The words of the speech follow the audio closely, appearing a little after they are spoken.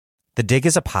The Dig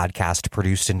is a podcast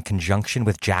produced in conjunction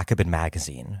with Jacobin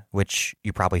Magazine, which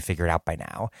you probably figured out by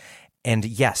now. And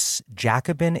yes,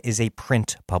 Jacobin is a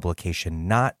print publication,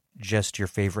 not just your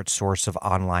favorite source of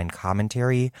online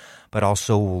commentary, but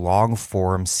also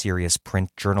long-form serious print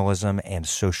journalism and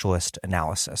socialist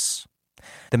analysis.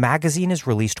 The magazine is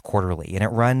released quarterly, and it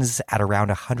runs at around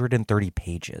 130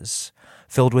 pages,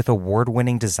 filled with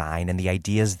award-winning design and the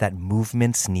ideas that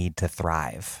movements need to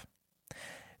thrive.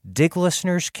 Dig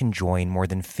listeners can join more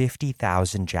than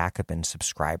 50,000 Jacobin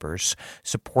subscribers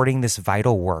supporting this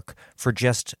vital work for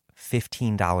just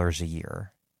 $15 a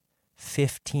year.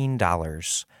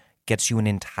 $15 gets you an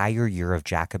entire year of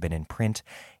Jacobin in print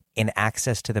and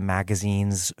access to the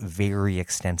magazine's very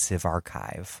extensive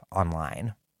archive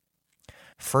online.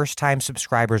 First-time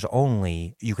subscribers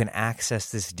only, you can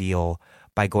access this deal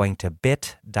by going to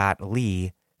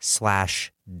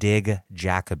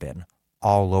bit.ly/digjacobin,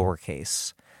 all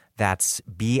lowercase. That's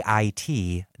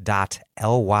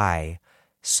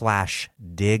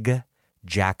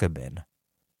bit.ly/digjacobin,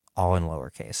 all in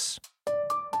lowercase.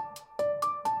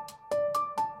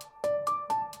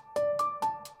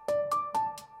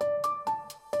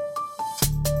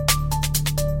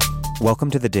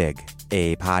 Welcome to The Dig,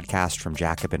 a podcast from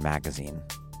Jacobin Magazine.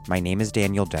 My name is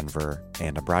Daniel Denver,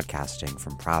 and I'm broadcasting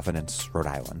from Providence, Rhode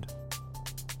Island.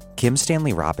 Kim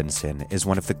Stanley Robinson is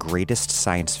one of the greatest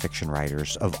science fiction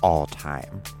writers of all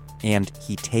time, and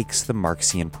he takes the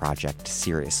Marxian project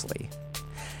seriously.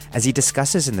 As he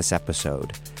discusses in this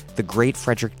episode, the great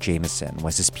Fredric Jameson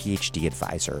was his PhD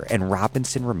advisor, and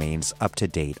Robinson remains up to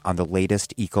date on the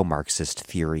latest eco-Marxist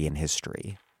theory in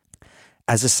history.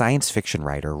 As a science fiction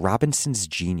writer, Robinson's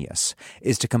genius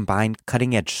is to combine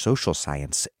cutting-edge social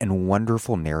science and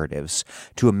wonderful narratives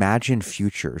to imagine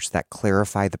futures that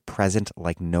clarify the present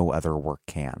like no other work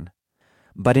can.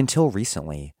 But until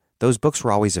recently, those books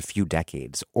were always a few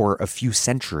decades or a few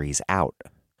centuries out.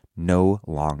 No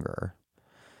longer.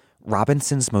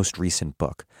 Robinson's most recent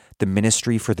book, The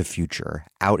Ministry for the Future,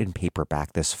 out in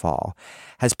paperback this fall,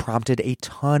 has prompted a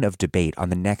ton of debate on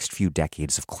the next few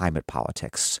decades of climate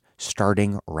politics,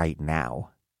 starting right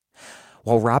now.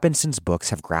 While Robinson's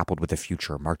books have grappled with a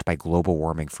future marked by global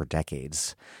warming for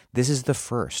decades, this is the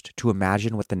first to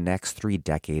imagine what the next 3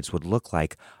 decades would look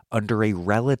like under a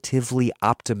relatively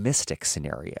optimistic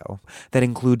scenario that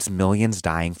includes millions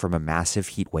dying from a massive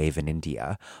heat wave in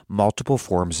India, multiple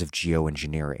forms of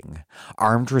geoengineering,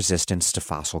 armed resistance to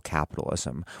fossil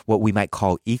capitalism, what we might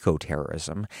call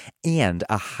eco-terrorism, and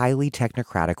a highly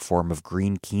technocratic form of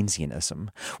green Keynesianism,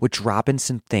 which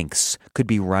Robinson thinks could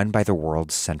be run by the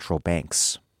world's central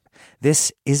banks.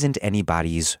 This isn't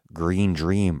anybody's green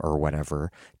dream or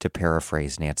whatever, to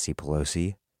paraphrase Nancy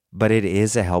Pelosi. But it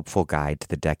is a helpful guide to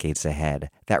the decades ahead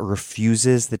that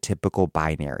refuses the typical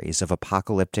binaries of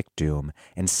apocalyptic doom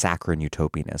and saccharine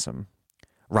utopianism.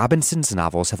 Robinson's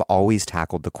novels have always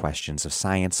tackled the questions of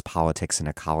science, politics, and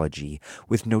ecology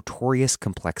with notorious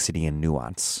complexity and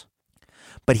nuance.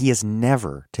 But he has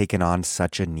never taken on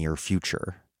such a near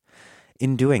future.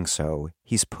 In doing so,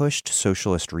 he's pushed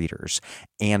socialist readers,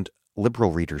 and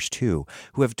liberal readers too,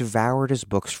 who have devoured his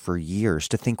books for years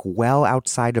to think well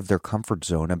outside of their comfort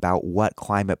zone about what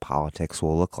climate politics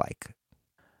will look like.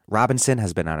 Robinson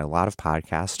has been on a lot of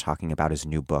podcasts talking about his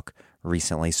new book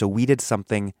recently, so we did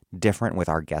something different with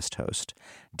our guest host,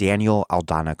 Daniel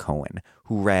Aldana Cohen,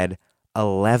 who read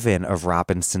 11 of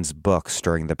Robinson's books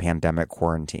during the pandemic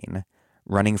quarantine,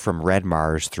 running from Red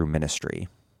Mars through Ministry.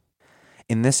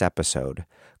 In this episode,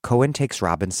 Cohen takes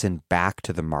Robinson back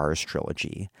to the Mars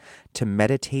trilogy to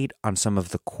meditate on some of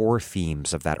the core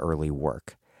themes of that early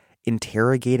work,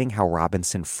 interrogating how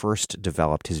Robinson first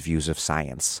developed his views of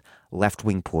science,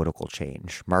 left-wing political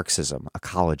change, Marxism,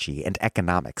 ecology, and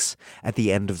economics at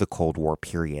the end of the Cold War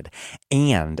period,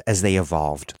 and as they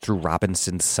evolved through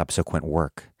Robinson's subsequent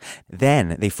work.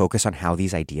 Then they focus on how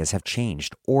these ideas have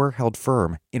changed or held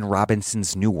firm in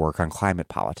Robinson's new work on climate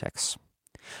politics.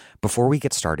 Before we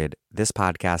get started, this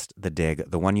podcast, The Dig,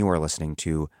 the one you are listening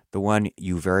to, the one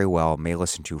you very well may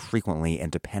listen to frequently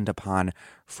and depend upon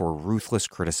for ruthless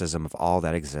criticism of all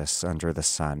that exists under the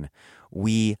sun,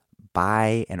 we,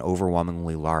 by and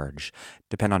overwhelmingly large,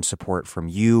 depend on support from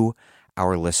you,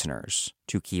 our listeners,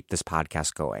 to keep this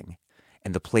podcast going.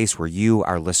 And the place where you,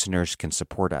 our listeners, can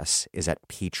support us is at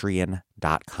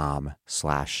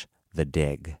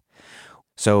patreon.com/thedig.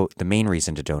 So the main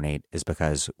reason to donate is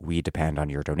because we depend on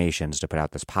your donations to put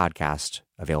out this podcast,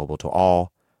 available to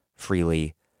all,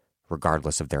 freely,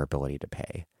 regardless of their ability to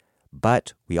pay.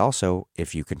 But we also,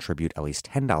 if you contribute at least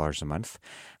 $10 a month,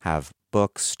 have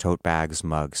books, tote bags,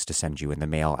 mugs to send you in the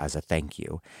mail as a thank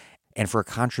you. And for a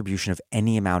contribution of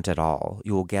any amount at all,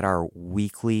 you will get our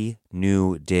weekly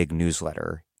new Dig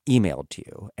newsletter emailed to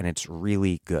you, and it's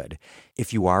really good.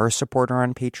 If you are a supporter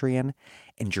on Patreon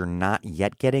and you're not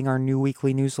yet getting our new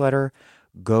weekly newsletter,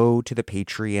 go to the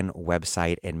Patreon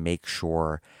website and make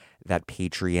sure that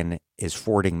Patreon is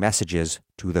forwarding messages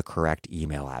to the correct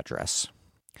email address.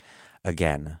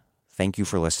 Again, thank you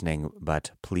for listening,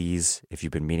 but please, if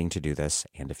you've been meaning to do this,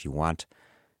 and if you want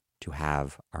to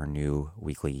have our new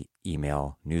weekly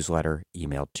email newsletter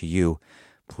emailed to you,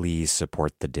 please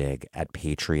support The Dig at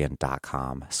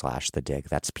patreon.com/The Dig.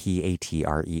 That's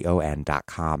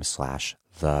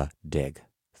patreon.com/The Dig.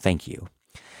 Thank you.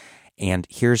 And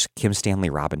here's Kim Stanley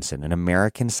Robinson, an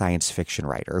American science fiction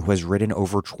writer who has written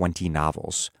over 20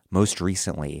 novels, most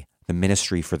recently The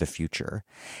Ministry for the Future.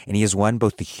 And he has won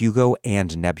both the Hugo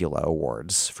and Nebula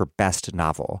Awards for Best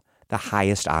Novel, the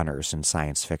highest honors in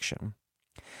science fiction.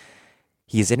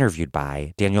 He is interviewed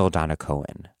by Daniel O'Donoghue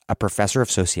Cohen, a professor of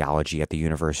sociology at the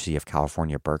University of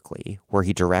California, Berkeley, where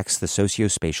he directs the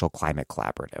Sociospatial Climate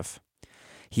Collaborative.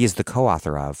 He is the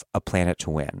co-author of A Planet to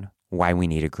Win, Why We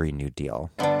Need a Green New Deal.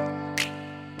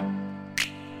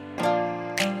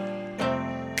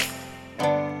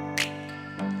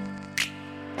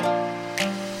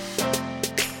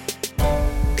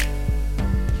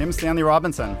 Kim Stanley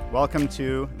Robinson, welcome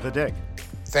to The Dig.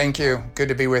 Thank you. Good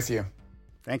to be with you.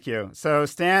 Thank you. So,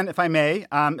 Stan, if I may,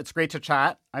 it's great to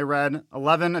chat. I read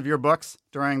 11 of your books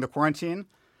during the quarantine.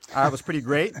 It was pretty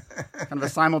great. Kind of a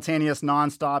simultaneous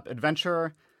nonstop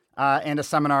adventure and a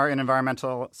seminar in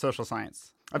environmental social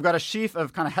science. I've got a sheaf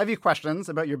of kind of heavy questions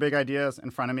about your big ideas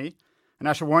in front of me. And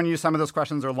I should warn you, some of those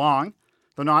questions are long,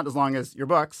 though not as long as your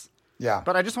books. Yeah.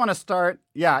 But I just want to start,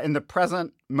 in the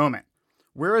present moment.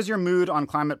 Where is your mood on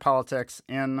climate politics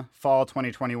in fall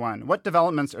 2021? What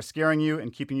developments are scaring you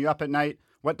and keeping you up at night?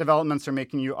 What developments are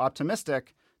making you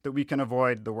optimistic that we can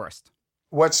avoid the worst?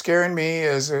 What's scaring me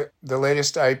is the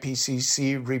latest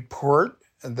IPCC report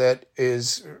that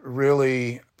is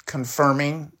really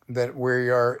confirming that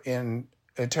we are in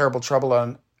terrible trouble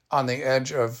on the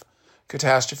edge of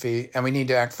catastrophe, and we need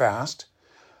to act fast.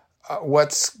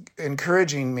 What's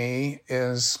encouraging me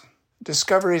is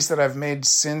discoveries that I've made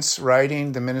since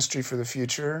writing The Ministry for the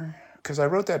Future, because I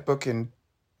wrote that book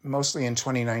mostly in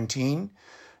 2019.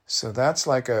 So that's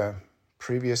like a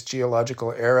previous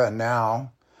geological era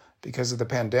now because of the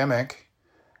pandemic.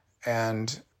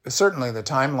 And certainly the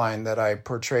timeline that I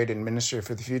portrayed in Ministry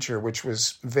for the Future, which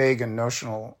was vague and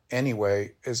notional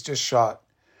anyway, is just shot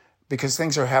because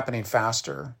things are happening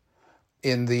faster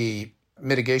in the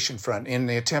mitigation front, in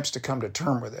the attempts to come to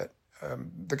term with it.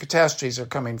 The catastrophes are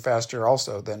coming faster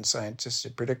also than scientists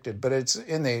had predicted, but it's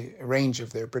in the range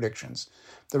of their predictions.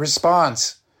 The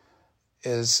response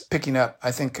is picking up,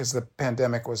 I think, because the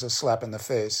pandemic was a slap in the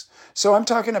face. So I'm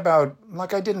talking about,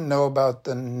 I didn't know about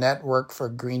the Network for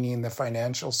Greening the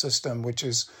Financial System, which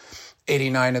is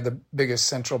 89 of the biggest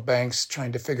central banks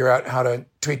trying to figure out how to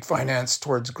tweak finance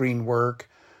towards green work.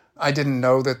 I didn't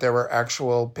know that there were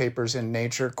actual papers in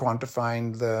Nature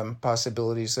quantifying the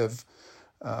possibilities of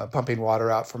pumping water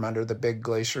out from under the big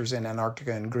glaciers in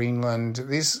Antarctica and Greenland.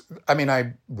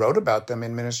 I wrote about them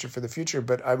in Ministry for the Future,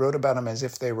 but I wrote about them as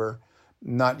if they were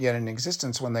not yet in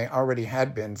existence when they already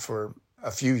had been for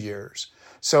a few years.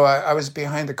 So I was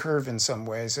behind the curve in some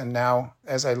ways. And now,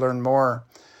 as I learn more,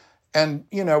 and,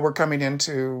 we're coming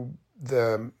into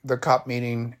the COP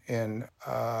meeting in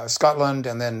Scotland,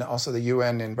 and then also the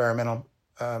UN environmental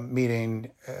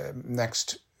meeting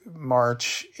next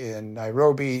March in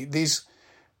Nairobi. These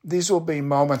will be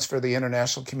moments for the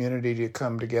international community to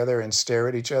come together and stare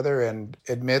at each other and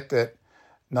admit that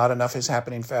not enough is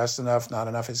happening fast enough, not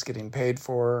enough is getting paid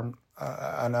for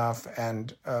enough,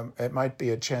 and it might be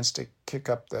a chance to kick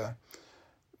up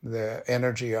the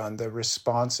energy on the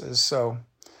responses. So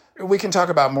we can talk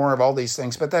about more of all these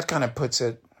things, but that kind of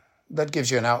that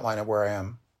gives you an outline of where I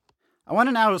am. I want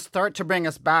to now start to bring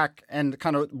us back and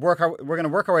kind of we're going to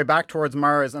work our way back towards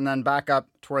Mars and then back up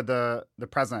toward the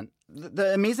present.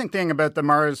 The amazing thing about the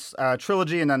Mars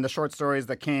trilogy and then the short stories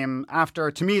that came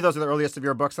after, to me, those are the earliest of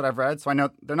your books that I've read. So I know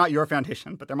they're not your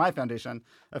foundation, but they're my foundation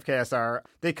of KSR.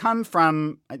 They come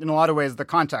from, in a lot of ways, the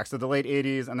context of the late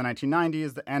 80s and the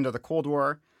 1990s, the end of the Cold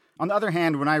War. On the other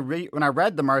hand, when I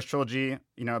read the Mars trilogy,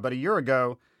 about a year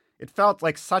ago, it felt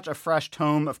like such a fresh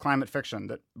tome of climate fiction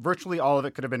that virtually all of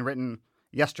it could have been written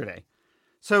yesterday.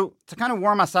 So to kind of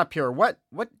warm us up here, what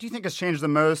do you think has changed the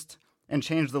most and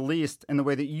changed the least in the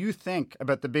way that you think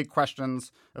about the big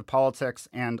questions of politics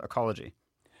and ecology?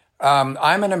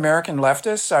 I'm an American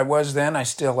leftist. I was then, I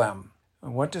still am.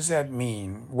 What does that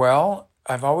mean? Well,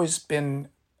 I've always been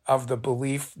of the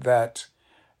belief that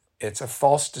it's a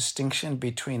false distinction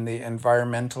between the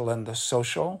environmental and the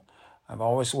social. I've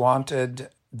always wanted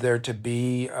there to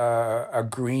be a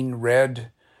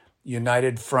green-red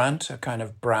united front, a kind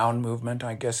of brown movement,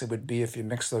 I guess it would be if you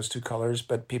mix those two colors,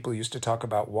 but people used to talk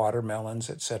about watermelons,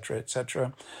 et cetera, et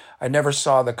cetera. I never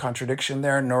saw the contradiction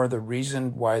there, nor the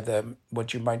reason why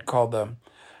what you might call the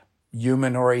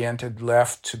human-oriented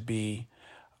left to be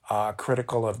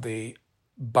critical of the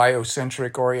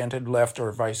biocentric-oriented left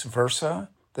or vice versa,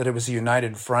 that it was a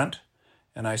united front.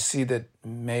 And I see that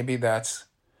maybe that's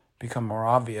become more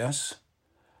obvious.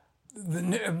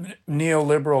 The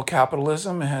neoliberal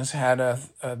capitalism has had a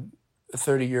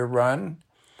 30-year run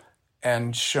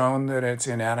and shown that it's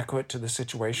inadequate to the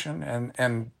situation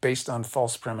and based on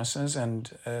false premises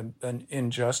and an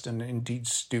unjust and indeed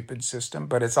stupid system.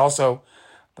 But it's also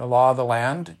the law of the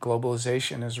land.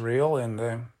 Globalization is real in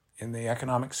the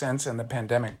economic sense, and the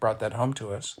pandemic brought that home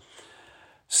to us.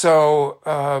 So,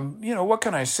 what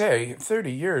can I say?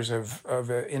 30 years of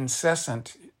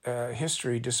incessant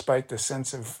history, despite the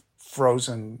sense of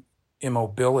frozen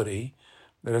immobility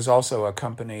that has also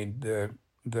accompanied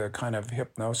the kind of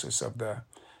hypnosis of the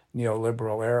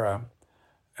neoliberal era,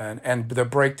 and the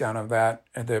breakdown of that,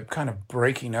 the kind of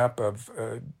breaking up of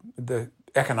the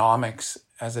economics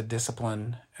as a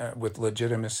discipline with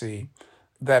legitimacy,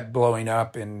 that blowing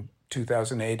up in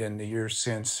 2008 and the years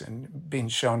since, and being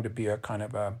shown to be a kind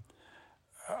of a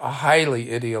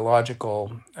highly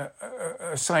ideological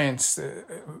science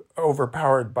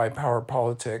overpowered by power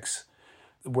politics,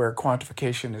 where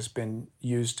quantification has been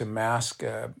used to mask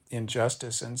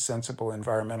injustice and sensible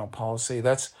environmental policy.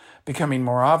 That's becoming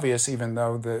more obvious, even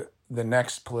though the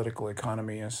next political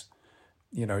economy is,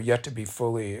 yet to be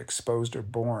fully exposed or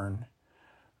born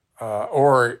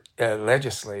or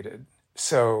legislated.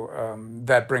 So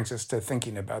that brings us to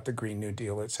thinking about the Green New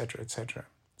Deal, et cetera, et cetera.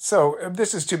 So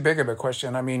this is too big of a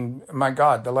question. I mean, my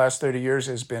God, the last 30 years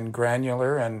has been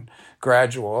granular and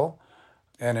gradual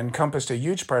and encompassed a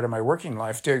huge part of my working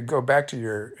life. To go back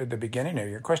to the beginning of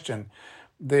your question,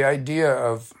 the idea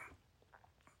of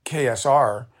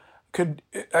KSR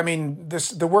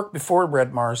the work before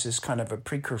Red Mars is kind of a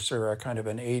precursor, a kind of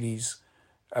an 80s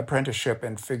apprenticeship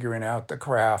in figuring out the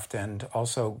craft and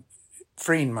also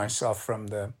freeing myself from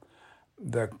the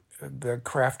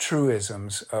craft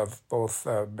truisms of both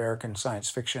American science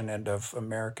fiction and of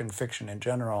American fiction in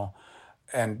general,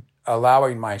 and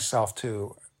allowing myself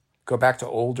to go back to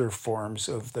older forms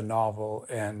of the novel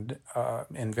and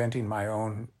inventing my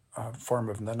own form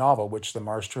of the novel, which the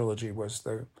Mars trilogy was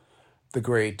the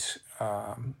great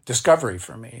discovery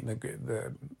for me.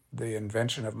 The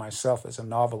invention of myself as a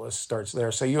novelist starts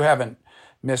there. So you haven't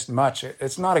missed much.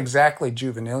 It's not exactly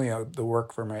juvenilia, the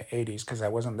work from my 80s, because I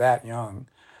wasn't that young,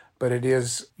 but it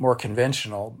is more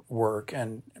conventional work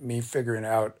and me figuring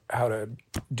out how to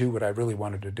do what I really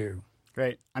wanted to do.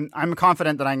 Great. I'm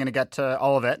confident that I'm going to get to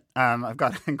all of it. I've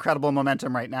got incredible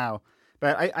momentum right now,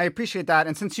 but I appreciate that.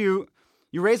 And since you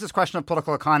raised this question of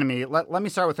political economy, let me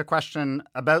start with a question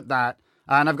about that.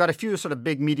 And I've got a few sort of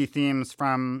big meaty themes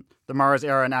from the Mars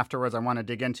era and afterwards I want to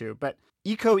dig into. But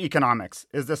eco-economics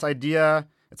is this idea,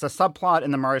 it's a subplot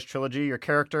in the Mars trilogy. Your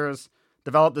characters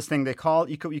develop this thing they call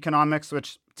eco-economics,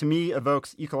 which to me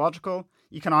evokes ecological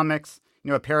economics,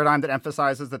 a paradigm that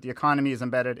emphasizes that the economy is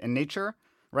embedded in nature,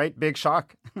 right? Big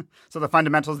shock. So the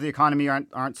fundamentals of the economy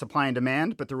aren't supply and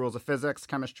demand, but the rules of physics,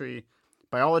 chemistry,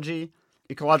 biology.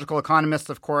 Ecological economists,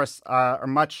 of course, are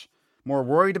much more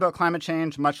worried about climate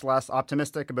change, much less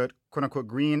optimistic about quote-unquote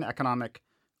green economic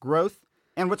growth.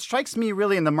 And what strikes me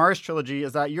really in the Mars trilogy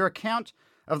is that your account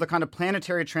of the kind of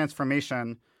planetary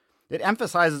transformation, it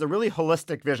emphasizes a really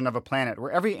holistic vision of a planet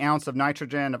where every ounce of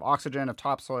nitrogen, of oxygen, of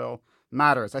topsoil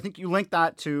matters. I think you link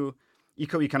that to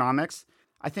eco-economics.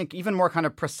 I think even more kind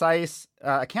of precise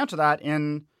account of that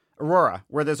in Aurora,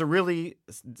 where there's a really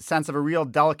sense of a real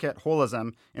delicate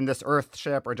holism in this Earth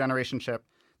ship or generation ship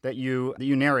that you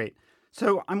narrate.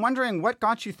 So I'm wondering what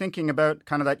got you thinking about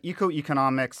kind of that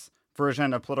eco-economics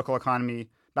version of political economy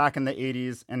back in the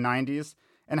 80s and 90s?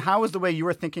 And how was the way you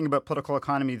were thinking about political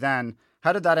economy then?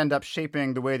 How did that end up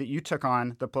shaping the way that you took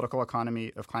on the political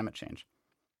economy of climate change?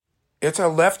 It's a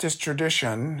leftist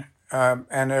tradition,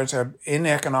 and there's in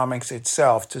economics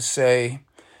itself to say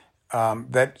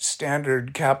that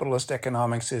standard capitalist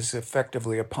economics is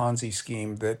effectively a Ponzi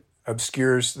scheme that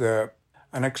obscures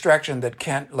an extraction that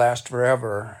can't last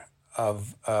forever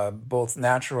of both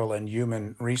natural and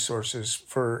human resources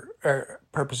for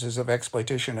purposes of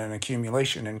exploitation and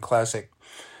accumulation in classic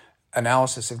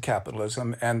analysis of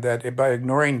capitalism, and that by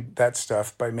ignoring that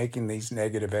stuff, by making these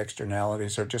negative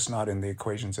externalities are just not in the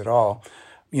equations at all,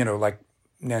 like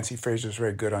Nancy Fraser's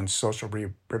very good on social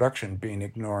reproduction being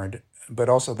ignored, but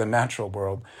also the natural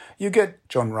world. You get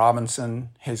Joan Robinson,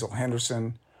 Hazel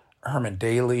Henderson, Herman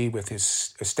Daly with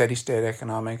his steady state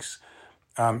economics.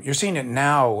 You're seeing it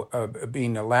now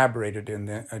being elaborated in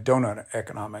the donut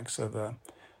economics of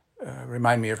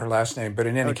remind me of her last name, but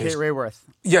in any case, Kate Raworth.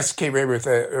 Yes, Kate Raworth,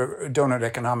 donut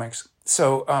economics.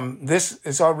 So this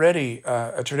is already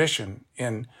a tradition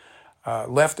in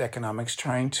left economics,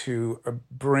 trying to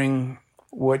bring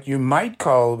what you might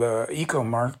call the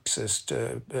eco-Marxist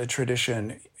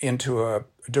tradition into a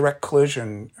direct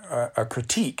collision, a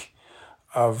critique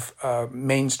of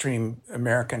mainstream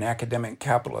American academic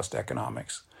capitalist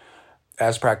economics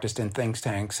as practiced in think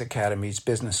tanks, academies,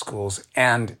 business schools,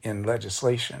 and in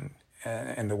legislation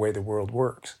and the way the world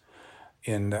works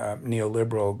in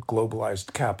neoliberal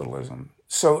globalized capitalism.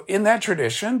 So in that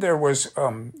tradition, there was,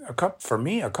 for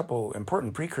me, a couple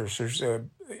important precursors,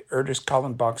 Ernest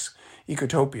Kallenbach's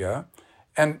Ecotopia,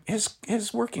 and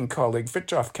his working colleague,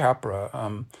 Fritjof Capra,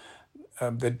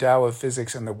 The Tao of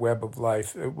Physics and the Web of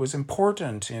Life. It was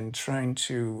important in trying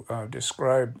to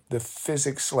describe the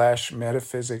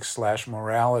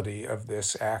physics/metaphysics/morality of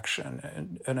this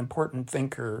action. An important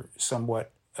thinker,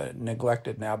 somewhat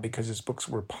neglected now because his books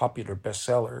were popular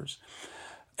bestsellers.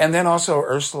 And then also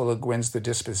Ursula Le Guin's The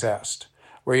Dispossessed,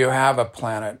 where you have a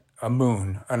planet, a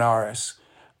moon, an Eris,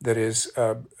 that is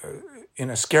in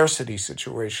a scarcity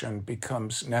situation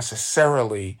becomes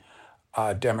necessarily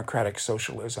democratic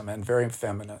socialism and very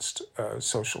feminist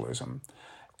socialism.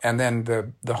 And then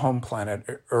the home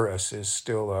planet, Eris, is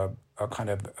still a kind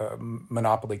of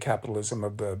monopoly capitalism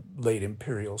of the late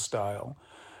imperial style.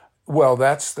 Well,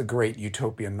 that's the great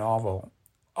utopian novel,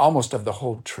 almost of the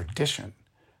whole tradition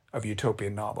of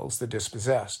utopian novels, The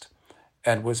Dispossessed,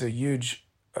 and was a huge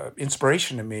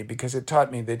inspiration to me because it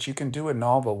taught me that you can do a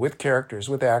novel with characters,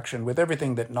 with action, with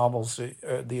everything that novels,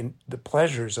 the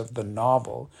pleasures of the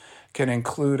novel can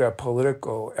include a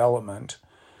political element.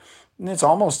 And it's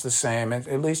almost the same,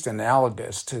 at least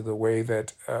analogous to the way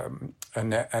that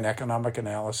an economic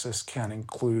analysis can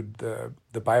include the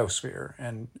biosphere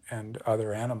and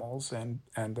other animals and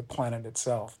the planet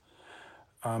itself.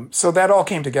 So that all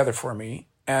came together for me.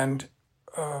 And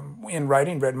in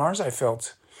writing Red Mars, I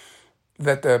felt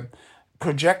that the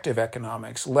projective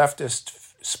economics, leftist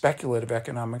speculative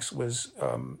economics, was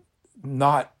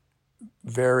not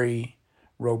very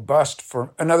robust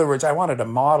for, in other words, I wanted a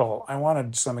model. I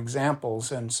wanted some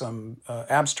examples and some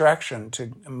abstraction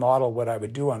to model what I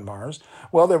would do on Mars.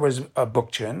 Well, there was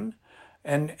Bookchin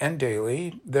and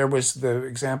Daly. There was the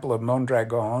example of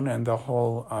Mondragon and the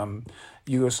whole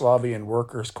Yugoslavian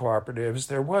workers' cooperatives.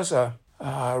 There was a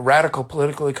radical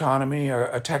political economy,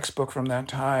 a textbook from that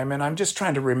time. And I'm just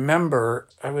trying to remember,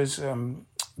 I was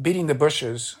beating the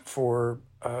bushes for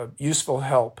useful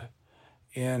help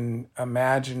in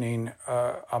imagining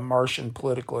a Martian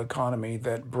political economy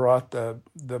that brought the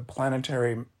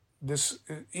planetary,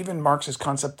 even Marx's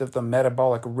concept of the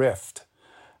metabolic rift,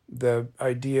 the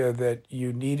idea that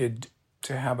you needed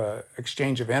to have a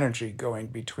exchange of energy going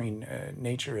between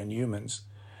nature and humans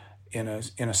in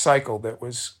a cycle that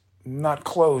was not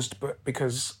closed, but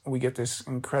because we get this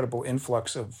incredible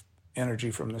influx of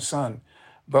energy from the sun,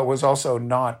 but was also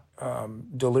not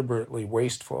deliberately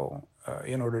wasteful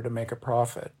in order to make a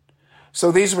profit.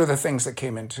 So these were the things that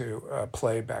came into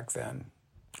play back then.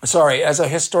 Sorry, as a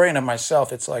historian of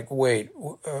myself, it's like, wait,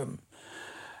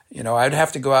 I'd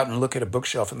have to go out and look at a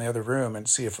bookshelf in the other room and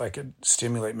see if I could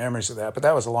stimulate memories of that. But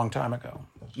that was a long time ago.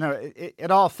 No,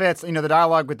 it all fits. The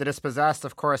dialogue with the dispossessed,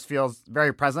 of course, feels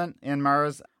very present in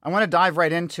Mars. I want to dive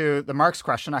right into the Marx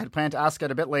question. I had planned to ask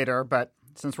it a bit later, but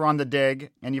since we're on the dig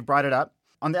and you've brought it up,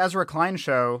 on the Ezra Klein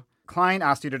show, Klein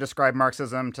asked you to describe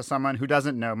Marxism to someone who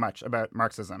doesn't know much about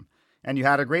Marxism. And you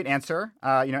had a great answer,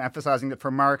 emphasizing that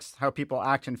for Marx, how people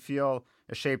act and feel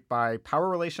is shaped by power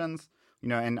relations,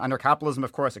 and under capitalism,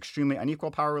 of course, extremely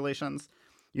unequal power relations.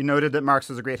 You noted that Marx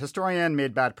was a great historian,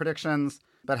 made bad predictions,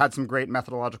 but had some great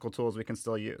methodological tools we can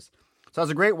still use. So that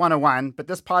was a great 101, but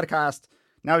this podcast,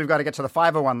 now we've got to get to the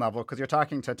 501 level because you're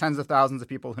talking to tens of thousands of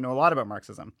people who know a lot about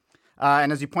Marxism.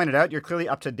 And as you pointed out, you're clearly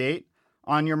up to date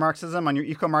on your Marxism, on your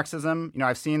eco-Marxism.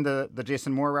 I've seen the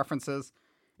Jason Moore references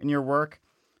in your work.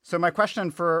 So my question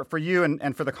for you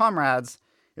and for the comrades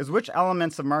is, which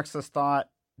elements of Marxist thought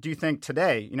do you think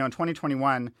today, in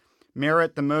 2021,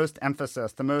 merit the most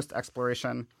emphasis, the most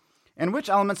exploration? And which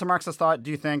elements of Marxist thought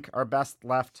do you think are best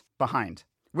left behind?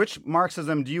 Which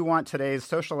Marxism do you want today's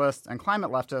socialists and climate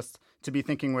leftists to be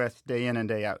thinking with day in and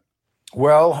day out?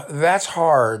 Well, that's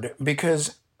hard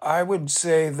because I would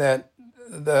say that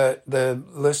the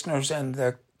listeners and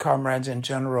the comrades in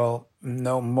general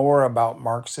know more about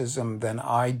Marxism than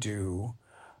I do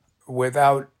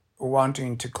without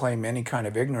wanting to claim any kind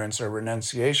of ignorance or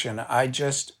renunciation. I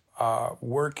just,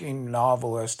 working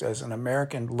novelist as an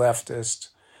American leftist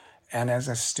and as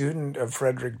a student of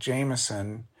Frederick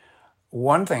Jameson,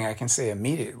 one thing I can say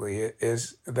immediately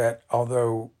is that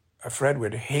although Fred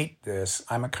would hate this,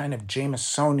 I'm a kind of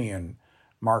Jamesonian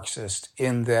Marxist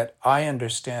in that I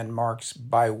understand Marx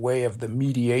by way of the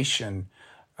mediation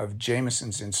of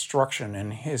Jameson's instruction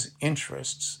and his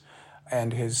interests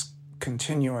and his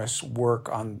continuous work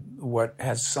on what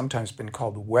has sometimes been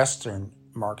called Western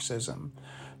Marxism.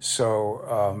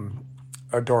 So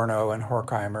Adorno and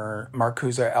Horkheimer,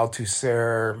 Marcuse,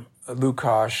 Althusser,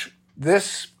 Lukács,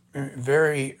 this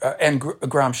very, and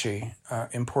Gramsci,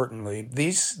 importantly,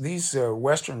 these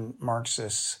Western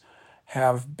Marxists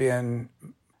have been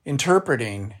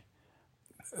interpreting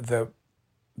the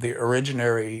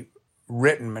originary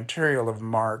written material of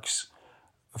Marx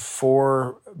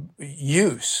for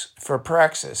use, for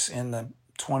praxis in the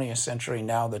 20th century,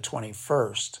 now the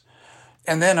 21st.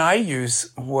 And then I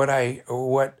use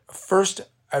what first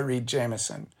I read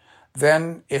Jameson.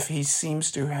 Then if he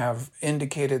seems to have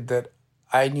indicated that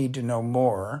I need to know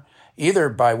more, either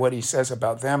by what he says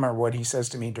about them or what he says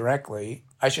to me directly,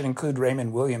 I should include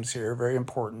Raymond Williams here, very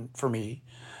important for me.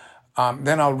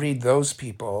 Then I'll read those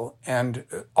people. And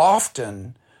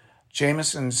often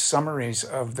Jameson's summaries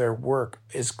of their work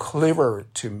is clearer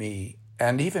to me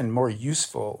and even more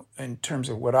useful in terms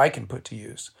of what I can put to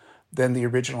use than the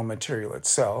original material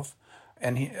itself.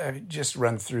 And I just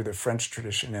run through the French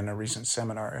tradition in a recent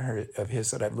seminar of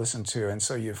his that I've listened to. And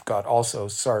so you've got also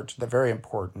Sartre, the very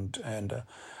important, and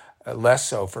less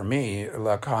so for me,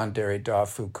 Lacan, Derrida,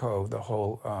 Foucault, the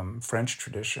whole French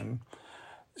tradition.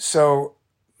 So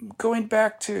going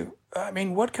back to,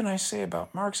 what can I say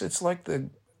about Marx? It's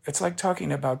like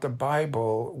talking about the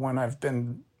Bible when I've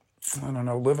been,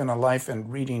 living a life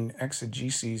and reading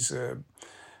exegeses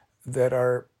that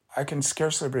are, I can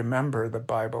scarcely remember the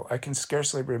Bible. I can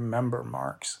scarcely remember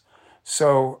Marx.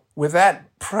 So with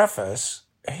that preface,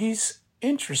 he's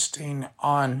interesting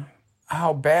on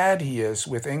how bad he is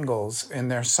with Engels in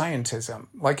their scientism.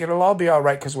 Like, it'll all be all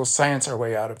right because we'll science our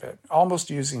way out of it, almost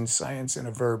using science in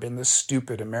a verb in the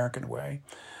stupid American way,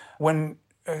 when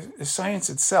science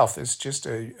itself is just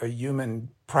a human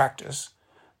practice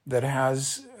that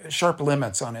has sharp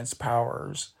limits on its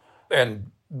powers.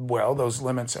 And, well, those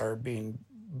limits are being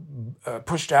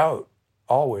pushed out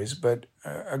always, but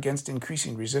against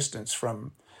increasing resistance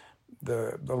from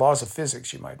the laws of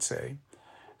physics, you might say.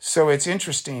 So it's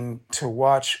interesting to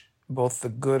watch both the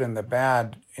good and the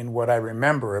bad in what I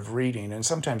remember of reading. And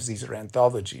sometimes these are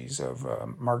anthologies of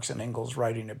Marx and Engels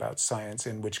writing about science,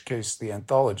 in which case the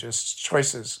anthologist's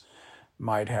choices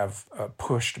might have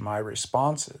pushed my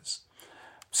responses.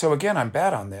 So again, I'm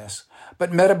bad on this.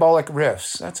 But metabolic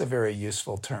rifts, that's a very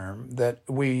useful term.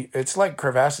 It's like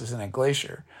crevasses in a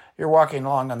glacier. You're walking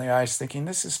along on the ice thinking,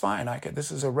 this is fine, this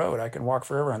is a road, I can walk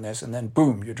forever on this, and then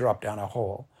boom, you drop down a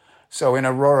hole. So in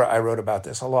Aurora, I wrote about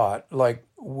this a lot. Like,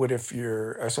 what if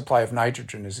your supply of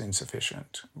nitrogen is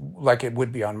insufficient? Like it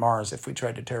would be on Mars if we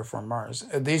tried to terraform Mars.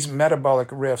 These metabolic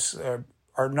rifts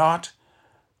are not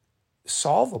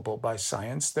solvable by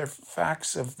science. They're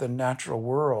facts of the natural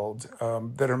world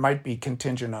that might be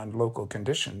contingent on local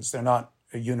conditions. They're not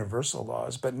universal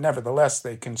laws, but nevertheless,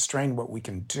 they constrain what we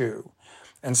can do.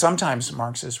 And sometimes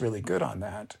Marx is really good on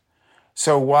that.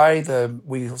 So why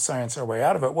we science our way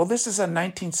out of it? Well, this is a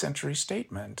 19th century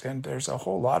statement, and there's a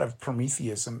whole lot of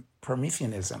Prometheanism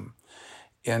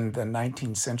in the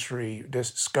 19th century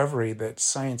discovery that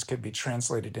science could be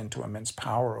translated into immense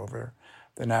power over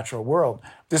the natural world.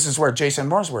 This is where Jason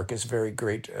Moore's work is very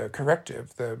great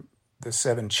corrective, the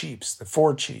 7 cheaps, the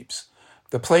 4 cheaps,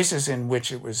 the places in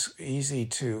which it was easy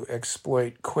to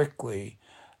exploit quickly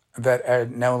that are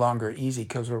no longer easy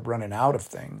because we're running out of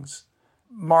things.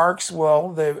 Marx,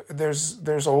 well,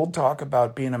 there's old talk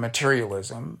about being a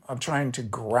materialism, of trying to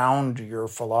ground your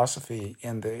philosophy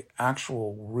in the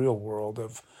actual real world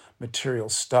of material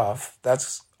stuff.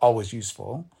 That's always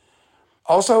useful.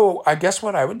 Also, I guess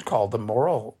what I would call the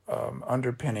moral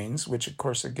underpinnings, which of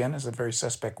course, again, is a very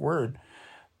suspect word.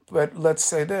 But let's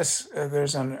say this,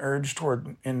 there's an urge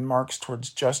in Marx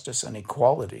towards justice and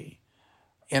equality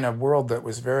in a world that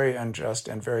was very unjust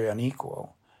and very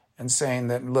unequal, and saying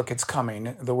that, look, it's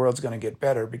coming, the world's going to get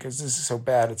better because this is so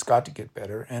bad, it's got to get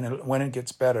better. And when it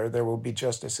gets better, there will be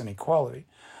justice and equality.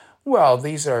 Well,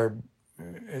 these are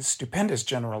stupendous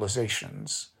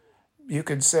generalizations. You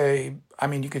could say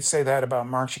that about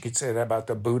Marx, you could say that about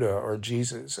the Buddha or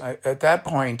Jesus. At that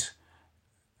point,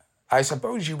 I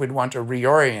suppose you would want to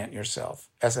reorient yourself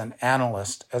as an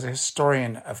analyst, as a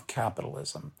historian of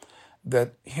capitalism,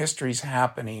 that history's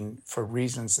happening for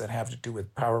reasons that have to do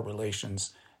with power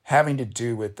relations, having to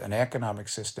do with an economic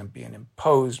system being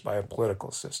imposed by a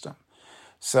political system.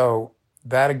 So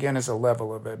that, again, is a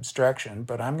level of abstraction,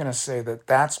 but I'm going to say that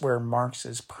that's where Marx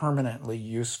is permanently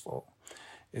useful,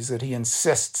 is that he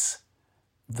insists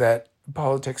that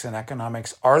politics and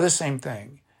economics are the same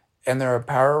thing, and they're a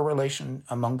power relation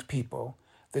among people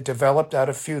that developed out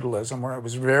of feudalism, where it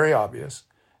was very obvious,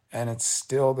 and it's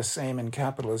still the same in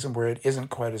capitalism, where it isn't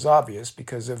quite as obvious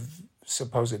because of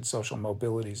supposed social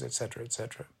mobilities, et cetera, et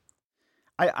cetera.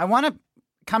 I want to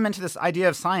come into this idea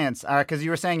of science, because you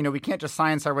were saying, we can't just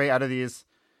science our way out of these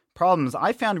problems.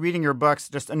 I found reading your books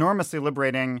just enormously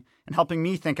liberating and helping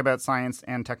me think about science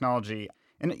and technology.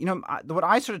 And, what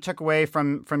I sort of took away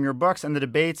from your books and the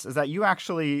debates is that you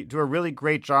actually do a really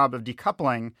great job of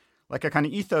decoupling like a kind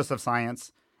of ethos of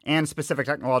science and specific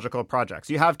technological projects.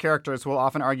 You have characters who will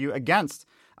often argue against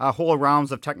whole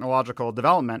realms of technological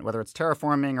development, whether it's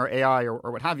terraforming or AI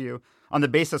or what have you, on the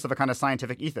basis of a kind of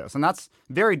scientific ethos. And that's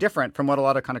very different from what a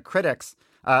lot of kind of critics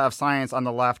of science on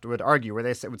the left would argue, where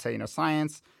they would say,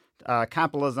 science,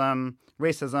 capitalism,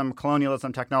 racism,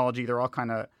 colonialism, technology, they're all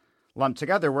kind of lumped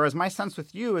together. Whereas my sense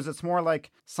with you is it's more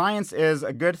like science is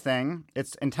a good thing.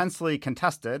 It's intensely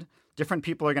contested. Different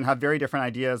people are going to have very different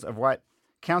ideas of what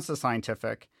counts as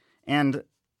scientific. And,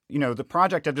 the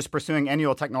project of just pursuing any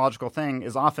old technological thing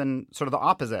is often sort of the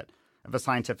opposite of a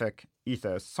scientific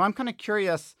ethos. So I'm kind of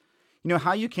curious,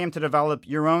 how you came to develop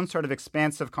your own sort of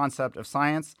expansive concept of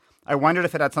science. I wondered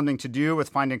if it had something to do with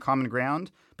finding common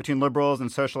ground between liberals and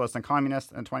socialists and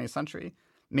communists in the 20th century,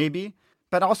 maybe.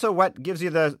 But also what gives you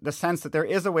the sense that there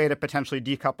is a way to potentially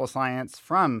decouple science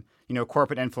from,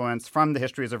 corporate influence, from the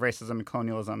histories of racism and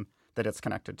colonialism that it's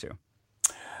connected to?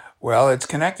 Well, it's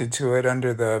connected to it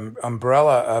under the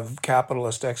umbrella of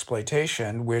capitalist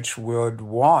exploitation, which would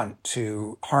want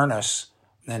to harness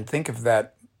and think of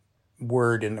that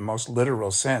word in the most literal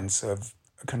sense of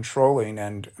controlling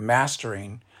and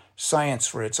mastering science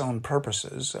for its own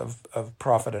purposes of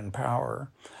profit and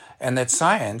power. And that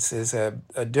science is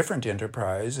a different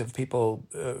enterprise of people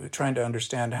trying to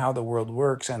understand how the world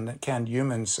works, and that can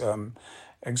humans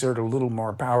exert a little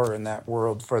more power in that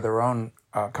world for their own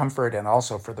comfort and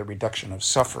also for the reduction of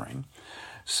suffering.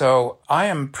 So I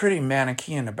am pretty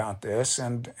Manichaean about this,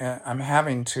 and I'm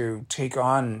having to take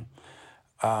on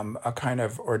a kind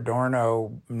of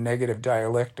Adorno negative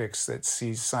dialectics that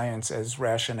sees science as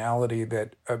rationality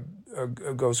that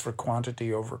goes for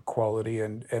quantity over quality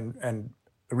and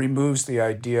removes the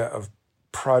idea of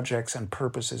projects and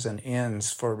purposes and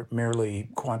ends for merely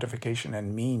quantification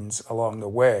and means along the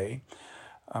way.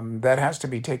 That has to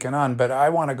be taken on, but I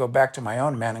want to go back to my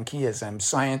own Manichaeism,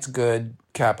 science good,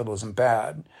 capitalism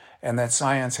bad, and that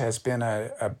science has been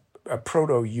a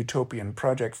proto-utopian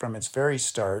project from its very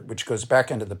start, which goes back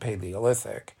into the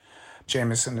Paleolithic.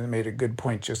 Jameson made a good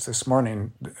point just this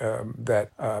morning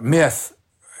that myth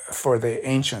for the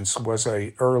ancients was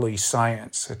a early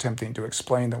science attempting to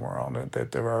explain the world,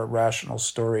 that there are rational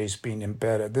stories being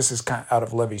embedded. This is kind of out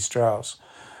of Levi-Strauss.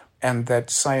 And that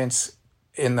science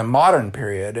in the modern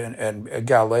period, and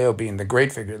Galileo being the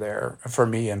great figure there, for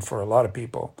me and for a lot of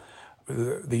people,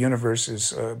 the universe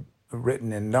is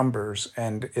written in numbers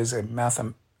and is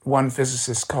one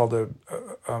physicist called a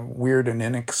weird and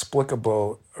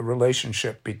inexplicable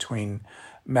relationship between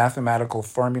mathematical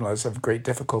formulas of great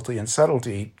difficulty and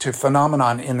subtlety to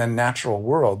phenomenon in the natural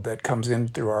world that comes in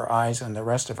through our eyes and the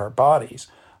rest of our bodies.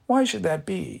 Why should that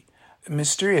be?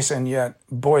 Mysterious, and yet,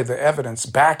 boy, the evidence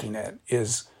backing it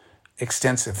is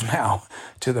extensive now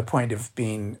to the point of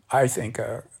being, I think,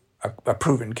 a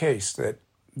proven case that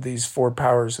these four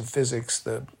powers of physics,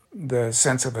 the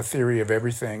sense of a theory of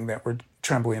everything that we're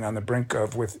trembling on the brink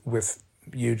of with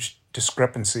huge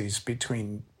discrepancies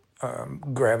between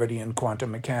gravity and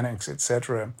quantum mechanics,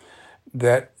 etc.,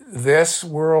 that this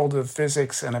world of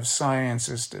physics and of science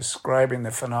is describing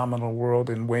the phenomenal world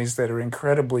in ways that are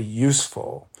incredibly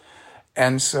useful.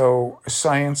 And so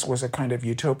science was a kind of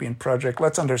utopian project.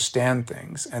 Let's understand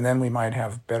things, and then we might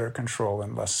have better control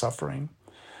and less suffering.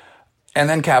 And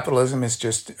then capitalism is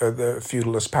just the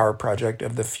feudalist power project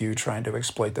of the few trying to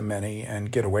exploit the many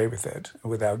and get away with it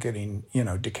without getting,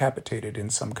 decapitated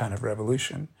in some kind of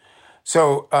revolution.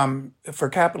 So for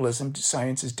capitalism,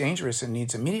 science is dangerous and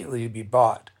needs immediately to be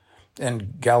bought.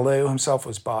 And Galileo himself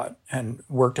was bought and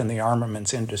worked in the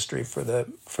armaments industry for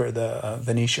the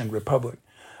Venetian Republic,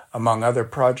 among other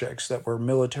projects that were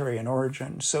military in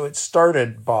origin. So it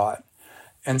started bought.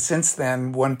 And since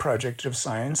then, one project of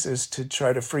science is to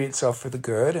try to free itself for the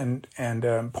good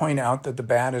and point out that the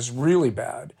bad is really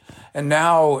bad. And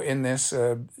now in this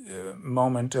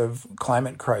moment of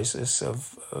climate crisis,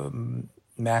 of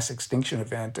mass extinction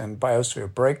event and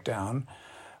biosphere breakdown,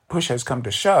 push has come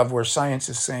to shove where science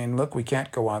is saying, look, we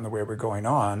can't go on the way we're going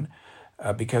on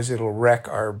because it'll wreck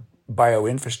our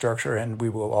bioinfrastructure and we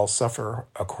will all suffer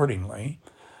accordingly.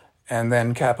 And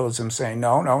then capitalism saying,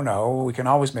 no, we can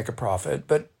always make a profit.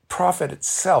 But profit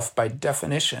itself, by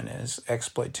definition, is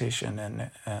exploitation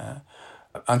and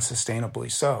unsustainably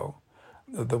so.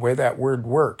 The way that word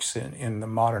works in the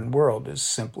modern world is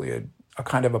simply a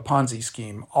kind of a Ponzi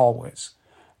scheme always,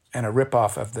 and a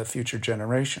ripoff of the future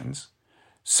generations.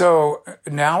 So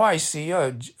now I see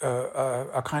a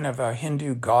kind of a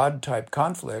Hindu god type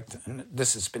conflict, and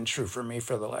this has been true for me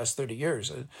for the last 30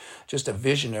 years, just a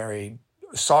visionary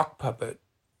sock puppet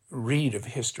read of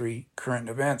history, current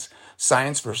events,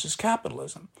 science versus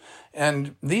capitalism.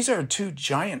 And these are two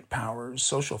giant powers,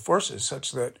 social forces,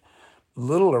 such that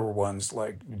littler ones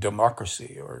like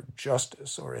democracy or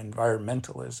justice or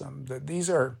environmentalism, that these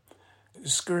are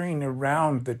scurrying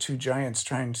around the two giants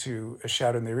trying to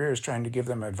shout in their ears, trying to give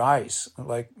them advice,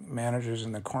 like managers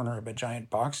in the corner of a giant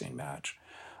boxing match.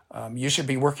 You should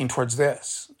be working towards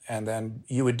this, and then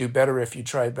you would do better if you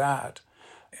tried that.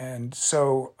 And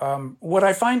so what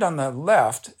I find on the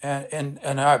left, and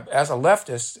as a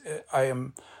leftist, I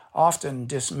am often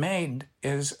dismayed,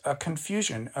 is a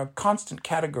confusion, a constant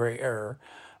category error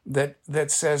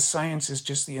that says science is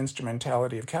just the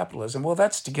instrumentality of capitalism. Well,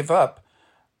 that's to give up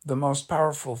the most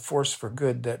powerful force for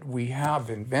good that we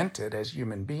have invented as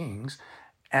human beings,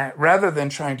 rather than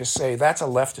trying to say that's a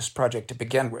leftist project to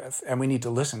begin with, and we need to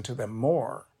listen to them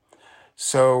more.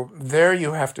 So there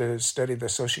you have to study the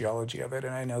sociology of it,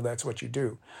 and I know that's what you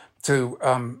do, to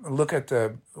look at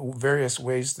the various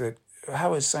ways that,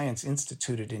 how is science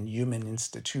instituted in human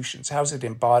institutions? How's it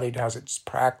embodied? How's it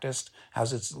practiced?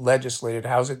 How's it legislated?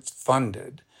 How's it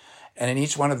funded? And in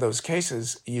each one of those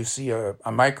cases, you see a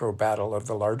micro battle of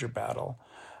the larger battle.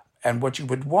 And what you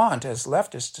would want as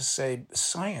leftists to say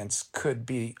science could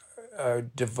be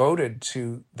devoted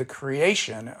to the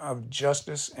creation of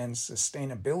justice and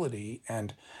sustainability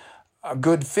and a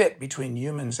good fit between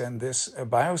humans and this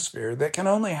biosphere that can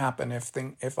only happen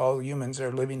if all humans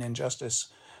are living in justice.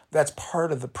 That's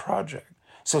part of the project.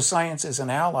 So science is an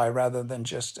ally rather than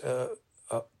just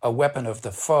a weapon of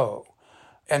the foe.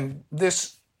 And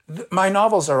my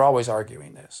novels are always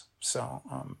arguing this. So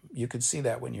you could see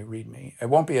that when you read me. It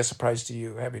won't be a surprise to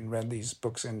you having read these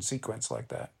books in sequence like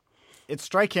that. It's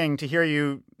striking to hear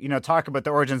you talk about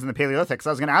the origins in the Paleolithic. So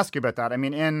I was going to ask you about that. I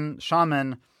mean, in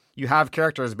Shaman, you have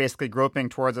characters basically groping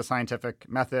towards a scientific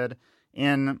method.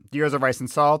 In The Years of Rice and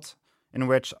Salt, in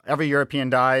which every European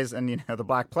dies, and the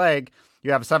Black Plague,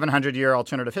 you have a 700-year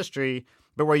alternative history,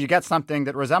 but where you get something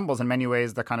that resembles in many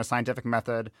ways the kind of scientific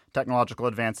method, technological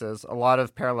advances, a lot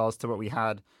of parallels to what we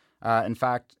had, in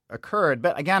fact, occurred.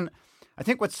 But again, I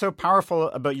think what's so powerful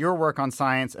about your work on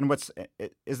science and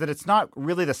is that it's not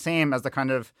really the same as the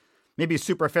kind of maybe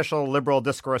superficial liberal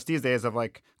discourse these days of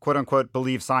like, quote unquote,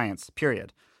 believe science,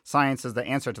 period. Science is the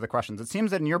answer to the questions. It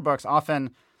seems that in your books,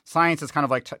 often science is kind of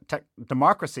like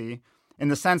democracy in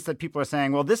the sense that people are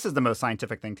saying, well, this is the most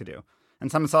scientific thing to do.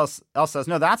 And someone else says,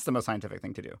 no, that's the most scientific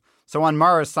thing to do. So on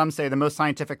Mars, some say the most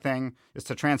scientific thing is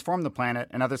to transform the planet,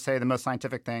 and others say the most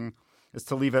scientific thing is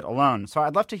to leave it alone. So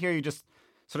I'd love to hear you just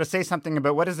sort of say something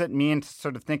about what does it mean to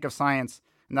sort of think of science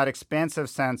in that expansive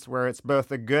sense where it's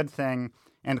both a good thing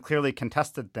and clearly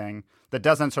contested thing that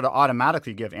doesn't sort of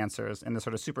automatically give answers in the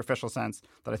sort of superficial sense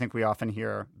that I think we often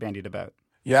hear bandied about.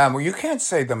 Yeah, well, you can't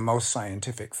say the most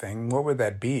scientific thing. What would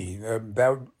that be?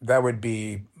 That would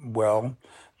be, well,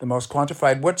 the most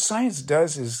quantified. What science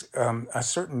does is a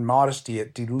certain modesty.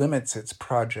 It delimits its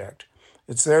project.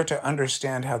 It's there to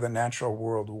understand how the natural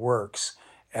world works.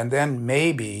 And then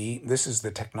maybe, this is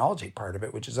the technology part of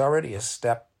it, which is already a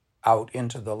step out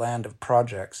into the land of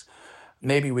projects.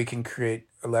 Maybe we can create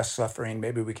less suffering.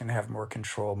 Maybe we can have more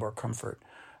control, more comfort.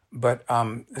 But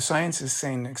science is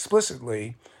saying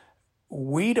explicitly,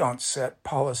 we don't set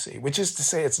policy, which is to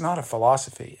say it's not a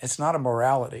philosophy. It's not a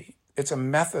morality. It's a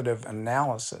method of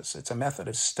analysis. It's a method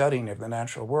of studying of the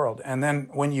natural world. And then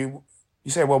when you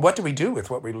say, well, what do we do with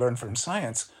what we learn from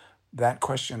science? That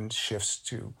question shifts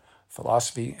to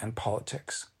philosophy and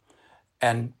politics.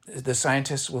 And the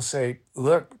scientists will say,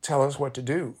 look, tell us what to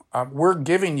do. We're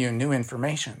giving you new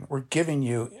information. We're giving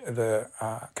you the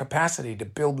capacity to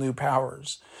build new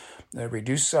powers,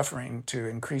 reduce suffering, to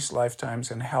increase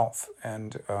lifetimes and health,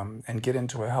 and get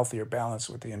into a healthier balance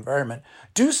with the environment.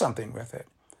 Do something with it.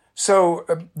 So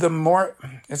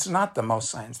it's not the most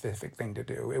scientific thing to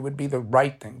do. It would be the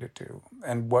right thing to do.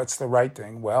 And what's the right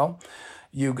thing? Well,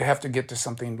 you have to get to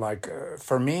something like,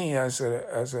 for me as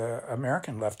a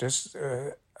American leftist,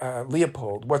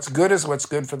 Leopold, what's good is what's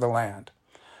good for the land.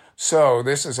 So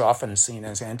this is often seen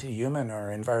as anti-human or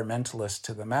environmentalist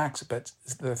to the max, but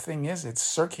the thing is, it's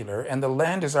circular, and the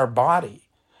land is our body.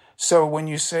 So when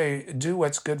you say do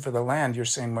what's good for the land, you're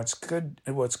saying what's good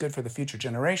for the future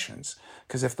generations.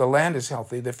 Because if the land is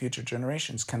healthy, the future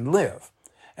generations can live.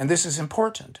 And this is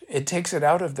important. It takes it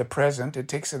out of the present. It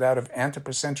takes it out of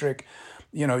anthropocentric,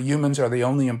 humans are the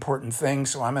only important thing,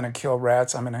 so I'm going to kill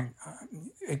rats.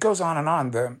 It goes on and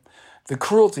on. The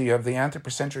cruelty of the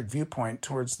anthropocentric viewpoint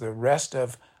towards the rest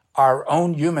of our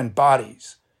own human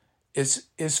bodies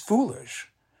is foolish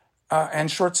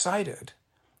and short-sighted.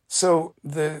 So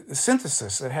the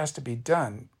synthesis that has to be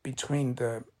done between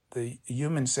the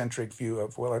human-centric view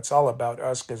of, well, it's all about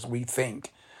us because we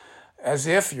think, as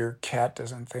if your cat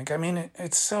doesn't think. I mean,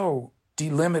 it's so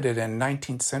delimited in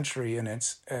 19th century in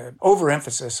its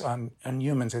overemphasis on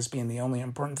humans as being the only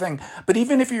important thing. But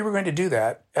even if you were going to do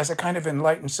that as a kind of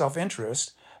enlightened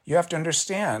self-interest, you have to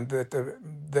understand that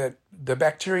the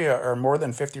bacteria are more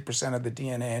than 50% of the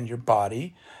DNA in your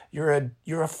body. You're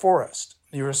a forest.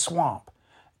 You're a swamp.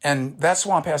 And that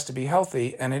swamp has to be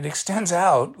healthy, and it extends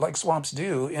out, like swamps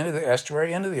do, into the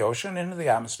estuary, into the ocean, into the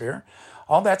atmosphere.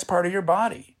 All that's part of your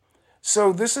body.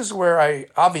 So this is where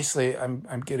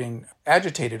I'm getting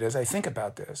agitated as I think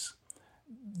about this.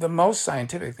 The most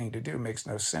scientific thing to do makes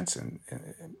no sense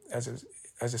as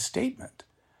a statement.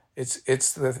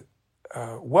 It's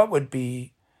what would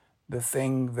be the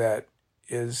thing that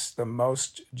is the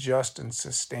most just and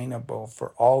sustainable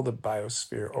for all the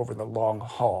biosphere over the long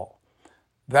haul.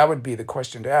 That would be the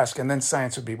question to ask. And then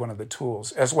science would be one of the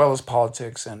tools, as well as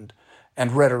politics and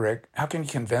rhetoric. How can you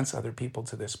convince other people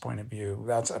to this point of view?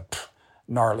 That's a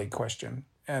gnarly question.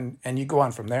 And you go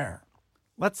on from there.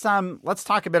 Let's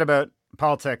talk a bit about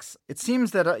politics. It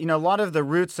seems that a lot of the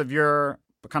roots of your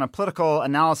kind of political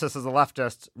analysis as a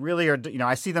leftist really are,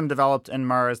 I see them developed in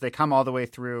Mars. They come all the way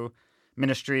through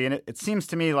Ministry. And it seems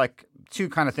to me like two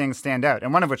kind of things stand out,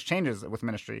 and one of which changes with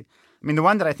Ministry. I mean, the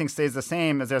one that I think stays the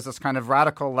same is there's this kind of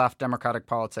radical left democratic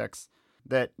politics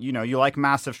that, you like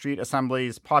massive street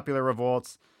assemblies, popular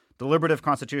revolts, deliberative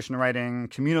constitution writing,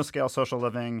 communal scale social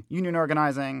living, union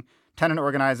organizing, tenant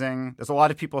organizing. There's a lot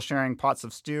of people sharing pots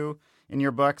of stew in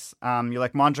your books. You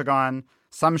like Mondragon,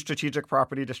 some strategic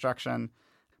property destruction.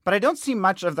 But I don't see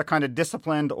much of the kind of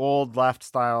disciplined old left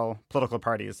style political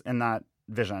parties in that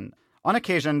vision. On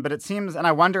occasion, but it seems, and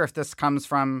I wonder if this comes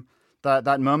from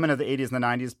that moment of the 80s and the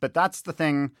 90s, but that's the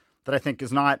thing that I think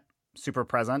is not super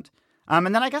present. And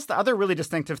then I guess the other really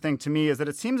distinctive thing to me is that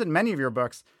it seems in many of your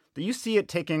books that you see it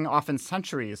taking often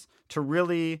centuries to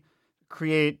really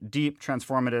create deep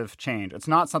transformative change. It's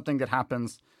not something that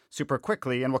happens super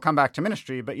quickly, and we'll come back to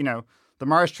Ministry, but, the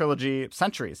Mars trilogy,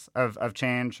 centuries of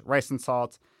change, Rice and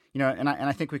Salt, and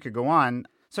I think we could go on.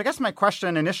 So I guess my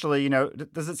question initially,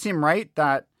 does it seem right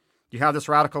that you have this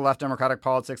radical left democratic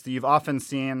politics that you've often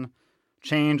seen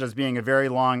change as being a very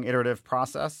long iterative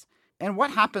process? And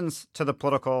what happens to the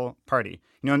political party?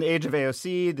 In the age of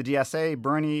AOC, the DSA,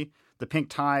 Bernie, the Pink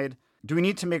Tide, do we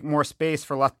need to make more space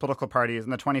for left political parties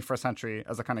in the 21st century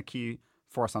as a kind of key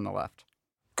force on the left?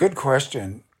 Good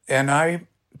question. And I'm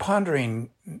pondering,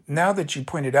 now that you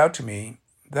pointed out to me,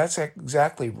 that's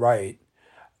exactly right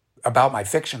about my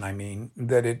fiction, I mean,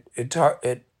 that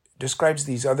it describes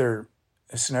these other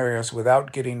scenarios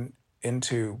without getting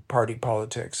into party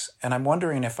politics. And I'm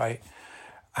wondering if I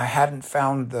hadn't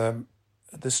found the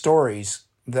stories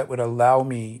that would allow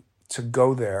me to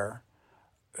go there,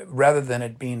 rather than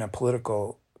it being a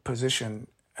political position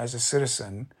as a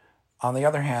citizen. On the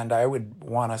other hand, I would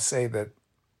want to say that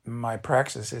my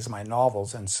praxis is my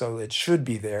novels, and so it should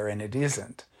be there, and it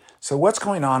isn't. So what's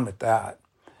going on with that?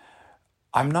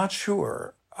 I'm not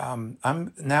sure.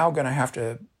 I'm now going to have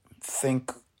to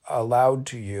think aloud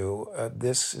to you.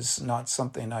 This is not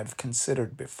something I've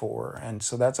considered before, and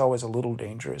so that's always a little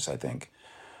dangerous, I think,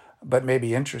 but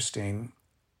maybe interesting.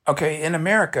 Okay, in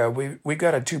America, we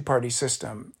got a two-party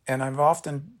system, and I've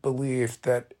often believed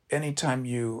that anytime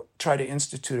you try to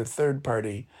institute a third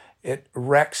party, it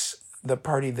wrecks the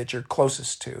party that you're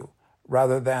closest to,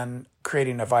 rather than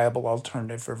creating a viable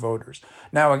alternative for voters.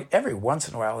 Now, every once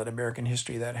in a while in American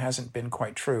history, that hasn't been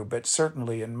quite true, but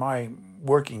certainly in my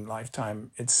working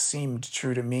lifetime, it seemed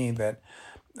true to me that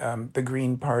the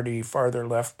Green Party, farther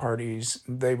left parties,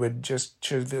 they would just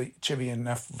chivvy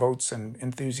enough votes and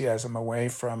enthusiasm away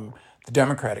from the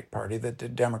Democratic Party that the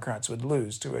Democrats would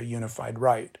lose to a unified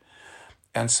right.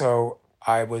 And so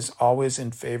I was always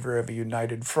in favor of a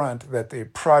united front, that the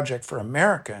project for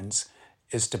Americans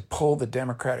is to pull the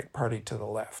Democratic Party to the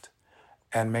left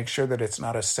and make sure that it's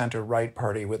not a center-right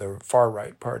party with a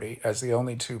far-right party as the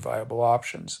only two viable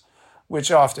options,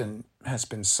 which often has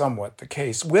been somewhat the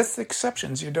case. With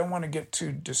exceptions, you don't want to get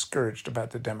too discouraged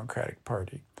about the Democratic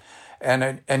Party.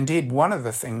 And indeed, one of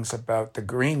the things about the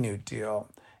Green New Deal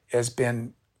has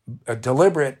been a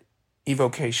deliberate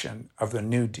evocation of the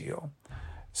New Deal.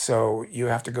 So you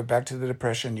have to go back to the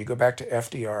Depression, you go back to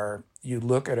FDR, you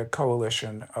look at a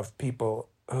coalition of people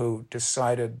who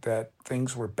decided that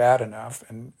things were bad enough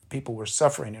and people were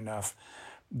suffering enough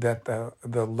that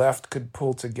the left could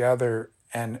pull together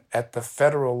and at the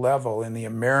federal level in the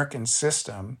American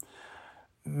system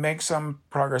make some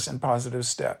progress and positive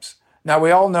steps. Now,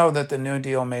 we all know that the New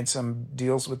Deal made some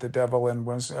deals with the devil and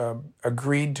was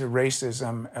agreed to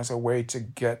racism as a way to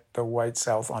get the white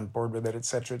South on board with it, et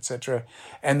cetera,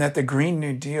 and that the Green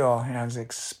New Deal has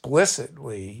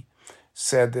explicitly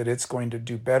said that it's going to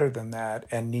do better than that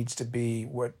and needs to be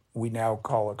what we now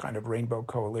call a kind of rainbow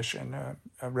coalition,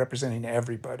 representing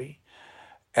everybody.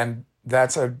 And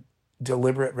that's a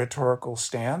deliberate rhetorical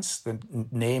stance. The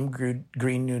name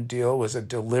Green New Deal was a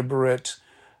deliberate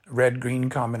red-green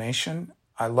combination.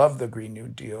 I love the Green New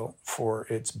Deal for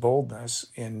its boldness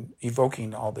in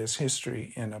evoking all this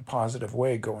history in a positive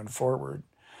way going forward.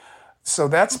 So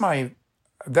that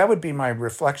would be my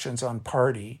reflections on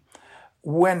party.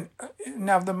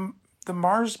 Now the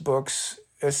Mars books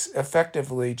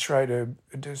effectively try to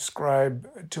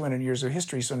describe 200 years of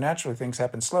history, so naturally things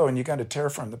happen slow, and you got to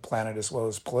terraform the planet as well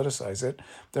as politicize it.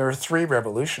 There are 3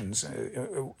 revolutions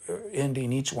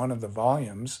ending each one of the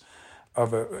volumes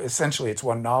of essentially it's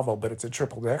one novel, but it's a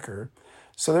triple-decker.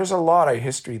 So there's a lot of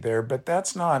history there, but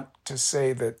that's not to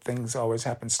say that things always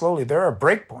happen slowly. There are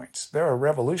breakpoints, there are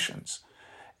revolutions.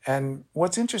 And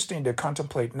what's interesting to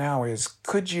contemplate now is,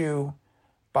 could you,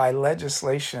 by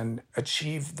legislation,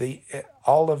 achieve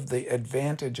all of the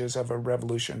advantages of a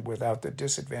revolution without the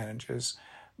disadvantages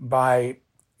by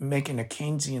making a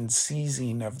Keynesian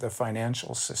seizing of the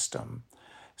financial system,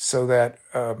 so that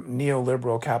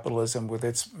neoliberal capitalism, with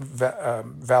its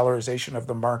valorization of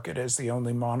the market as the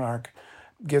only monarch,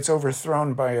 gets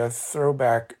overthrown by a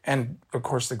throwback. And of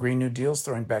course, the Green New Deal is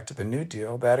throwing back to the New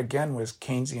Deal. That again was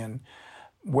Keynesian,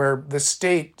 where the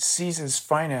state seizes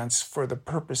finance for the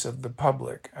purpose of the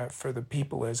public, for the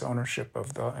people as ownership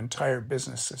of the entire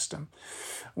business system.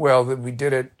 Well, we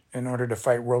did it in order to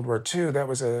fight World War II. That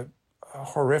was a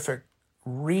horrific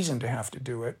reason to have to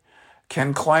do it.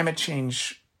 Can climate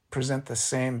change present the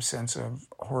same sense of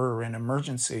horror and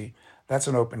emergency? That's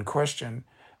an open question.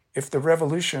 If the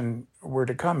revolution were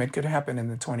to come, it could happen in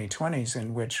the 2020s,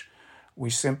 in which we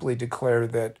simply declare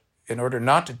that in order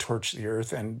not to torch the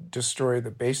earth and destroy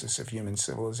the basis of human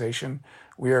civilization,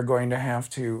 we are going to have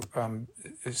to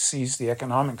seize the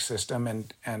economic system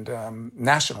and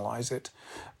nationalize it.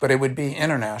 But it would be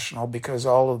international, because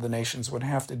all of the nations would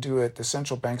have to do it. The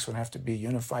central banks would have to be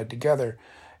unified together.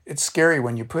 It's scary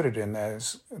when you put it in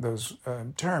those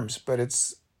terms, but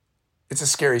it's a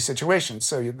scary situation.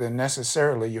 So then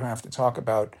necessarily you have to talk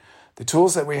about the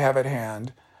tools that we have at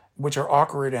hand, which are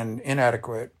awkward and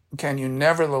inadequate. Can you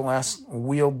nevertheless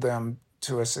wield them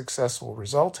to a successful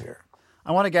result here?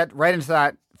 I want to get right into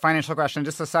that financial question in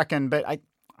just a second, but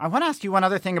I want to ask you one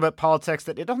other thing about politics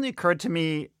that it only occurred to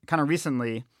me kind of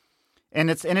recently. And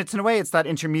it's in a way, it's that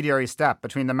intermediary step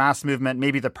between the mass movement,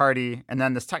 maybe the party, and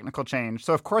then this technical change.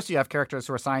 So, of course, you have characters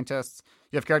who are scientists.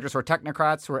 You have characters who are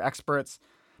technocrats, who are experts.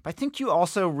 But I think you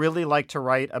also really like to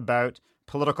write about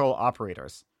political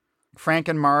operators. Frank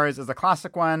and Mars is a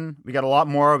classic one. We get a lot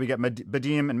more. We get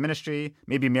Badim and Ministry.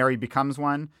 Maybe Mary becomes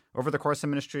one over the course of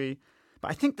Ministry.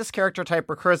 But I think this character type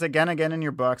recurs again and again in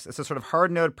your books. It's a sort of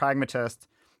hard-nosed pragmatist,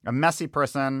 a messy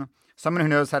person, someone who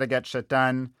knows how to get shit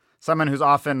done, someone who's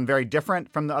often very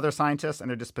different from the other scientists in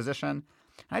their disposition.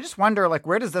 And I just wonder,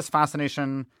 where does this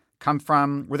fascination come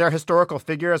from? Were there historical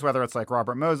figures, whether it's like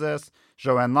Robert Moses,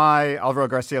 Zhou Enlai, Alvaro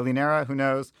Garcia Linera, who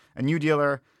knows, a New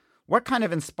Dealer? What kind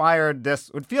of inspired this?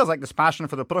 It feels like this passion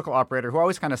for the political operator, who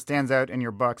always kind of stands out in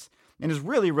your books and is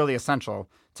really, really essential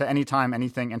to any time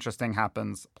anything interesting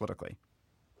happens politically.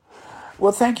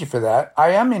 Well, thank you for that.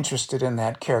 I am interested in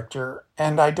that character,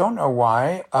 and I don't know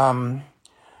why. I'm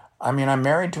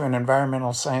married to an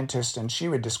environmental scientist, and she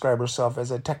would describe herself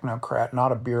as a technocrat,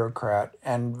 not a bureaucrat,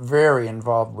 and very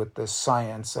involved with the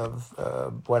science of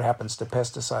what happens to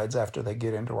pesticides after they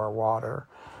get into our water,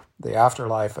 the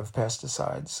afterlife of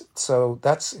pesticides. So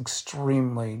that's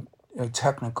extremely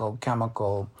technical,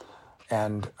 chemical,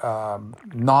 and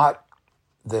not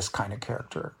this kind of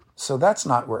character. So that's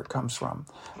not where it comes from.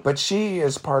 But she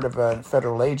is part of a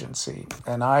federal agency,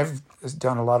 and I've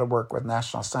done a lot of work with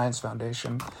National Science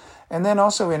Foundation. And then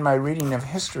also in my reading of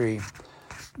history,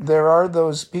 there are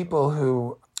those people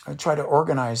who try to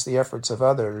organize the efforts of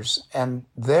others. And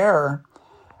there,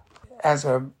 as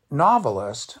a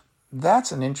novelist,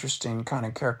 that's an interesting kind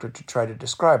of character to try to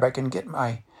describe. I can get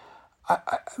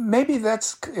maybe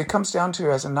it comes down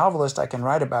to, as a novelist, I can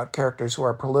write about characters who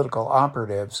are political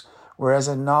operatives, whereas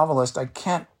a novelist, I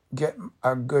can't get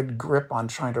a good grip on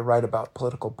trying to write about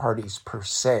political parties per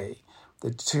se.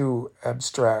 They're too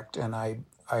abstract, and I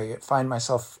find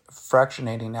myself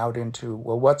fractionating out into,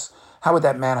 well, how would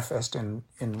that manifest in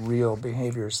real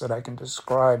behaviors that I can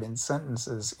describe in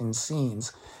sentences, in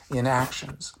scenes, in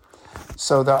actions.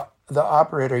 So the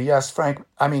operator, yes, Frank,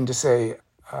 I mean to say,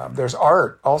 there's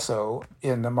art also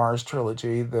in the Mars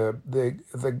trilogy,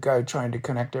 the guy trying to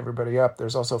connect everybody up.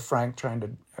 There's also Frank trying to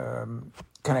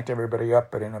connect everybody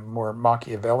up, but in a more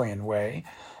Machiavellian way.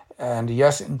 And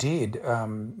yes, indeed,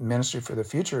 Ministry for the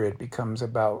Future, it becomes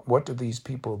about what do these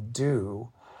people do?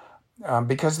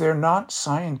 Because they're not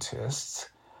scientists,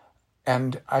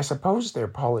 and I suppose they're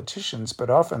politicians, but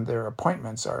often their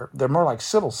appointments they're more like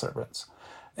civil servants.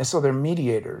 And so they're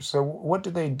mediators. So what do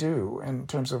they do in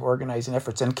terms of organizing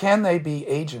efforts? And can they be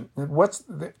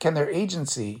can their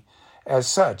agency as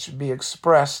such be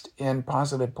expressed in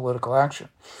positive political action?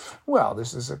 Well,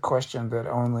 this is a question that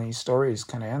only stories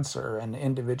can answer, and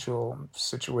individual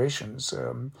situations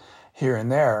here and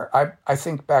there. I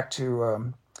think back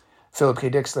to Philip K.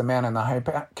 Dick's The Man in the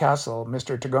High Castle.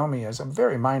 Mr. Tagomi is a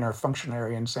very minor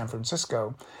functionary in San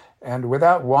Francisco, and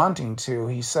without wanting to,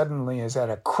 he suddenly is at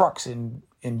a crux in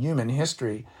human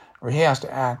history where he has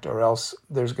to act, or else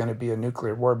there's going to be a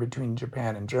nuclear war between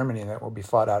Japan and Germany that will be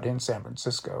fought out in San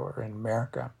Francisco or in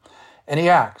America. And he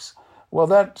acts. Well,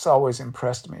 that's always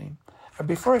impressed me.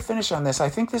 Before I finish on this, I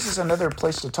think this is another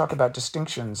place to talk about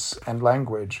distinctions and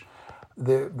language.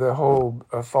 The whole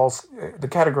the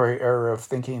category error of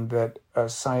thinking that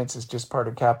science is just part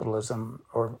of capitalism,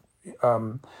 or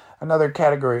another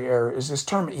category error is this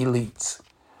term elites.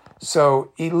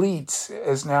 So elites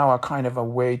is now a kind of a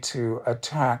way to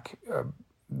attack,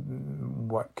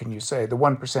 what can you say, the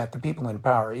 1%, the people in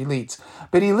power, elites.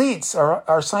 But elites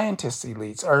are scientists'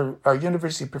 elites, are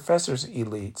university professors'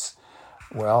 elites.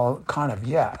 Well, kind of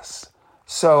yes.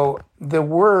 So the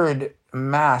word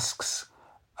masks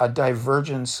a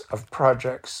divergence of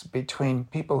projects between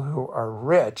people who are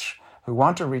rich, who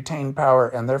want to retain power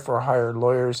and therefore hire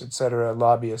lawyers, etc.,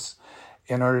 lobbyists,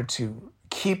 in order to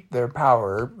keep their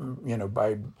power,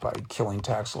 by killing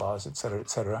tax laws, et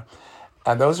cetera.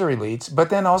 And those are elites. But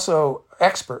then also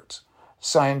experts,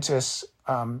 scientists,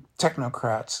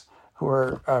 technocrats who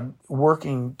are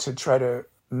working to try to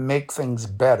make things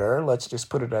better. Let's just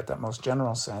put it at that most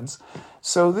general sense.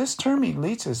 So this term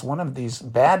elites is one of these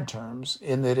bad terms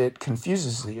in that it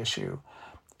confuses the issue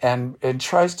and it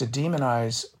tries to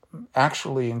demonize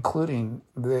actually including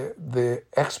the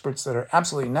experts that are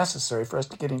absolutely necessary for us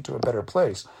to get into a better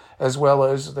place, as well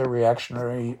as the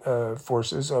reactionary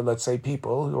forces, or let's say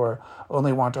people who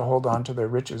only want to hold on to their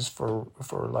riches for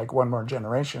like one more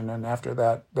generation, and after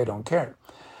that they don't care.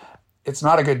 It's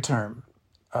not a good term.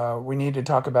 We need to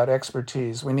talk about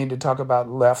expertise. We need to talk about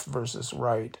left versus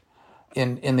right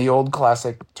in the old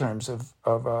classic terms of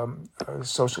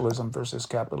socialism versus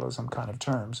capitalism kind of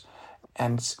terms.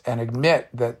 And admit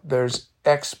that there's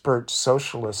expert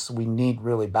socialists we need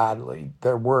really badly,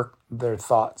 their work, their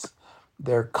thoughts,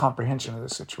 their comprehension of the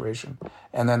situation.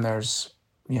 And then there's,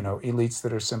 elites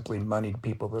that are simply moneyed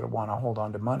people that want to hold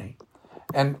on to money.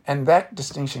 And that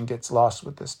distinction gets lost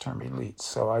with this term elites.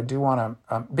 So I do want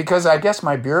to, because I guess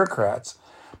my bureaucrats,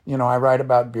 I write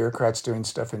about bureaucrats doing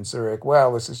stuff in Zurich.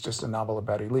 Well, this is just a novel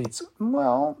about elites.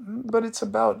 Well, but it's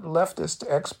about leftist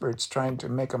experts trying to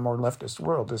make a more leftist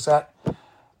world.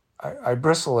 I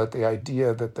bristle at the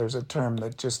idea that there's a term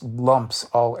that just lumps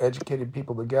all educated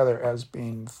people together as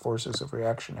being forces of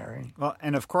reactionary. Well,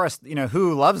 and of course,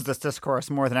 who loves this discourse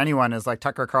more than anyone is like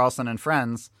Tucker Carlson and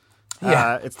friends.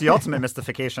 Yeah. It's the ultimate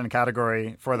mystification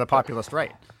category for the populist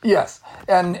right. Yes,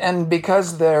 and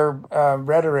because their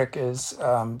rhetoric is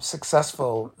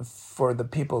successful for the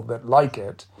people that like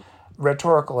it,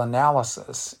 rhetorical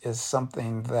analysis is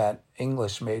something that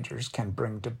English majors can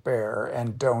bring to bear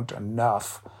and don't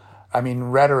enough. I mean,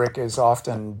 rhetoric is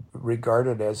often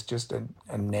regarded as just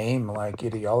a name like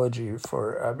ideology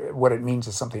for what it means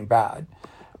is something bad.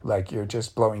 Like you're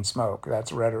just blowing smoke.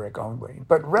 That's rhetoric only.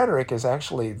 But rhetoric is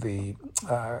actually the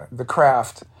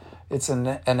craft. It's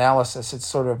an analysis. It's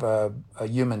sort of a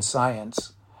human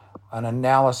science, an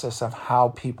analysis of how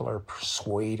people are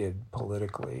persuaded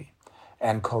politically.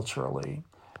 and culturally.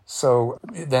 So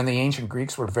then the ancient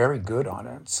Greeks were very good on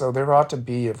it. So there ought to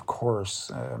be, of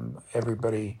course,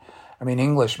 everybody. I mean,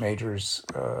 English majors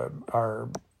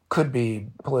could be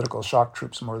political shock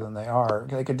troops more than they are.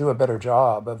 They could do a better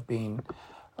job of being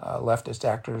leftist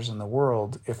actors in the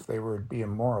world if they would be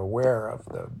more aware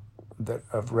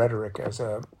of rhetoric as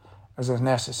a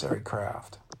necessary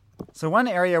craft. So one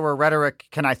area where rhetoric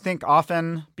can, I think,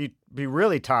 often be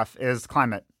really tough is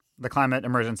the climate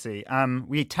emergency.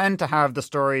 We tend to have the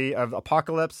story of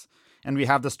apocalypse, and we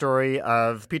have the story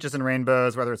of peaches and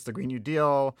rainbows, whether it's the Green New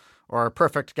Deal or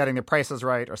perfect getting the prices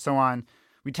right or so on.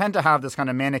 We tend to have this kind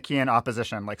of Manichaean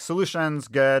opposition, like solutions,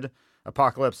 good,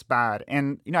 apocalypse, bad.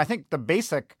 And, I think the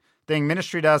basic thing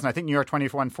Ministry does, and I think New York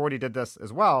 2140 did this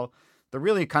as well, the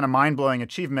really kind of mind-blowing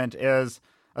achievement is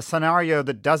a scenario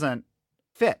that doesn't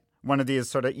fit one of these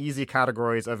sort of easy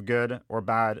categories of good or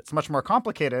bad. It's much more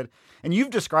complicated. And you've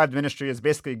described Ministry as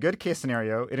basically a good case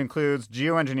scenario. It includes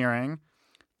geoengineering,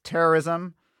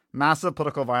 terrorism, massive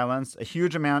political violence, a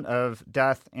huge amount of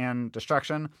death and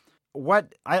destruction.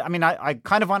 I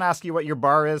kind of want to ask you what your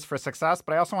bar is for success,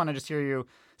 but I also want to just hear you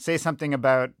say something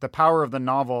about the power of the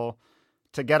novel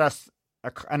to get us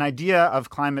an idea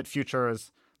of climate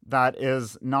futures that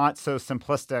is not so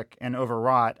simplistic and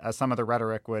overwrought as some of the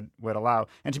rhetoric would allow.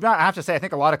 And to be honest, I have to say, I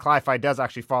think a lot of cli-fi does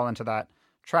actually fall into that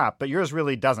trap, but yours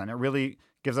really doesn't. It really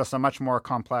gives us a much more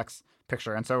complex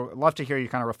picture. And so I'd love to hear you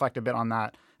kind of reflect a bit on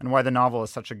that and why the novel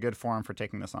is such a good forum for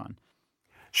taking this on.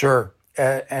 Sure.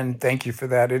 And thank you for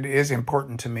that. It is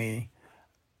important to me.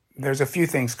 There's a few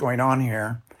things going on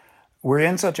here. We're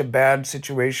in such a bad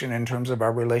situation in terms of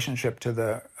our relationship to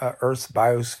the Earth's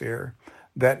biosphere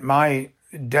that my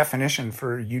definition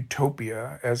for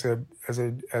utopia as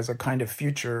a kind of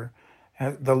future,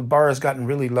 the bar has gotten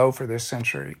really low for this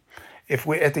century. If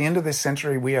we, at the end of this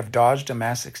century, we have dodged a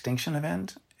mass extinction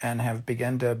event and have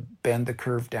begun to bend the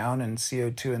curve down in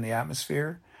CO2 in the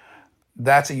atmosphere,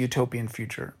 that's a utopian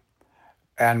future.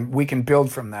 And we can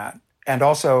build from that. And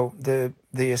also the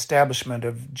establishment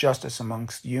of justice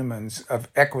amongst humans, of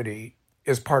equity,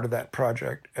 is part of that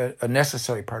project, a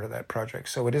necessary part of that project.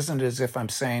 So it isn't as if I'm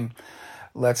saying,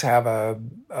 let's have a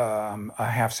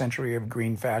half century of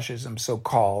green fascism,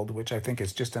 so-called, which I think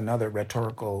is just another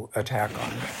rhetorical attack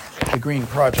on the Green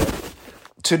Project.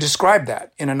 To describe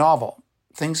that in a novel,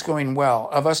 things going well,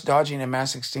 of us dodging a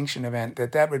mass extinction event,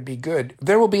 that would be good.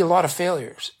 There will be a lot of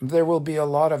failures. There will be a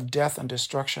lot of death and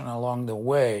destruction along the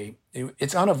way.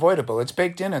 It's unavoidable. It's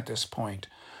baked in at this point.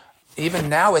 Even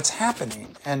now it's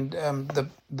happening. And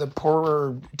the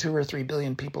poorer 2 or 3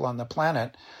 billion people on the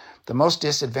planet, the most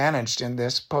disadvantaged in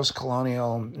this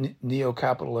post-colonial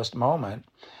neo-capitalist moment,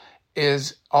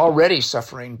 is already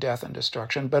suffering death and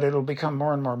destruction, but it'll become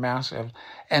more and more massive.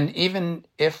 And even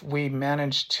if we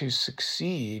manage to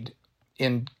succeed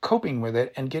in coping with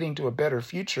it and getting to a better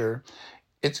future,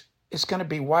 it's going to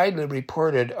be widely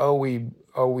reported,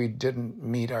 we didn't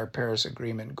meet our Paris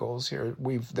Agreement goals here.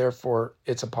 Therefore,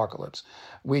 it's apocalypse.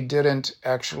 We didn't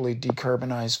actually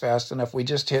decarbonize fast enough. We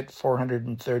just hit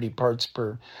 430 parts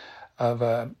per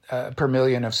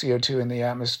million of CO2 in the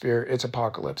atmosphere. It's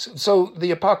apocalypse. So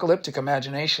the apocalyptic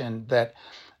imagination that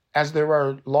as there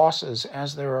are losses,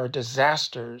 as there are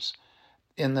disasters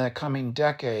in the coming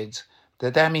decades,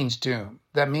 that means doom.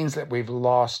 That means that we've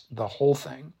lost the whole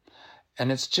thing.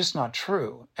 And it's just not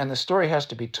true. And the story has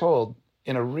to be told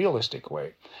in a realistic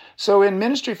way. So in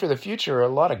Ministry for the Future, a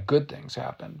lot of good things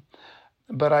happen.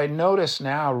 But I notice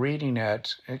now reading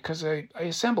it, because I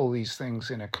assemble these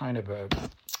things in a kind of a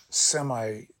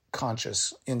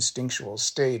semi-conscious, instinctual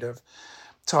state of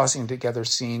tossing together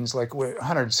scenes, like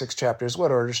 106 chapters,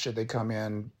 what order should they come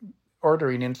in?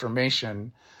 Ordering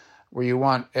information where you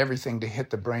want everything to hit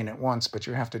the brain at once, but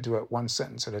you have to do it one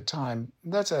sentence at a time.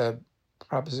 That's a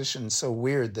proposition so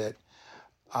weird that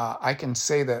I can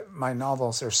say that my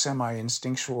novels are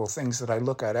semi-instinctual things that I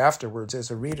look at afterwards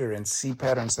as a reader and see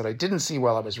patterns that I didn't see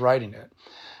while I was writing it.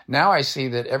 Now I see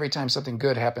that every time something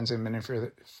good happens in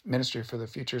Ministry for the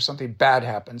Future, something bad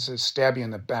happens to stab you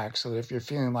in the back, so that if you're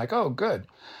feeling like, oh, good,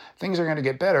 things are going to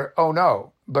get better, oh,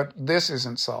 no, but this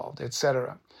isn't solved,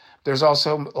 etc. There's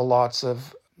also lots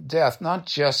of death, not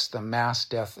just the mass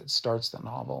death that starts the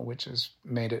novel, which has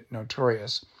made it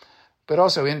notorious, but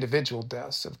also individual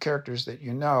deaths of characters that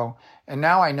you know. And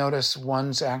now I notice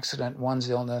one's accident, one's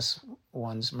illness,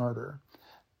 one's murder.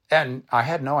 And I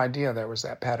had no idea there was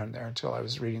that pattern there until I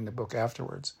was reading the book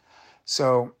afterwards.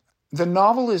 So the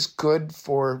novel is good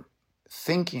for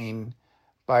thinking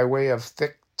by way of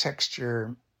thick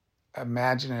texture,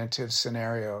 imaginative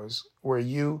scenarios where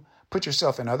you put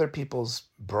yourself in other people's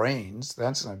brains.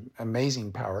 That's an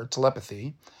amazing power,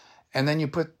 telepathy. And then you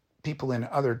put people in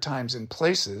other times and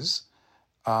places.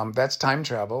 That's time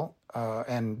travel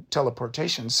and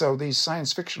teleportation. So these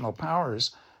science fictional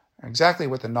powers are exactly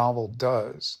what the novel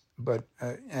does. But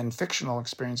and fictional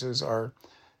experiences are,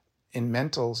 in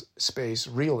mental space,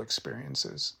 real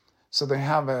experiences. So they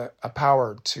have a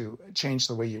power to change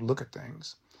the way you look at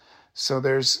things. So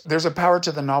there's a power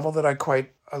to the novel that I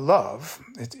quite love.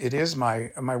 It is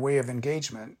my way of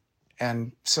engagement.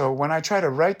 And so when I try to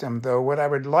write them, though, what I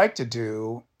would like to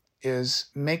do is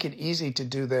make it easy to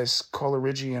do this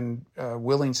Coleridgean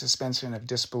willing suspension of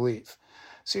disbelief.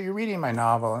 So you're reading my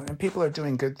novel and people are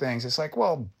doing good things. It's like,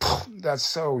 well, that's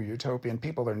so utopian.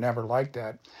 People are never like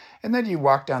that. And then you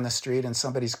walk down the street and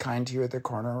somebody's kind to you at the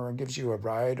corner or gives you a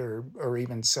ride or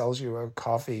even sells you a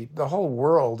coffee. The whole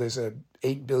world is a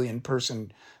 8 billion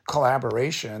person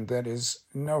collaboration that is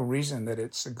no reason that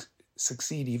it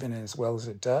succeed even as well as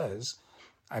it does.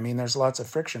 I mean, there's lots of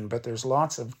friction, but there's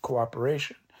lots of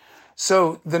cooperation.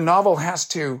 So the novel has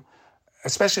to,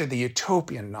 especially the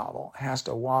utopian novel, has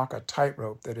to walk a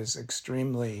tightrope that is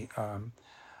extremely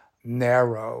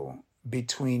narrow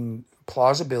between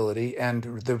plausibility and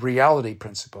the reality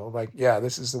principle. Like, yeah,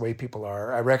 this is the way people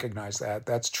are. I recognize that.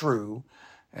 That's true.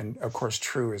 And of course,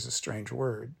 true is a strange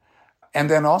word. And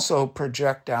then also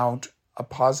project out a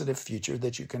positive future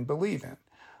that you can believe in.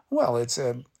 Well, it's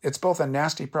both a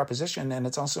nasty proposition and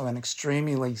it's also an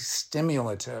extremely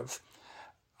stimulative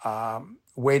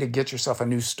way to get yourself a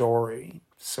new story.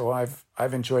 So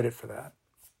I've enjoyed it for that.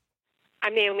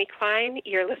 I'm Naomi Klein.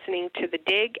 You're listening to The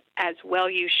Dig, as well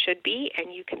you should be,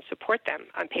 and you can support them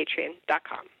on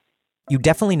patreon.com. You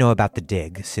definitely know about The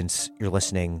Dig since you're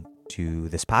listening to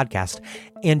this podcast,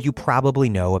 and you probably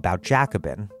know about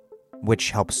Jacobin, which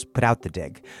helps put out The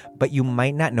Dig, but you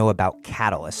might not know about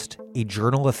Catalyst, a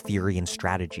journal of theory and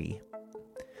strategy.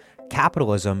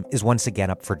 Capitalism is once again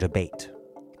up for debate.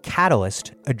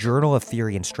 Catalyst, a journal of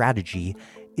theory and strategy,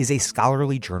 is a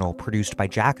scholarly journal produced by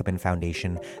Jacobin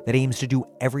Foundation that aims to do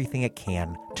everything it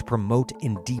can to promote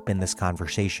and deepen this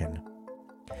conversation.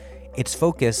 Its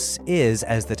focus is,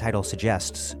 as the title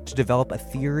suggests, to develop a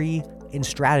theory and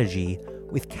strategy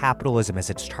with capitalism as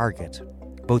its target,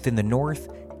 both in the North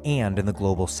and in the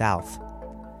global South.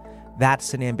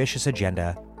 That's an ambitious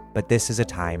agenda, but this is a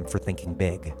time for thinking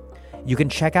big. You can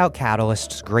check out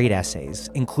Catalyst's great essays,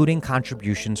 including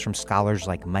contributions from scholars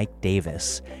like Mike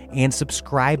Davis, and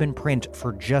subscribe in print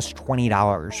for just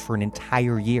 $20 for an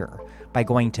entire year by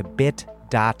going to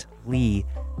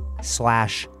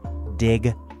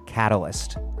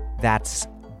bit.ly/digcatalyst. That's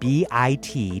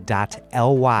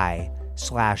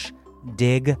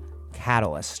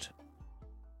bit.ly/digcatalyst.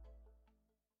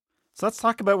 So let's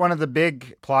talk about one of the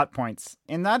big plot points,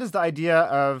 and that is the idea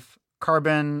of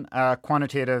carbon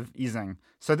quantitative easing.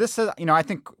 So this is, I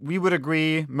think we would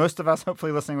agree, most of us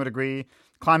hopefully listening would agree,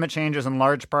 climate change is in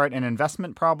large part an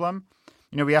investment problem.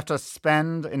 We have to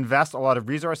invest a lot of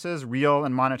resources, real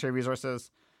and monetary resources,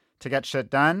 to get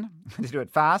shit done, to do it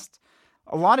fast.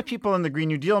 A lot of people in the Green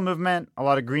New Deal movement, a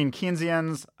lot of Green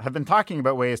Keynesians have been talking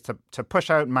about ways to push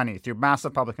out money through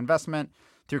massive public investment,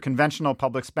 through conventional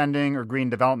public spending or green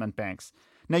development banks.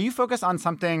 Now you focus on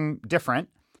something different.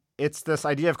 It's this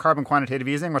idea of carbon quantitative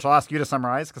easing, which I'll ask you to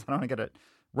summarize because I don't want to get it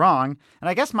wrong. And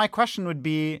I guess my question would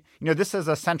be, this is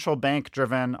a central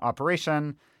bank-driven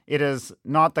operation. It is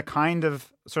not the kind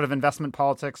of sort of investment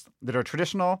politics that are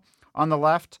traditional on the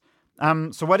left.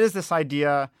 So what is this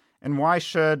idea, and why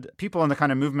should people in the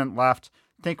kind of movement left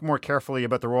think more carefully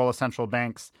about the role of central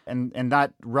banks and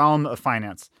that realm of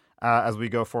finance as we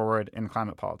go forward in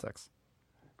climate politics?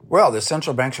 Well, the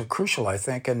central banks are crucial, I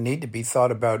think, and need to be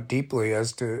thought about deeply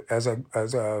as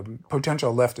a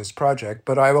potential leftist project.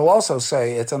 But I will also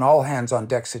say it's an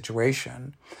all-hands-on-deck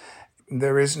situation.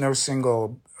 There is no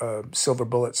single silver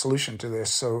bullet solution to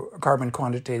this. So carbon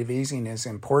quantitative easing is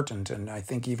important and I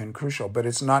think even crucial, but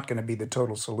it's not going to be the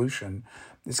total solution.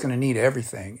 It's going to need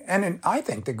everything. And I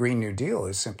think the Green New Deal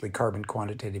is simply carbon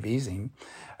quantitative easing.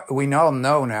 We all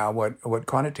know now what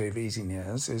quantitative easing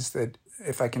is that,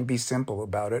 if I can be simple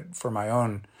about it for my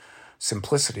own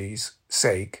simplicity's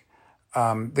sake,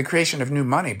 the creation of new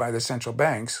money by the central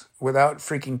banks without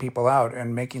freaking people out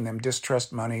and making them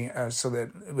distrust money so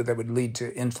that would lead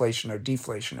to inflation or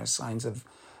deflation as signs of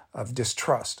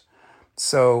distrust.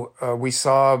 So we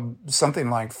saw something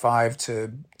like $5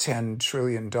 to $10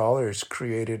 trillion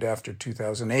created after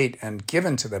 2008 and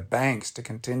given to the banks to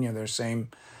continue their same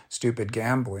stupid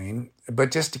gambling,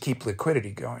 but just to keep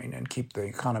liquidity going and keep the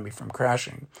economy from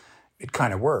crashing. It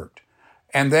kind of worked.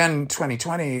 And then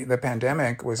 2020, the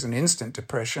pandemic was an instant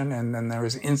depression, and then there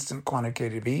was instant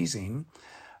quantitative easing.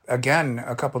 Again,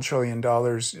 a couple $1 trillion.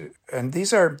 And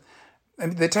these are,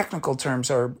 the technical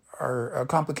terms are are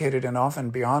complicated and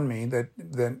often beyond me. That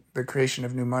the creation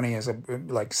of new money is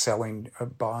like selling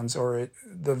bonds or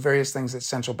the various things that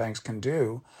central banks can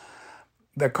do.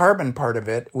 The carbon part of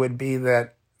it would be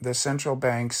that the central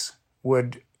banks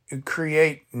would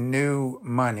create new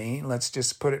money, let's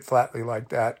just put it flatly like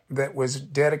that was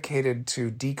dedicated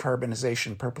to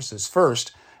decarbonization purposes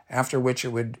first, after which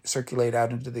it would circulate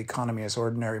out into the economy as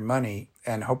ordinary money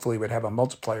and hopefully would have a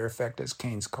multiplier effect, as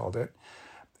Keynes called it,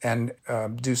 and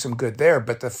do some good there.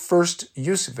 But the first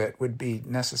use of it would be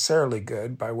necessarily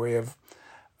good by way of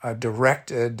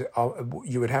directed,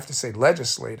 you would have to say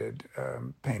legislated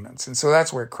payments. And so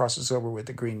that's where it crosses over with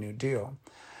the Green New Deal.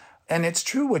 And it's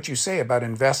true what you say about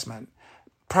investment.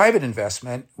 Private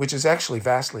investment, which is actually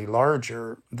vastly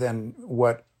larger than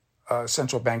what a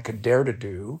central bank could dare to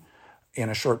do, in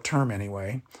a short term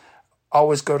anyway,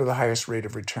 always go to the highest rate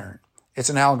of return. It's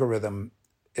an algorithm.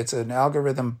 It's an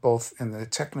algorithm both in the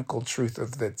technical truth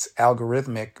of its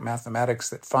algorithmic mathematics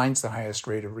that finds the highest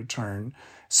rate of return,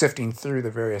 sifting through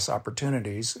the various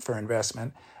opportunities for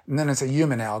investment. And then it's a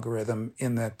human algorithm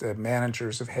in that the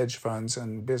managers of hedge funds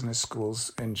and business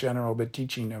schools in general, the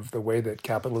teaching of the way that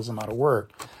capitalism ought to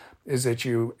work is that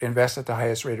you invest at the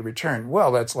highest rate of return.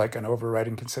 Well, that's like an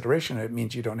overriding consideration. It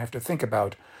means you don't have to think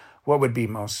about what would be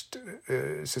most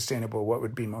sustainable, what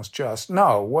would be most just.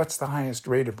 No, what's the highest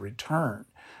rate of return?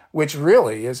 Which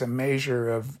really is a measure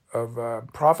of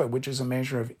profit, which is a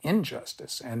measure of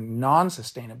injustice and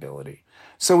non-sustainability.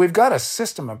 So we've got a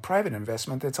system of private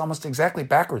investment that's almost exactly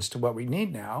backwards to what we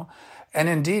need now. And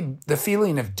indeed, the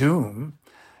feeling of doom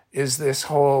is this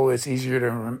whole, it's easier to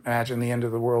imagine the end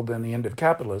of the world than the end of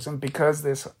capitalism, because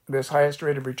this highest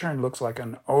rate of return looks like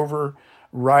an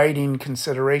overriding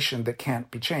consideration that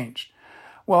can't be changed.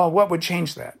 Well, what would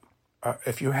change that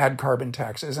if you had carbon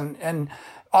taxes? And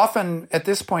often at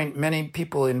this point, many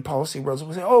people in policy worlds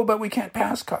will say, oh, but we can't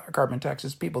pass carbon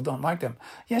taxes. People don't like them.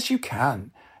 Yes, you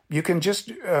can. You can just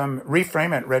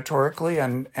reframe it rhetorically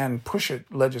and push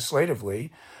it legislatively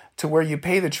to where you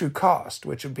pay the true cost,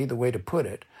 which would be the way to put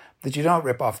it, that you don't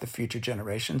rip off the future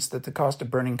generations, that the cost of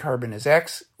burning carbon is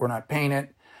X, we're not paying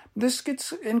it. This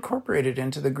gets incorporated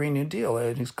into the Green New Deal.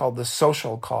 It's called the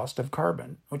social cost of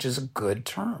carbon, which is a good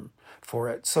term for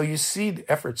it. So you see the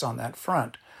efforts on that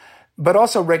front. But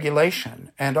also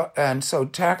regulation, and so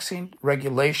taxing,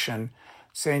 regulation,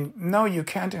 saying, no, you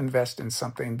can't invest in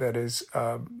something that is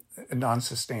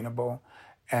non-sustainable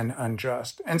and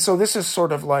unjust. And so this is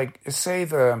sort of like, say,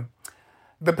 the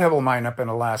Pebble Mine up in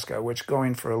Alaska, which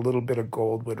going for a little bit of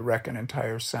gold would wreck an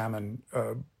entire salmon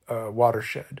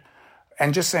watershed.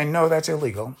 And just saying, no, that's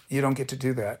illegal. You don't get to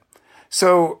do that.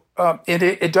 So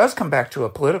it does come back to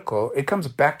it comes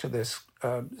back to this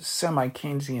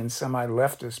semi-Keynesian,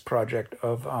 semi-leftist project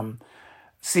of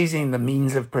seizing the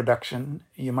means of production,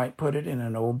 you might put it in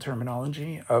an old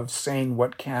terminology, of saying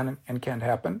what can and can't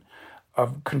happen,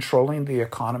 of controlling the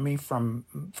economy from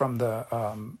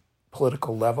the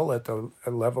political level at the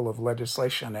level of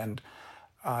legislation and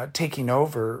taking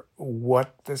over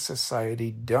what the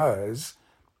society does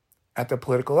at the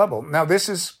political level. Now, this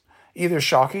is either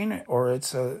shocking or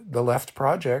it's the left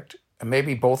project, and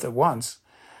maybe both at once.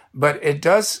 But it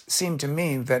does seem to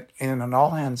me that in an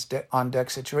all-hands-on-deck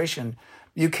situation,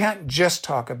 you can't just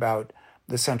talk about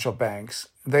the central banks.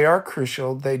 They are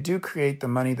crucial. They do create the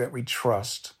money that we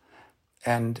trust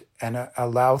and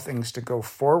allow things to go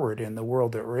forward in the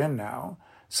world that we're in now.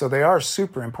 So they are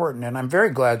super important. And I'm very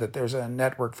glad that there's a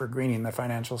network for greening the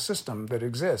financial system that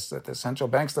exists, that the central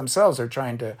banks themselves are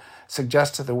trying to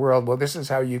suggest to the world, well, this is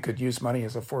how you could use money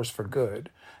as a force for good,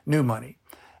 new money.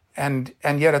 And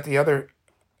yet at the other,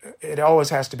 it always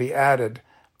has to be added,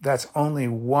 that's only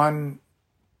one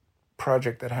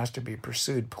project that has to be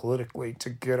pursued politically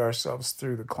to get ourselves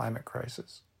through the climate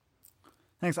crisis.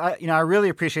 Thanks. I really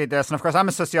appreciate this. And of course, I'm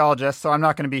a sociologist, so I'm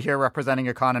not going to be here representing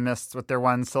economists with their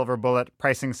one silver bullet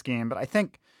pricing scheme. But I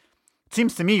think it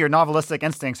seems to me your novelistic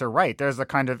instincts are right. There's a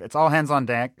kind of, it's all hands on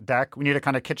deck. We need a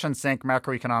kind of kitchen sink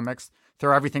macroeconomics,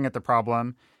 throw everything at the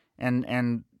problem.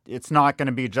 And it's not going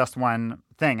to be just one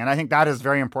thing. And I think that is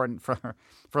very important for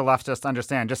leftists to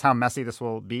understand just how messy this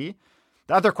will be.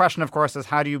 The other question, of course, is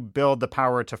how do you build the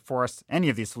power to force any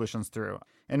of these solutions through?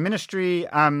 In Ministry,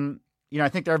 I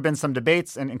think there have been some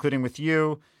debates, and including with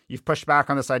you, you've pushed back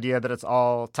on this idea that it's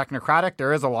all technocratic.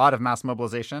 There is a lot of mass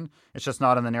mobilization. It's just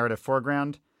not in the narrative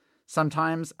foreground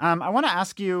sometimes. I want to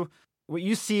ask you what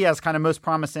you see as kind of most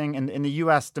promising in the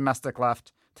U.S. domestic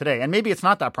left today. And maybe it's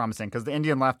not that promising because the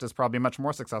Indian left is probably much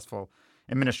more successful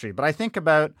in Ministry. But I think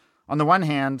about, on the one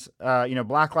hand,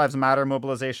 Black Lives Matter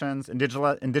mobilizations,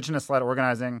 indigenous-led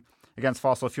organizing against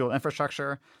fossil fuel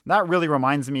infrastructure. That really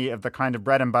reminds me of the kind of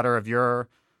bread and butter of your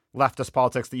leftist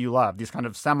politics that you love, these kind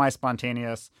of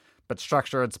semi-spontaneous but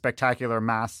structured, spectacular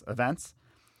mass events.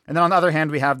 And then on the other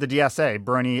hand, we have the DSA,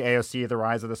 Bernie, AOC, the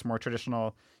rise of this more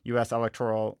traditional U.S.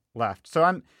 electoral left. So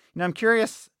I'm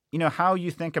curious, how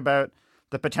you think about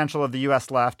the potential of the U.S.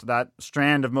 left, that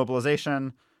strand of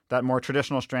mobilization, that more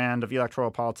traditional strand of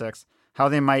electoral politics, how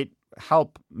they might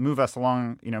help move us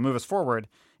along, move us forward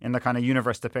in the kind of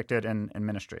universe depicted in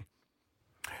Ministry.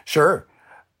 Sure.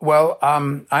 Well,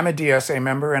 I'm a DSA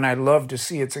member, and I love to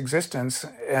see its existence,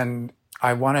 and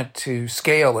I want it to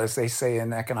scale, as they say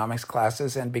in economics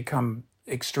classes, and become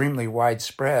extremely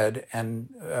widespread.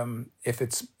 And if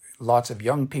it's lots of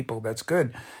young people, that's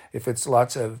good. If it's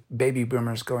lots of baby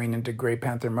boomers going into Grey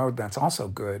Panther mode, that's also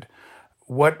good.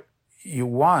 What you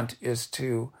want is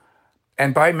to,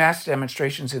 and by mass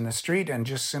demonstrations in the street and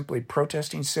just simply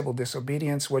protesting civil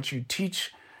disobedience, what you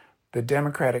teach the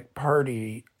Democratic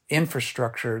Party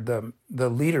infrastructure, the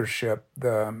leadership,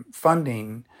 the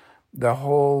funding, the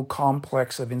whole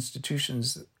complex of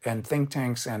institutions and think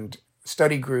tanks and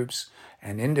study groups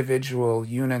and individual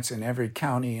units in every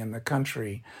county in the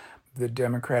country, the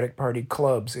Democratic Party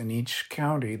clubs in each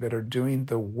county that are doing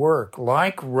the work,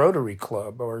 like Rotary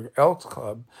Club or Elks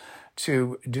Club,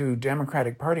 to do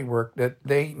Democratic Party work, that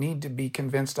they need to be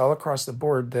convinced all across the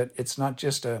board that it's not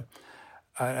just a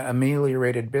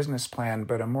ameliorated business plan,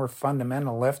 but a more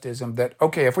fundamental leftism that,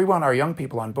 okay, if we want our young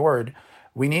people on board,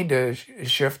 we need to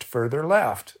shift further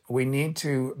left. We need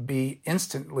to be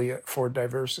instantly for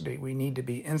diversity. We need to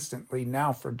be instantly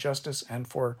now for justice and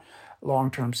for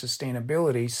long-term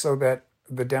sustainability, so that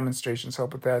the demonstrations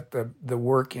help with that, the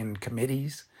work in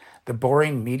committees, the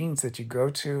boring meetings that you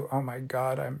go to. Oh my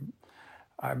God,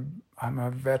 I'm a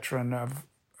veteran of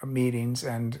meetings,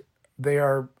 and they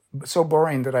are so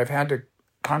boring that I've had to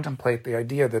contemplate the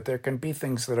idea that there can be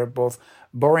things that are both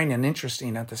boring and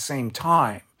interesting at the same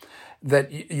time,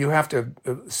 that you have to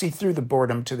see through the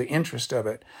boredom to the interest of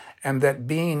it, and that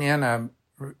being in a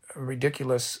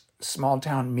ridiculous small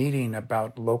town meeting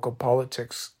about local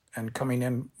politics and coming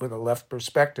in with a left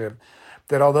perspective,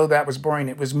 that although that was boring,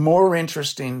 it was more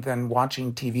interesting than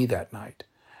watching TV that night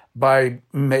by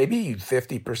maybe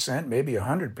 50%, maybe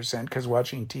 100%, because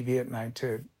watching TV at night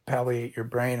to palliate your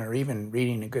brain, or even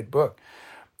reading a good book.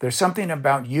 There's something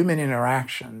about human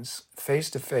interactions,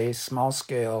 face-to-face, small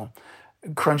scale,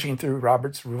 crunching through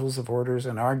Robert's Rules of Orders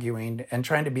and arguing and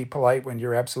trying to be polite when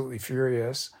you're absolutely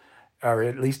furious, or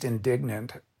at least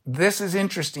indignant. This is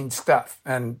interesting stuff.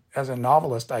 And as a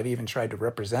novelist, I've even tried to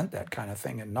represent that kind of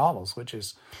thing in novels, which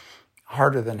is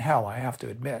harder than hell, I have to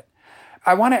admit.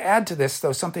 I want to add to this,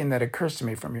 though, something that occurs to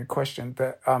me from your question,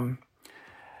 that,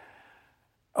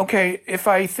 okay, if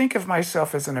I think of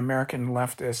myself as an American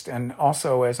leftist and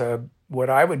also as what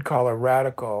I would call a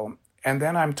radical, and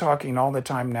then I'm talking all the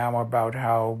time now about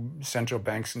how central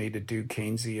banks need to do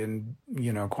Keynesian,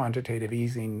 quantitative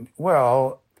easing.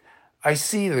 Well, I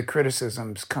see the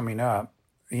criticisms coming up.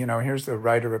 Here's the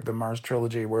writer of the Mars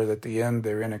trilogy, where at the end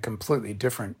they're in a completely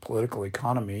different political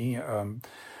economy.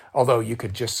 Although you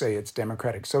could just say it's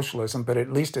democratic socialism, but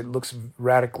at least it looks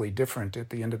radically different at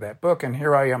the end of that book. And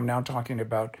here I am now talking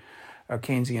about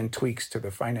Keynesian tweaks to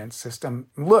the finance system.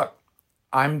 Look,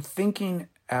 I'm thinking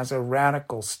as a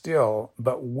radical still,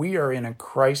 but we are in a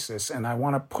crisis, and I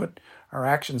want to put our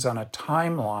actions on a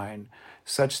timeline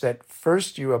such that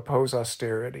first you oppose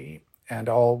austerity and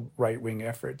all right-wing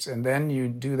efforts, and then you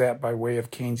do that by way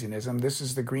of Keynesianism. This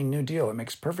is the Green New Deal. It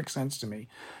makes perfect sense to me.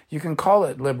 You can call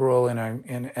it liberal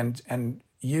and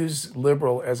use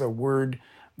liberal as a word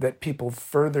that people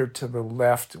further to the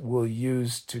left will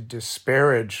use to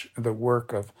disparage the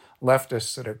work of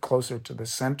leftists that are closer to the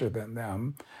center than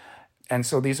them. And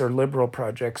so these are liberal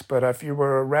projects. But if you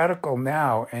were a radical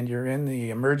now and you're in the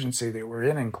emergency that we're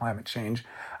in climate change,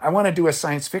 I want to do a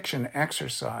science fiction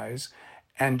exercise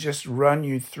and just run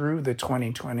you through the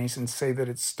 2020s and say that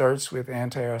it starts with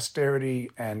anti-austerity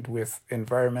and with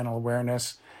environmental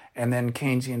awareness, and then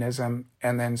Keynesianism,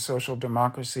 and then social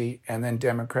democracy, and then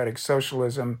democratic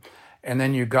socialism. And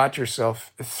then you got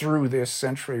yourself through this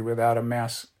century without a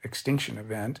mass extinction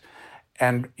event.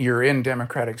 And you're in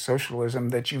democratic socialism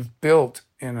that you've built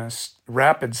in a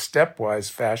rapid stepwise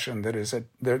fashion that is,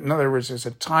 in other words, there's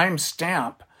a time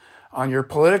stamp on your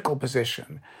political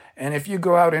position. And if you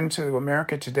go out into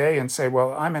America today and say,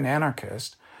 well, I'm an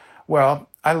anarchist, well,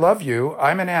 I love you.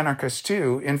 I'm an anarchist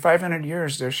too. In 500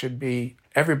 years, there should be,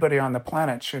 everybody on the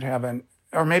planet should have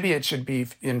or maybe it should be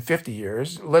in 50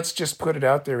 years. Let's just put it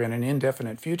out there in an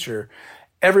indefinite future.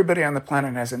 Everybody on the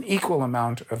planet has an equal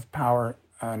amount of power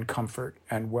and comfort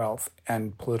and wealth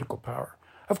and political power.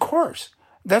 Of course,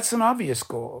 that's an obvious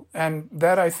goal. And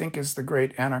that, I think, is the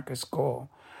great anarchist goal.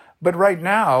 But right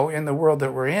now, in the world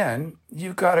that we're in,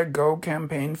 you've got to go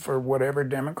campaign for whatever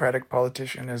Democratic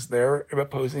politician is there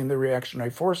opposing the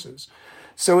reactionary forces.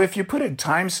 So if you put a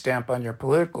timestamp on your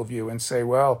political view and say,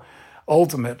 well,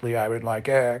 ultimately I would like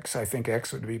X, I think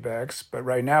X would be X, but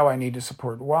right now I need to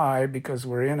support Y because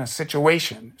we're in a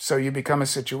situation. So you become a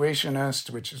situationist,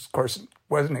 which of course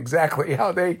wasn't exactly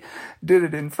how they did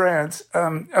it in France.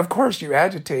 Of course you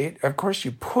agitate, of course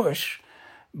you push,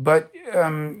 but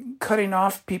cutting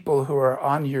off people who are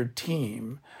on your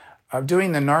team,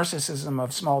 doing the narcissism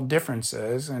of small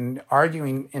differences and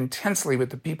arguing intensely with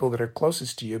the people that are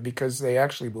closest to you because they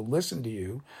actually will listen to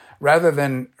you, rather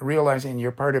than realizing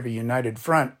you're part of a united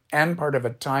front and part of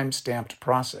a time-stamped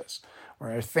process,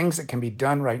 where there are things that can be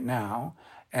done right now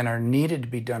and are needed to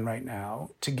be done right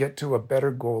now to get to a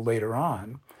better goal later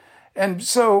on. And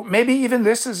so maybe even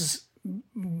this is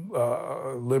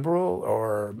liberal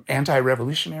or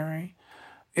anti-revolutionary.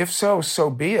 If so, so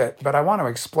be it. But I want to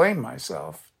explain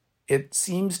myself. It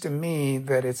seems to me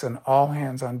that it's an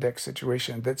all-hands-on-deck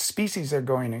situation, that species are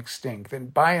going extinct,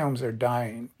 that biomes are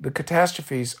dying. The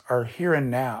catastrophes are here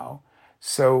and now.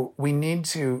 So we need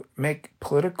to make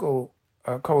political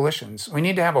coalitions. We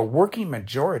need to have a working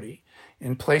majority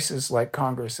in places like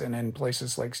Congress and in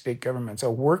places like state governments,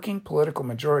 a working political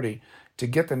majority to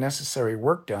get the necessary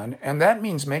work done. And that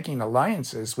means making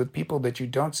alliances with people that you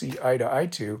don't see eye to eye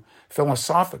to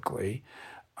philosophically,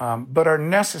 but are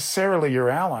necessarily your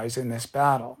allies in this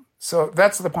battle. So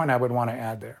that's the point I would want to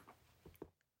add there.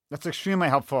 That's extremely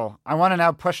helpful. I want to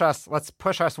now let's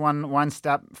push us one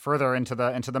step further into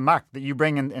the muck that you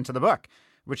bring into the book,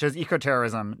 which is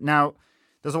ecoterrorism. Now,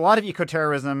 there's a lot of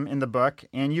ecoterrorism in the book,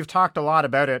 and you've talked a lot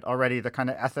about it already, the kind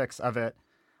of ethics of it.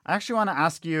 I actually want to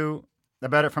ask you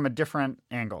about it from a different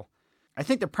angle. I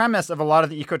think the premise of a lot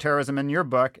of the ecoterrorism in your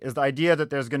book is the idea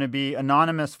that there's going to be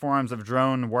anonymous forms of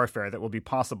drone warfare that will be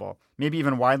possible, maybe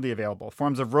even widely available,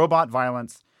 forms of robot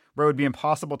violence where it would be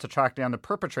impossible to track down the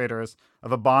perpetrators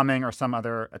of a bombing or some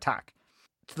other attack.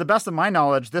 To the best of my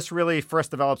knowledge, this really first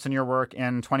develops in your work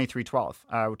in 2312,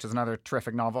 which is another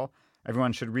terrific novel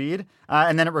everyone should read.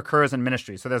 And then it recurs in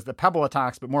Ministry. So there's the Pebble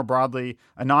attacks, but more broadly,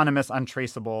 anonymous,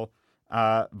 untraceable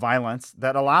violence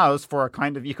that allows for a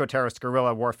kind of eco-terrorist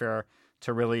guerrilla warfare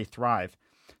to really thrive.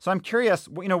 So I'm curious,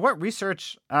 what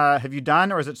research have you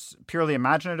done, or is it purely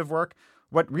imaginative work?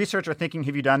 What research or thinking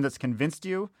have you done that's convinced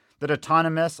you that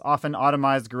autonomous, often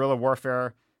automized guerrilla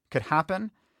warfare could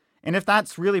happen? And if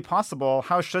that's really possible,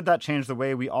 how should that change the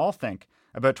way we all think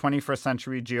about 21st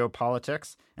century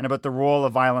geopolitics and about the role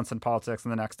of violence in politics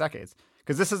in the next decades?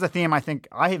 Because this is a theme I think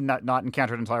I have not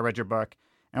encountered until I read your book.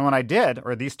 And when I did,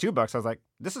 or these two books, I was like,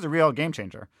 this is a real game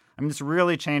changer. I mean, this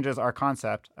really changes our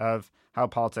concept of how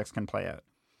politics can play out.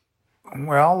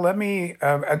 Well, let me,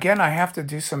 again, I have to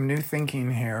do some new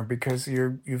thinking here because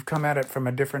you've come at it from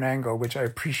a different angle, which I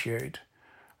appreciate.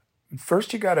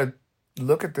 First, you got to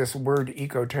look at this word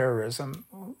eco-terrorism.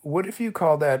 What if you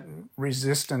call that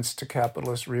resistance to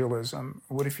capitalist realism?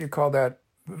 What if you call that,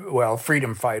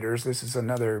 freedom fighters? This is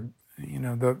another,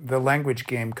 the language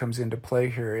game comes into play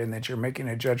here in that you're making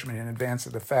a judgment in advance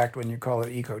of the fact when you call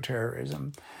it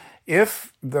eco-terrorism.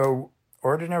 If the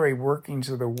ordinary workings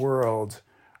of the world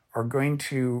are going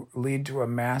to lead to a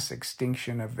mass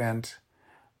extinction event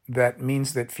that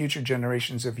means that future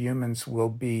generations of humans will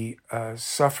be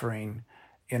suffering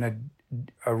in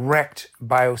a wrecked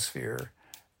biosphere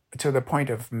to the point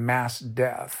of mass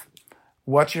death,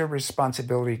 what's your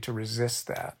responsibility to resist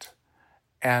that?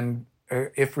 And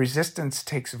if resistance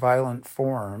takes violent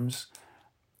forms,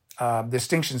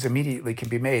 distinctions immediately can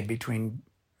be made between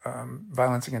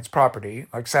violence against property,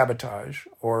 like sabotage,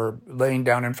 or laying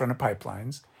down in front of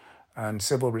pipelines, and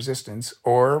civil resistance,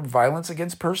 or violence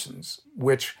against persons,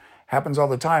 which happens all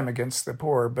the time against the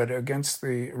poor, but against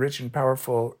the rich and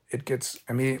powerful, it gets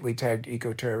immediately tagged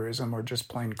eco-terrorism or just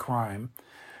plain crime.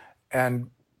 And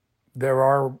there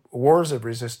are wars of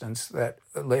resistance that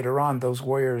later on those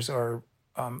warriors are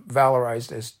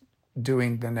valorized as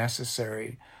doing the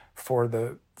necessary for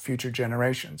the future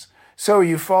generations. So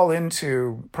you fall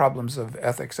into problems of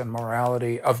ethics and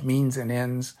morality, of means and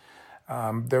ends.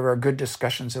 There are good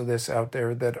discussions of this out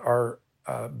there that are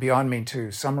beyond me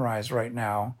to summarize right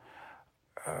now.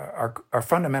 Are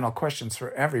fundamental questions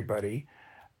for everybody.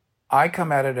 I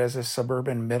come at it as a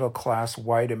suburban middle-class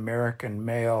white American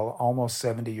male, almost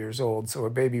 70 years old, so a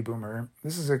baby boomer.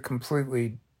 This is a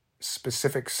completely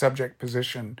specific subject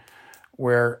position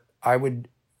where I would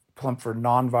plump for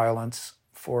nonviolence,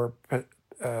 for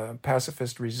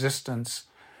pacifist resistance,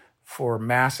 for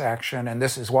mass action, and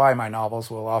this is why my novels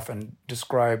will often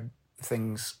describe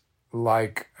things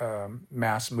like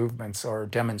mass movements or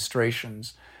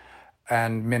demonstrations.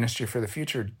 and Ministry for the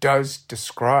Future does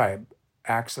describe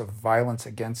acts of violence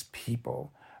against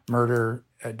people, murder,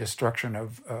 destruction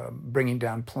of, bringing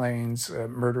down planes,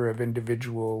 murder of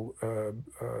individuals,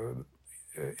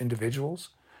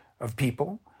 of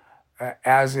people,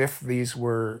 as if these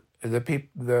were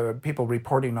the people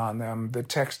reporting on them. The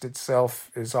text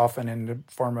itself is often in the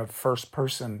form of first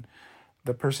person.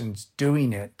 The person's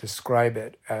doing it describe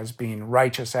it as being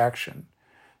righteous action.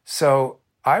 So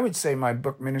I would say my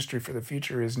book, Ministry for the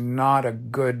Future, is not a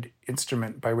good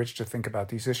instrument by which to think about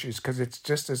these issues because it's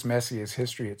just as messy as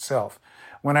history itself.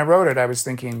 When I wrote it, I was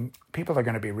thinking people are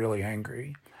going to be really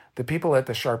angry. The people at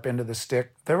the sharp end of the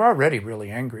stick, they're already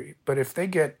really angry. But if they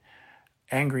get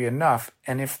angry enough,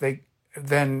 and if they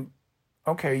then,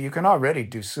 okay, you can already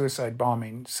do suicide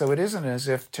bombing. So it isn't as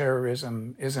if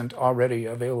terrorism isn't already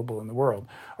available in the world.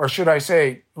 Or should I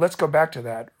say, let's go back to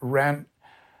that,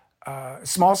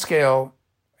 small-scale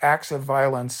acts of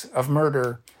violence, of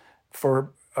murder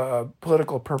for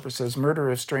political purposes, murder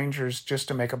of strangers just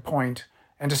to make a point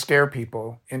and to scare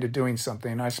people into doing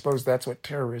something. I suppose that's what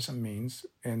terrorism means.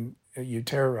 And you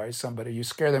terrorize somebody, you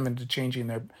scare them into changing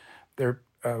their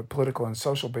political and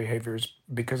social behaviors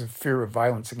because of fear of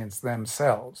violence against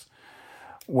themselves.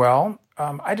 Well,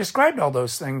 I described all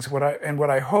those things. What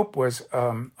I hope was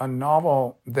a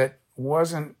novel that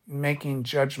wasn't making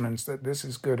judgments that this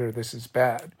is good or this is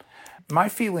bad. My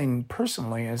feeling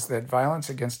personally is that violence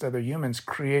against other humans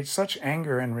creates such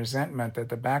anger and resentment that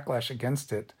the backlash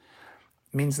against it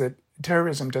means that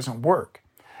terrorism doesn't work.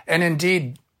 And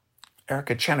indeed,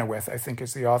 Erica Chenoweth, I think,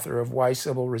 is the author of Why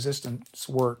Civil Resistance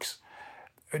Works.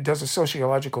 It does a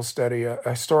sociological study, a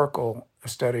historical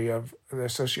study of the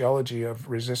sociology of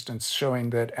resistance, showing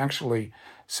that actually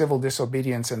civil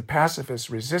disobedience and pacifist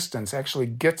resistance actually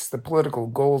gets the political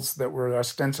goals that were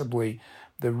ostensibly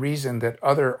the reason that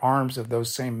other arms of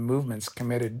those same movements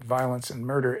committed violence and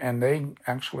murder, and they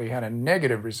actually had a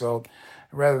negative result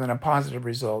rather than a positive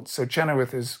result. So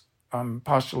Chenoweth is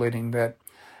postulating that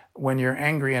when you're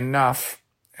angry enough,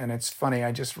 and it's funny,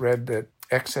 I just read that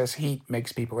excess heat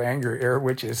makes people angrier,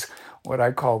 which is what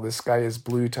I call the sky is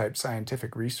blue type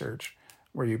scientific research,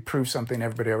 where you prove something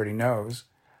everybody already knows.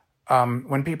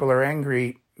 When people are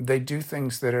angry, they do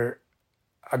things that are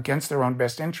against their own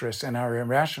best interests and are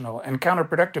irrational and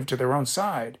counterproductive to their own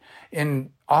side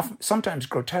in sometimes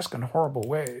grotesque and horrible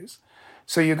ways.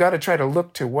 So you got to try to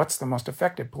look to what's the most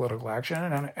effective political action.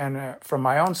 And from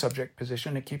my own subject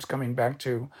position, it keeps coming back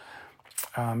to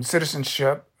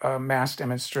citizenship, mass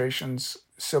demonstrations,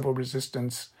 civil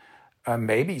resistance,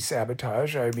 maybe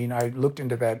sabotage. I mean, I looked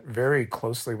into that very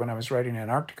closely when I was writing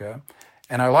Antarctica.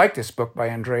 And I like this book by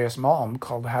Andreas Malm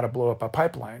called How to Blow Up a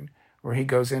Pipeline, where he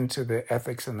goes into the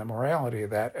ethics and the morality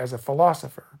of that as a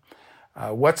philosopher.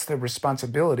 What's the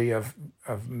responsibility of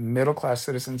middle-class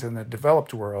citizens in the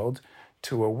developed world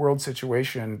to a world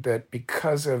situation that,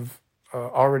 because of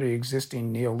already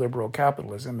existing neoliberal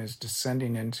capitalism, is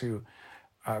descending into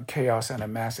chaos and a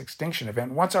mass extinction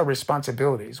event? What's our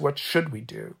responsibilities? What should we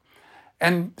do?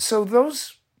 And so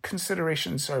those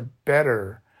considerations are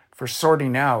better for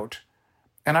sorting out.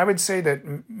 And I would say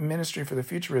that Ministry for the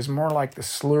Future is more like the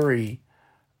slurry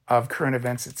of current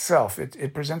events itself.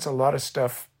 It presents a lot of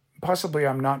stuff. Possibly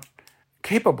I'm not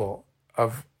capable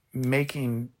of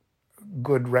making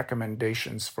good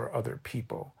recommendations for other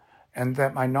people. And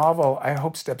that my novel, I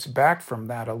hope, steps back from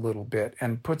that a little bit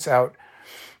and puts out,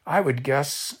 I would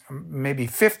guess, maybe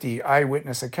 50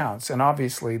 eyewitness accounts. And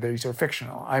obviously these are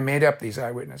fictional. I made up these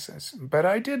eyewitnesses. But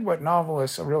I did what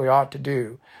novelists really ought to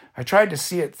do. I tried to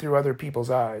see it through other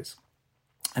people's eyes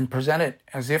and present it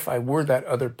as if I were that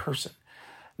other person.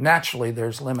 Naturally,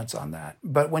 there's limits on that.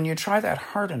 But when you try that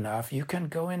hard enough, you can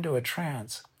go into a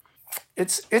trance.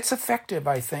 It's effective,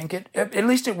 I think. At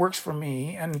least it works for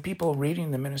me. And people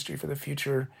reading the Ministry for the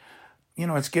Future, you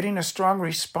know, it's getting a strong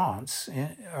response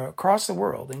across the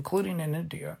world, including in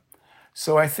India.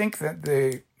 So I think that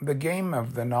the game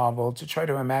of the novel, to try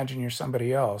to imagine you're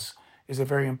somebody else, is a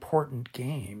very important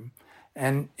game.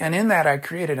 And in that, I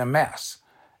created a mess.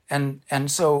 And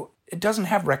so it doesn't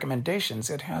have recommendations.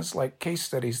 It has like case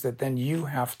studies that then you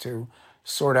have to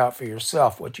sort out for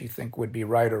yourself what you think would be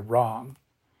right or wrong.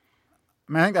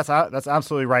 I mean, I think that's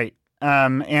absolutely right.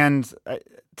 And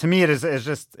to me, it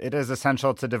is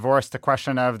essential to divorce the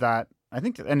question of that. I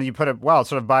think, and you put it well,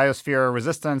 sort of biosphere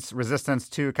resistance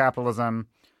to capitalism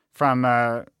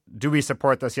from do we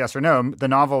support this, yes or no? The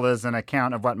novel is an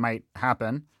account of what might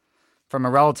happen from a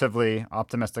relatively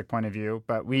optimistic point of view,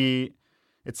 but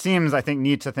it seems, I think,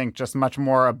 need to think just much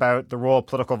more about the role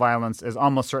political violence is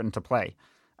almost certain to play.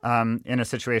 in a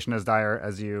situation as dire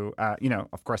as you,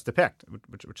 of course, depict,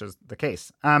 which is the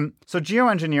case. So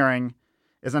geoengineering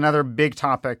is another big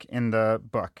topic in the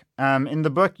book. In the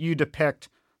book, you depict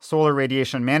solar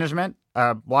radiation management,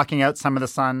 blocking out some of the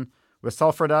sun with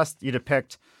sulfur dust. You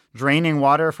depict draining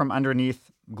water from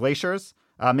underneath glaciers.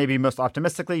 Maybe most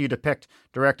optimistically, you depict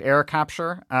direct air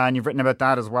capture, and you've written about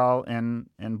that as well in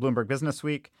Bloomberg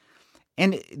Businessweek.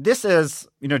 And this is,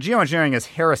 geoengineering is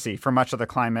heresy for much of the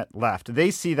climate left. They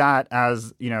see that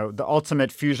as, the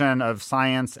ultimate fusion of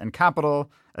science and capital,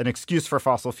 an excuse for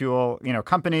fossil fuel,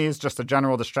 companies, just a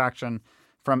general distraction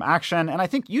from action. And I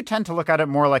think you tend to look at it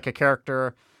more like a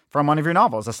character from one of your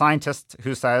novels, a scientist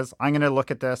who says, I'm going to look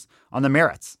at this on the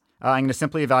merits. I'm going to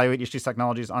simply evaluate each of these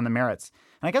technologies on the merits.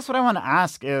 And I guess what I want to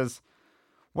ask is,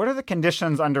 what are the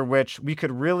conditions under which we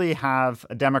could really have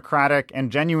a democratic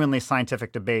and genuinely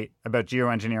scientific debate about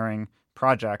geoengineering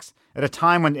projects at a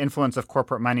time when the influence of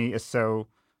corporate money is so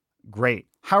great?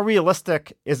 How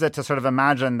realistic is it to sort of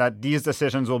imagine that these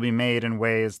decisions will be made in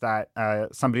ways that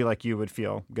somebody like you would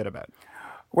feel good about?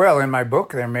 Well, in my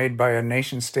book, they're made by a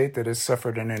nation state that has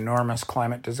suffered an enormous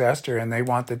climate disaster, and they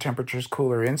want the temperatures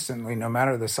cooler instantly, no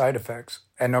matter the side effects,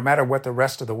 and no matter what the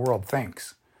rest of the world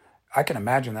thinks. I can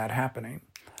imagine that happening,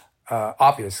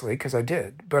 obviously, because I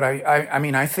did. But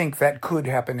I think that could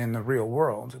happen in the real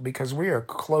world, because we are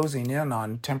closing in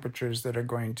on temperatures that are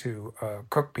going to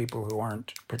cook people who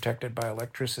aren't protected by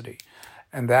electricity.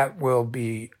 And that will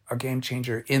be a game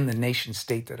changer in the nation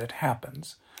state that it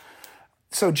happens.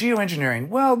 So geoengineering,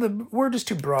 well, the word is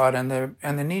too broad, and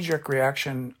the knee-jerk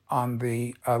reaction on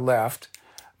the left,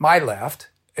 my left,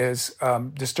 is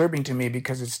disturbing to me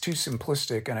because it's too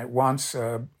simplistic and it wants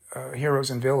heroes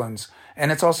and villains. And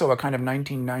it's also a kind of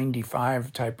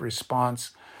 1995 type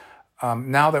response.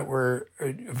 Now that we're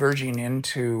verging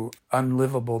into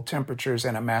unlivable temperatures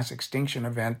and a mass extinction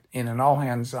event in an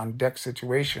all-hands-on-deck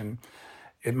situation,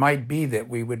 it might be that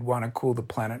we would want to cool the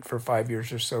planet for 5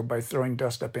 years or so by throwing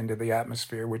dust up into the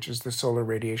atmosphere, which is the solar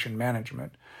radiation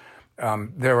management.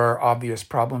 There are obvious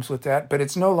problems with that, but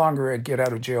it's no longer a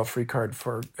get-out-of-jail-free card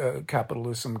for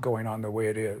capitalism going on the way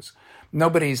it is.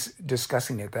 Nobody's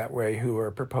discussing it that way who are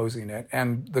proposing it,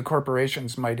 and the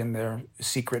corporations might in their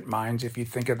secret minds, if you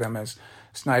think of them as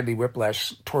Snidely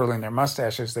Whiplash twirling their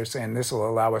mustaches, they're saying this will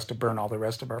allow us to burn all the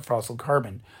rest of our fossil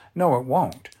carbon. No, it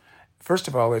won't. First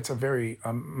of all, it's a very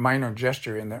minor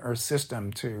gesture in the Earth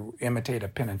system to imitate a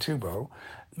Pinatubo,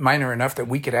 minor enough that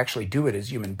we could actually do it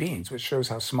as human beings, which shows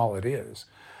how small it is.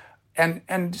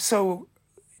 And so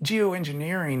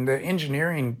geoengineering, the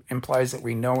engineering implies that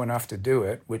we know enough to do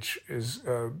it, which is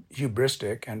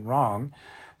hubristic and wrong.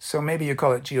 So maybe you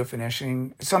call it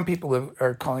geofinishing. Some people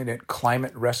are calling it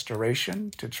climate restoration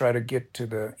to try to get to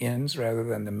the ends rather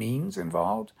than the means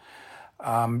involved.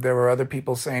 There were other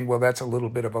people saying, well, that's a little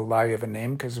bit of a lie of a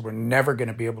name because we're never going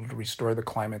to be able to restore the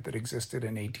climate that existed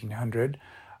in 1800.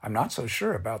 I'm not so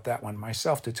sure about that one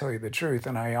myself, to tell you the truth,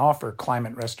 and I offer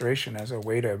climate restoration as a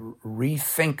way to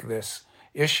rethink this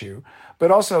issue. But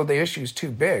also the issue is too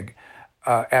big.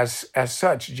 As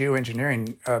such,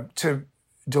 geoengineering, to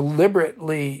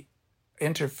deliberately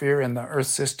interfere in the Earth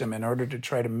system in order to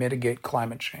try to mitigate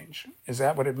climate change. Is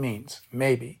that what it means?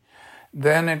 Maybe.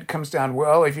 Then it comes down,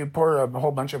 well, if you pour a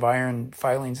whole bunch of iron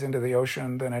filings into the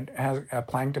ocean, then it has a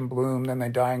plankton bloom, then they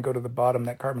die and go to the bottom,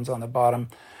 that carbon's on the bottom.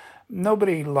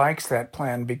 Nobody likes that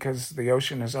plan because the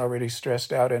ocean is already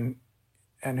stressed out, and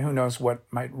who knows what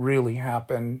might really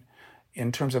happen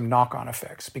in terms of knock-on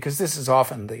effects, because this is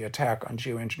often the attack on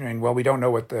geoengineering. Well, we don't know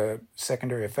what the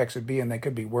secondary effects would be, and they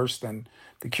could be worse than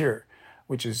the cure,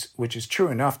 which is true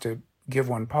enough to give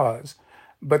one pause.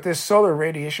 But this solar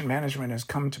radiation management has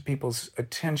come to people's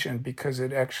attention because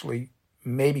it actually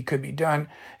maybe could be done.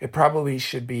 It probably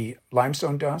should be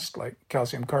limestone dust, like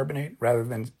calcium carbonate, rather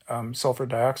than sulfur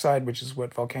dioxide, which is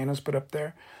what volcanoes put up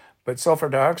there. But sulfur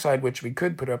dioxide, which we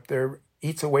could put up there,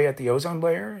 eats away at the ozone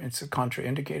layer. It's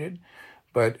contraindicated.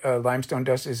 But limestone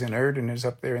dust is inert and is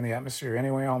up there in the atmosphere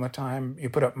anyway all the time. You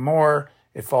put up more,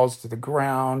 it falls to the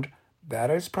ground.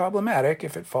 That is problematic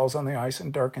if it falls on the ice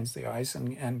and darkens the ice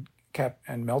and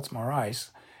melts more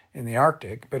ice in the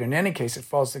Arctic. But in any case, it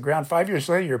falls to the ground. 5 years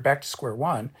later, you're back to square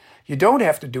one. You don't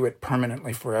have to do it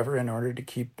permanently forever in order to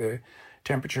keep the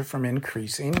temperature from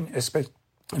increasing.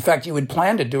 In fact, you would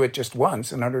plan to do it just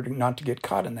once in order not to get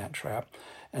caught in that trap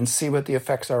and see what the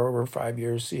effects are over 5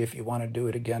 years, see if you want to do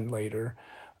it again later.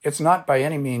 It's not by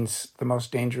any means the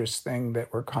most dangerous thing that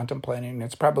we're contemplating.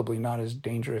 It's probably not as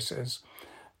dangerous as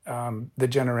the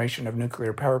generation of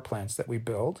nuclear power plants that we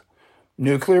build.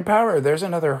 Nuclear power, there's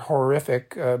another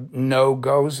horrific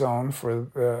no-go zone for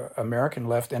the American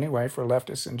left anyway, for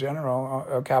leftists in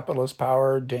general, capitalist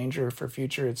power, danger for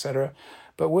future, etc.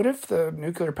 But what if the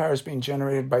nuclear power is being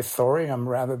generated by thorium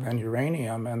rather than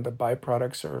uranium, and the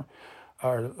byproducts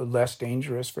are less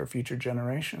dangerous for future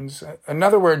generations? In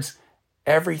other words,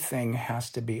 everything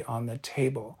has to be on the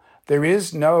table. There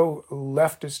is no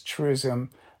leftist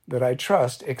truism that I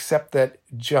trust, except that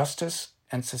justice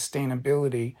and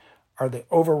sustainability are the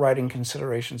overriding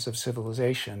considerations of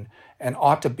civilization and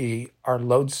ought to be our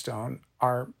lodestone,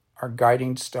 our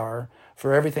guiding star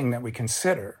for everything that we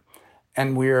consider.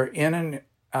 And we're in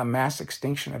a mass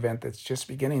extinction event that's just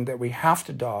beginning that we have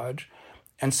to dodge.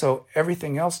 And so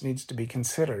everything else needs to be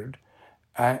considered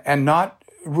and not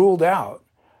ruled out.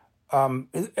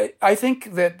 I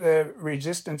think that the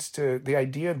resistance to the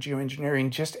idea of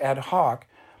geoengineering just ad hoc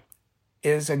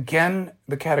is again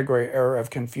the category error of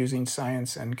confusing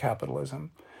science and capitalism.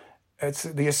 It's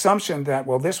the assumption that,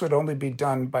 well, this would only be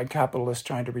done by capitalists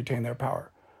trying to retain their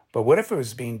power. But what if it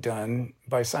was being done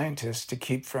by scientists to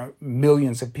keep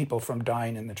millions of people from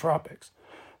dying in the tropics?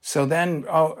 So then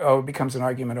it becomes an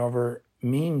argument over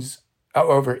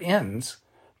over ends,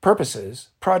 purposes,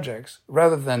 projects,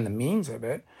 rather than the means of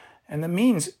it. And the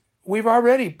means, we've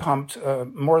already pumped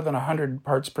more than 100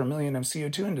 parts per million of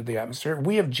CO2 into the atmosphere.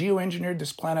 We have geoengineered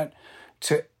this planet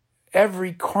to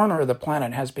every corner of the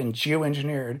planet has been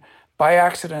geoengineered by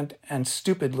accident and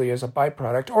stupidly as a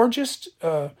byproduct, or just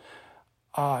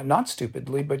not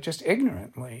stupidly, but just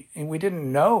ignorantly. And we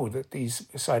didn't know that these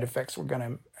side effects were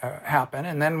going to happen.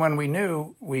 And then when we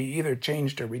knew, we either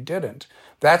changed or we didn't.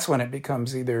 That's when it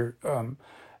becomes either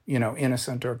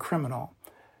innocent or criminal.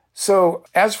 So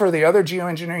as for the other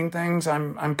geoengineering things,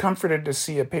 I'm comforted to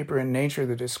see a paper in Nature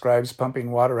that describes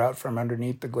pumping water out from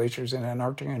underneath the glaciers in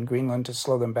Antarctica and Greenland to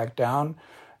slow them back down.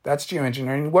 That's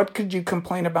geoengineering. What could you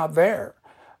complain about there?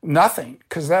 Nothing,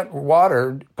 because that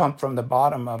water pumped from the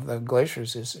bottom of the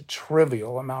glaciers is a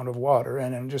trivial amount of water,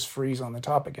 and it'll just freeze on the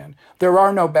top again. There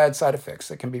are no bad side effects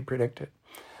that can be predicted.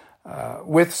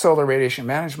 With solar radiation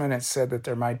management, it's said that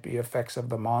there might be effects of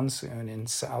the monsoon in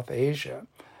South Asia.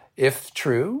 If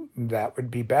true, that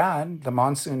would be bad. The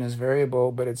monsoon is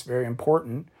variable, but it's very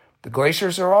important. The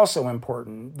glaciers are also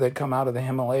important that come out of the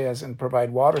Himalayas and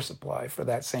provide water supply for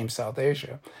that same South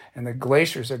Asia. And the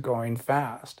glaciers are going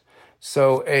fast.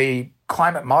 So a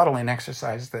climate modeling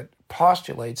exercise that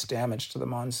postulates damage to the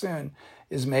monsoon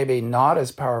is maybe not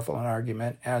as powerful an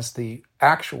argument as the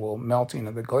actual melting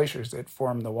of the glaciers that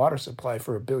form the water supply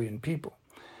for 1 billion people.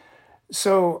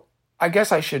 So I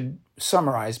guess I should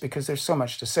summarize, because there's so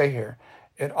much to say here.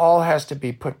 It all has to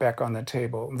be put back on the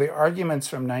table. The arguments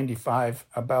from 95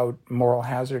 about moral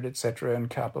hazard, etc., and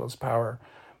capitalist power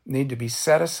need to be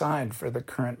set aside for the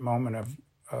current moment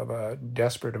of a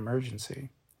desperate emergency.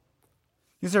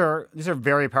 These are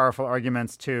very powerful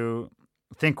arguments to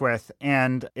think with,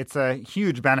 and it's a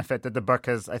huge benefit that the book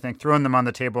has, I think, thrown them on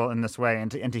the table in this way,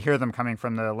 and to hear them coming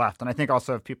from the left. And I think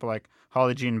also of people like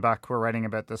Holly Jean Buck, who are writing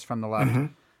about this from the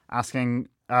left, asking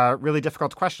really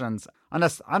difficult questions. I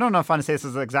don't know if I want to say this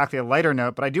is exactly a lighter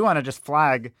note, but I do want to just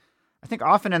flag, I think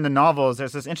often in the novels,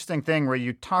 there's this interesting thing where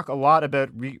you talk a lot about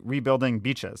rebuilding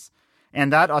beaches.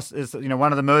 And that is,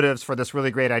 one of the motives for this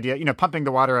really great idea, pumping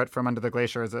the water out from under the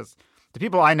glaciers is the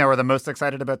people I know are the most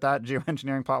excited about that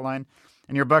geoengineering plotline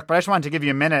in your book. But I just wanted to give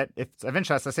you a minute, if it's of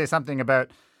interest, to say something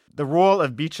about the role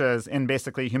of beaches in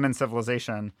basically human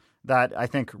civilization that I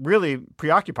think really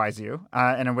preoccupies you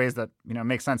in ways that,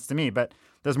 make sense to me. But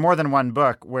there's more than one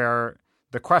book where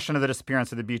the question of the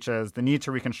disappearance of the beaches, the need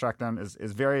to reconstruct them is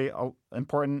very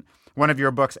important. One of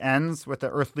your books ends with the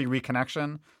earthly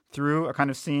reconnection through a kind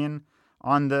of scene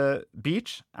on the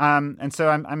beach. And so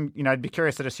I'd be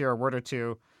curious to just hear a word or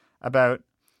two about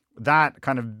that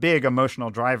kind of big emotional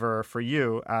driver for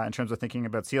you in terms of thinking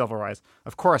about sea level rise.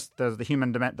 Of course, there's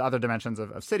the other dimensions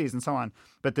of cities and so on,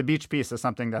 but the beach piece is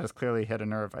something that has clearly hit a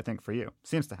nerve, I think, for you.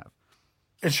 Seems to have.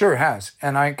 It sure has.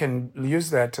 And I can use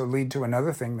that to lead to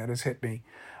another thing that has hit me.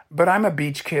 But I'm a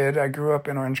beach kid. I grew up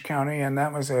in Orange County, and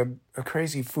that was a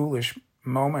crazy, foolish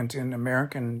moment in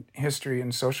American history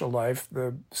and social life.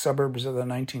 The suburbs of the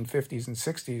 1950s and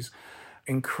 60s,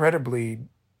 incredibly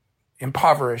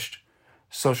impoverished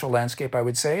social landscape, I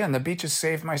would say, and the beaches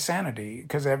saved my sanity,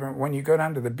 because when you go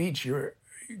down to the beach, you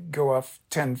go off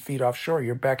 10 feet offshore,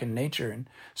 you're back in nature and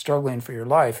struggling for your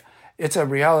life. It's a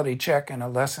reality check and a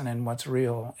lesson in what's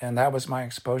real, and that was my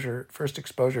first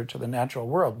exposure to the natural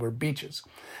world, were beaches.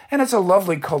 And it's a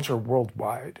lovely culture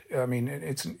worldwide. I mean,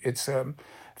 it's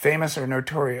famous or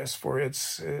notorious for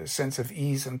its sense of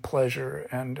ease and pleasure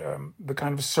and the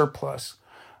kind of surplus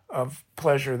of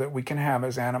pleasure that we can have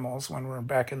as animals when we're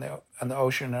back in the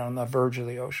ocean and on the verge of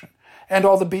the ocean. And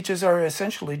all the beaches are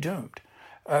essentially doomed.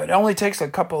 It only takes a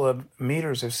couple of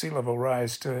meters of sea level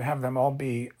rise to have them all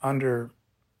be under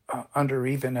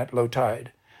even at low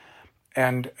tide.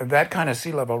 And that kind of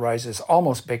sea level rise is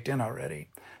almost baked in already.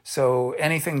 So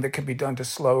anything that can be done to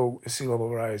slow sea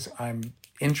level rise, I'm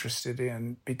interested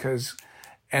in, because,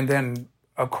 and then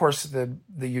of course the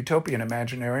utopian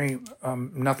imaginary,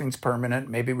 nothing's permanent.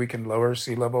 Maybe we can lower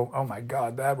sea level. Oh my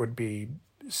God, that would be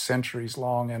centuries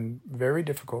long and very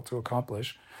difficult to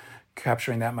accomplish.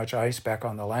 Capturing that much ice back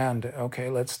on the land. Okay,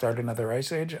 let's start another ice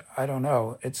age. I don't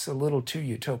know. It's a little too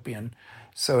utopian.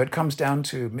 So it comes down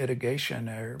to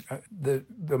mitigation.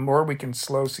 The more we can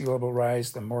slow sea level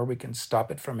rise, the more we can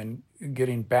stop it from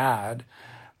getting bad,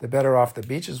 the better off the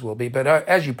beaches will be. But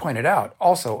as you pointed out,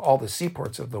 also all the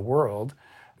seaports of the world,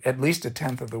 at least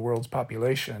 1/10 of the world's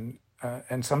population,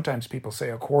 and sometimes people say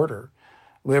 1/4,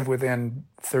 live within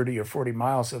 30 or 40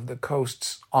 miles of the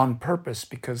coasts on purpose,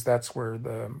 because that's where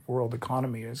the world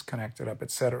economy is connected up,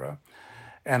 etc.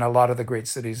 And a lot of the great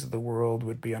cities of the world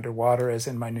would be underwater, as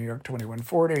in my New York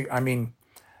 2140. I mean,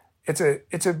 it's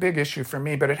a big issue for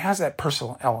me, but it has that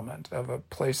personal element of a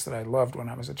place that I loved when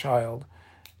I was a child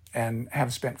and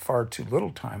have spent far too little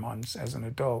time on as an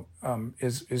adult,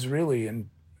 is really,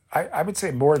 I would say,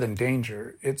 more than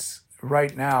danger. It's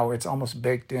right now, it's almost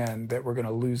baked in that we're going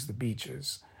to lose the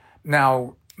beaches.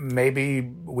 Now, maybe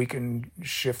we can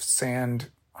shift sand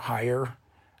higher.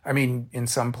 I mean, in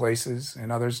some places,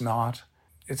 in others not.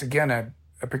 It's, again,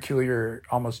 a peculiar,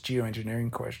 almost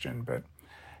geoengineering question, but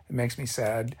it makes me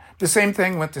sad. The same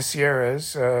thing with the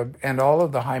Sierras and all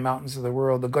of the high mountains of the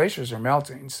world. The glaciers are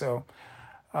melting. So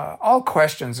all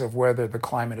questions of whether the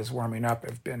climate is warming up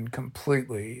have been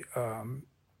completely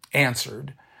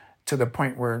answered, to the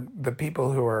point where the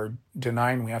people who are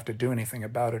denying we have to do anything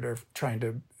about it are trying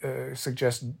to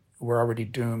suggest we're already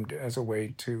doomed as a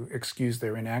way to excuse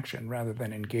their inaction rather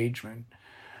than engagement.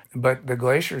 But the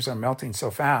glaciers are melting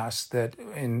so fast that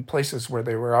in places where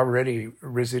they were already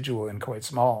residual and quite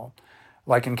small,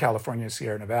 like in California,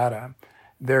 Sierra Nevada,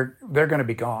 they're going to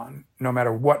be gone no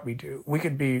matter what we do. We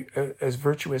could be as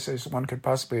virtuous as one could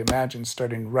possibly imagine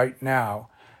starting right now,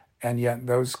 and yet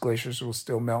those glaciers will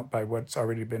still melt by what's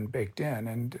already been baked in.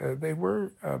 And they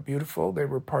were beautiful. They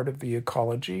were part of the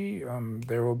ecology.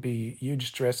 There will be huge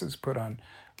stresses put on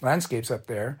landscapes up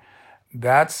there.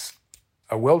 That's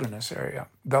a wilderness area.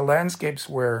 The landscapes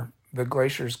where the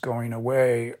glaciers going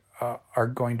away are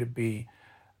going to be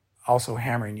also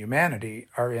hammering humanity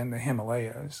are in the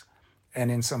Himalayas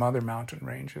and in some other mountain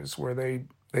ranges where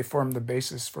they form the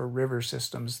basis for river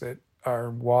systems that are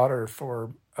water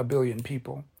for 1 billion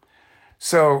people.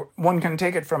 So one can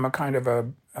take it from a kind of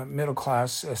a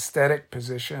middle-class aesthetic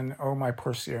position. Oh, my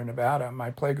poor Sierra Nevada,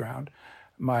 my playground,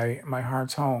 my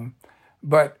heart's home.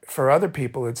 But for other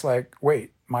people, it's like,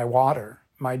 wait, my water,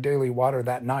 my daily water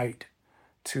that night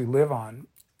to live on.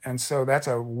 And so that's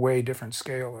a way different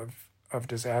scale of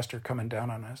disaster coming down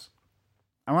on us.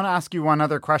 I want to ask you one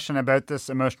other question about this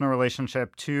emotional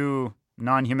relationship to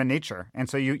non-human nature. And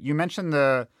so you mentioned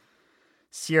the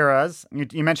Sierras.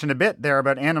 You mentioned a bit there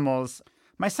about animals.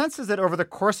 My sense is that over the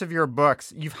course of your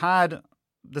books, you've had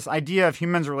this idea of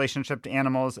humans' relationship to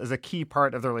animals as a key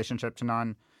part of the relationship to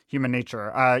non-human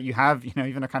nature. You have,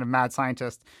 even a kind of mad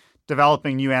scientist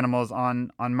developing new animals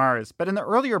on Mars. But in the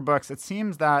earlier books, it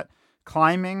seems that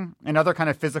climbing and other kind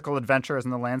of physical adventures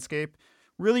in the landscape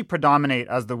really predominate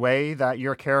as the way that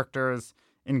your characters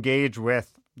engage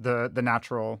with the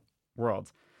natural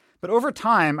world. But over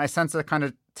time, I sense a kind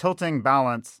of tilting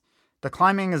balance. The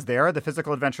climbing is there, the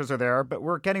physical adventures are there, but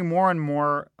we're getting more and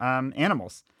more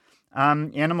animals.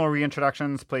 Animal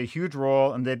reintroductions play a huge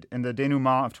role in the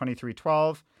denouement of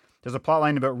 2312. There's a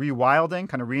plotline about rewilding,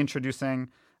 kind of reintroducing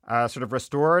sort of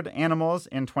restored animals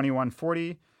in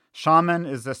 2140. Shaman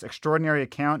is this extraordinary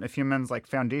account of humans' like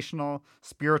foundational,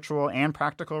 spiritual, and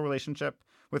practical relationship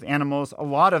with animals. A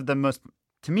lot of the most,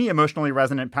 to me, emotionally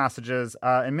resonant passages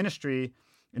in Ministry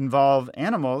involve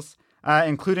animals,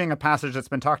 including a passage that's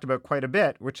been talked about quite a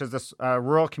bit, which is this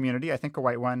rural community, I think a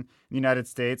white one, in the United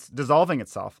States, dissolving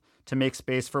itself to make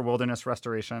space for wilderness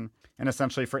restoration and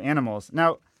essentially for animals.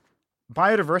 Now,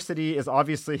 biodiversity is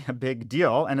obviously a big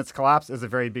deal, and its collapse is a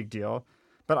very big deal.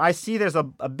 But I see there's a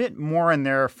bit more in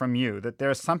there from you, that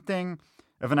there's something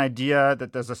of an idea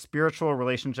that there's a spiritual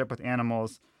relationship with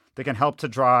animals that can help to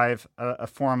drive a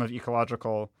form of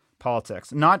ecological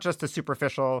politics, not just a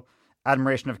superficial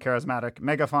admiration of charismatic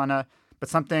megafauna, but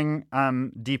something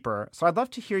deeper. So I'd love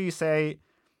to hear you say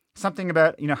something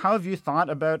about, how have you thought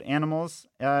about animals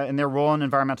and their role in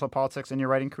environmental politics in your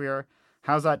writing career?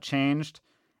 How's that changed?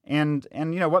 And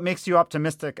what makes you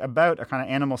optimistic about a kind of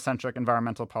animal-centric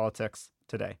environmental politics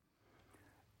today?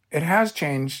 It has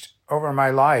changed over my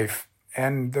life,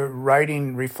 and the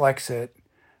writing reflects it.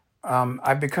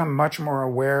 I've become much more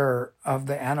aware of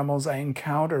the animals I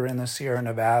encounter in the Sierra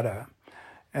Nevada,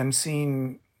 and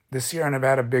seeing the Sierra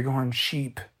Nevada bighorn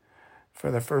sheep for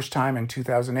the first time in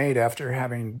 2008 after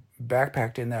having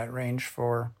backpacked in that range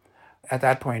for, at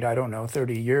that point,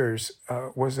 30 years,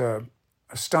 was a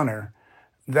stunner.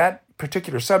 That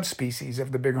particular subspecies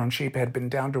of the bighorn sheep had been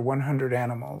down to 100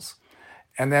 animals.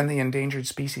 And then the Endangered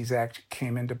Species Act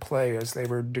came into play as they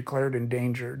were declared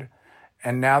endangered.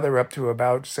 And now they're up to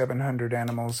about 700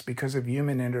 animals because of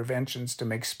human interventions to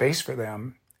make space for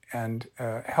them and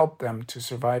help them to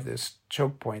survive this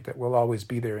choke point that will always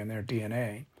be there in their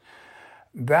DNA.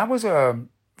 That was a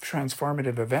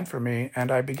transformative event for me,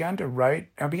 and I began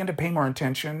to pay more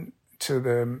attention to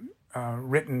the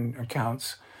written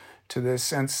accounts, to the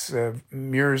sense of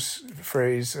Muir's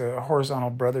phrase, horizontal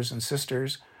brothers and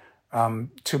sisters,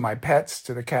 to my pets,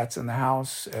 to the cats in the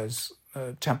house, as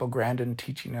Temple Grandin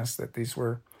teaching us that these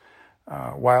were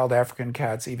wild African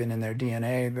cats, even in their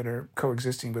DNA, that are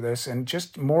coexisting with us, and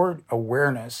just more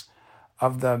awareness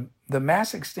of the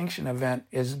mass extinction event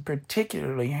is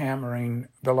particularly hammering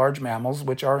the large mammals,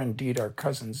 which are indeed our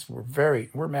cousins.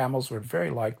 We're mammals, we're very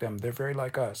like them, they're very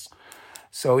like us.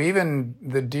 So even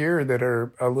the deer that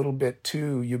are a little bit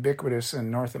too ubiquitous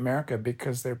in North America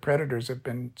because their predators have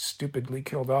been stupidly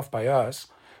killed off by us.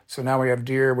 So now we have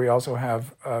deer, we also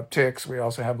have ticks, we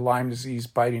also have Lyme disease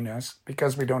biting us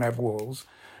because we don't have wolves.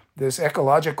 This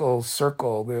ecological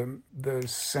circle, the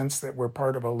sense that we're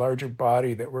part of a larger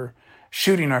body, that we're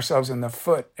shooting ourselves in the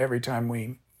foot every time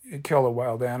we kill a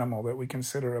wild animal that we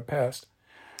consider a pest.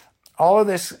 All of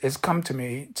this has come to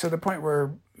me to the point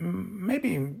where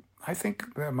maybe I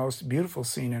think the most beautiful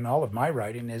scene in all of my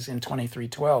writing is in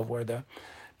 2312, where the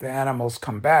animals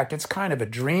come back. It's kind of a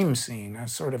dream scene, a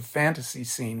sort of fantasy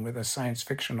scene with a science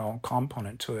fictional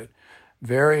component to it.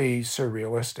 Very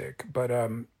surrealistic, but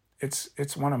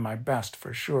it's one of my best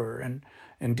for sure, and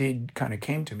indeed kind of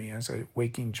came to me as a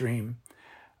waking dream.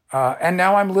 And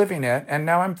now I'm living it, and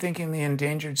now I'm thinking the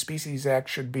Endangered Species Act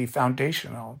should be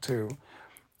foundational to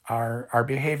our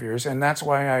behaviors, and that's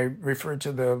why I refer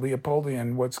to the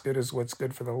Leopoldian, what's good is what's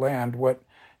good for the land.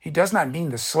 He does not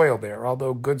mean the soil there,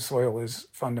 although good soil is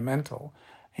fundamental.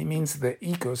 He means the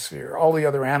ecosphere, all the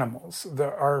other animals,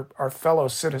 our fellow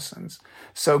citizens.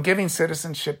 So giving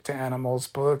citizenship to animals,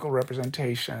 political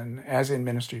representation, as in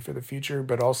Ministry for the Future,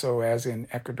 but also as in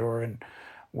Ecuador and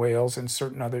Wales and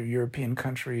certain other European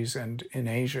countries and in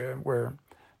Asia, where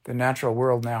the natural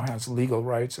world now has legal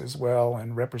rights as well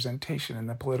and representation in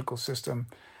the political system.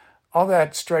 All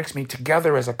that strikes me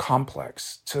together as a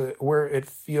complex to where it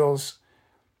feels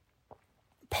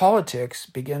politics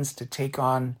begins to take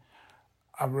on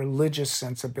a religious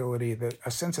sensibility,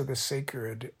 a sense of the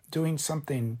sacred, doing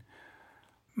something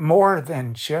more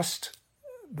than just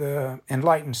the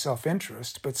enlightened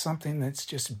self-interest, but something that's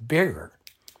just bigger.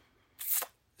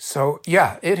 So,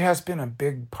 yeah, it has been a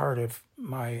big part of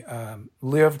my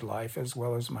lived life as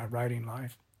well as my writing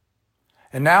life.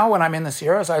 And now when I'm in the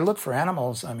Sierras, I look for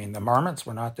animals. I mean, the marmots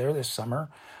were not there this summer.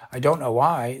 I don't know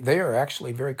why. They are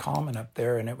actually very common up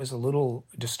there, and it was a little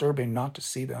disturbing not to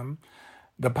see them.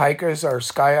 The pikas are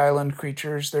Sky Island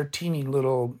creatures. They're teeny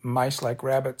little mice-like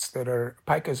rabbits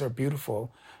pikas are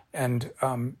beautiful and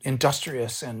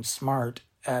industrious and smart.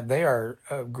 They are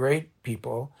great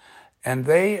people. And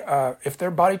they, if their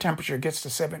body temperature gets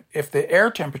to if the air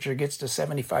temperature gets to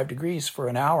 75 degrees for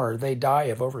an hour, they die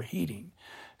of overheating.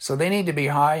 So they need to be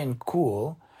high and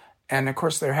cool. And of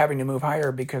course, they're having to move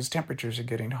higher because temperatures are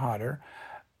getting hotter.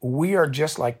 We are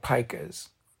just like pikas.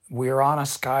 We are on a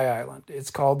sky island. It's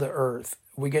called the Earth.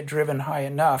 We get driven high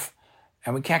enough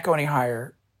and we can't go any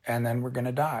higher, and then we're going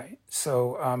to die.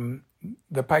 So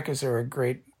the pikas are a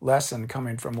great lesson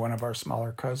coming from one of our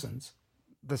smaller cousins.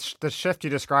 The shift you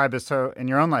describe in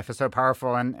your own life is so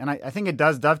powerful, and I think it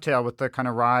does dovetail with the kind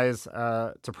of rise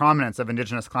to prominence of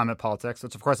Indigenous climate politics,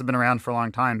 which of course have been around for a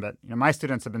long time. But my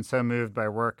students have been so moved by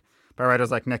work by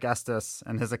writers like Nick Estes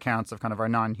and his accounts of kind of our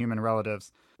non-human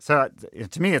relatives. So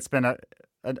to me, it's been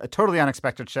a totally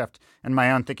unexpected shift in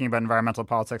my own thinking about environmental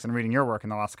politics and reading your work in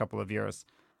the last couple of years.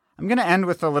 I'm going to end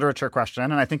with a literature question,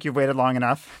 and I think you've waited long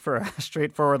enough for a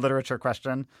straightforward literature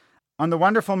question. On the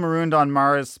wonderful Marooned on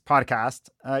Mars podcast,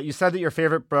 you said that your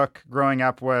favorite book growing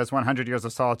up was 100 Years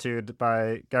of Solitude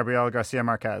by Gabriel Garcia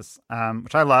Marquez,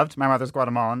 which I loved. My mother's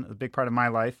Guatemalan, a big part of my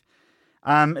life.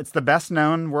 It's the best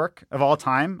known work of all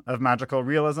time of magical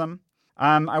realism.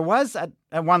 I was at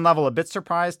one level a bit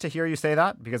surprised to hear you say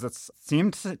that because it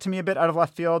seemed to me a bit out of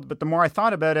left field. But the more I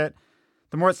thought about it,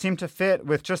 the more it seemed to fit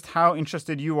with just how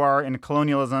interested you are in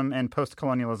colonialism and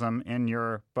post-colonialism in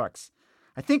your books.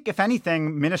 I think, if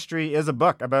anything, Ministry is a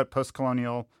book about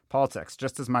post-colonial politics,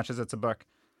 just as much as it's a book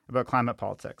about climate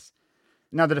politics.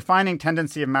 Now, the defining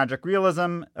tendency of magical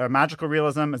realism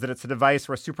is that it's a device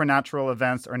where supernatural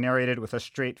events are narrated with a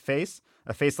straight face,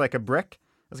 a face like a brick,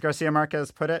 as Garcia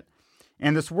Marquez put it.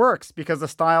 And this works because the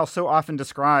style so often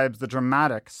describes the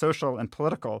dramatic, social, and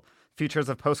political features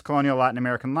of post-colonial Latin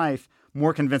American life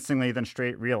more convincingly than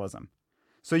straight realism.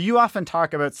 So you often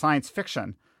talk about science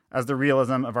fiction as the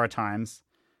realism of our times.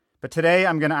 But today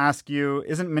I'm going to ask you,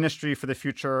 isn't Ministry for the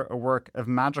Future a work of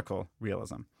magical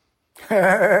realism?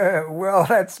 Well,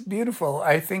 that's beautiful.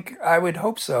 I think I would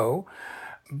hope so.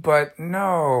 But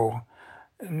no,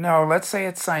 let's say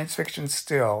it's science fiction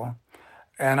still.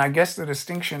 And I guess the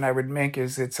distinction I would make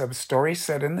is it's a story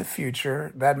set in the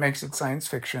future. That makes it science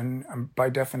fiction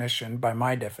by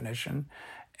my definition.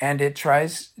 And it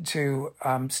tries to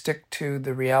stick to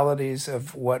the realities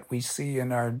of what we see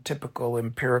in our typical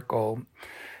empirical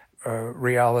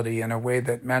reality in a way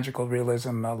that magical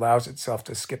realism allows itself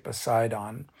to skip aside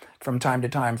on from time to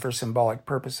time for symbolic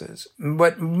purposes.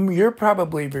 But you're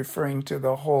probably referring to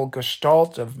the whole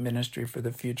gestalt of Ministry for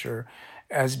the Future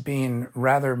as being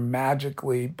rather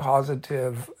magically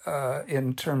positive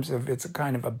in terms of it's a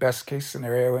kind of a best case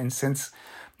scenario. And since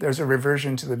there's a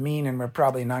reversion to the mean and we're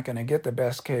probably not going to get the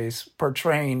best case,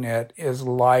 portraying it is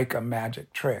like a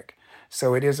magic trick.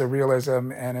 So it is a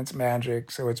realism and it's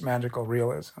magic, so it's magical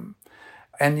realism.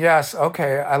 And yes,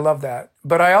 okay, I love that.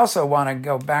 But I also want to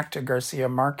go back to Garcia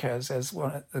Marquez as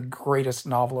one of the greatest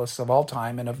novelists of all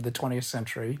time and of the 20th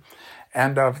century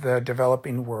and of the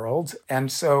developing world.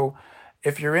 And so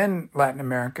if you're in Latin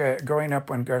America, growing up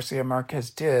when Garcia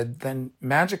Marquez did, then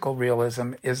magical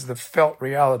realism is the felt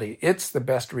reality. It's the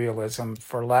best realism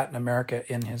for Latin America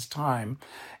in his time.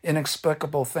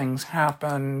 Inexplicable things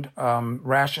happened,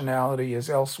 rationality is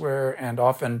elsewhere, and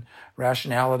often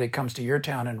rationality comes to your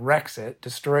town and wrecks it,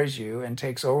 destroys you, and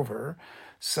takes over.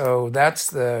 So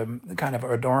that's the kind of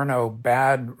Adorno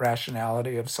bad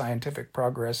rationality of scientific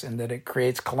progress in that it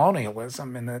creates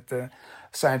colonialism and that the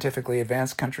scientifically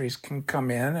advanced countries can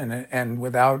come in and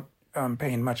without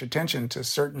paying much attention to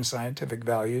certain scientific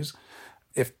values,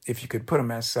 if you could put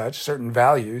them as such, certain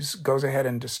values, goes ahead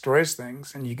and destroys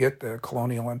things, and you get the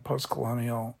colonial and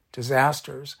post-colonial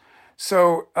disasters.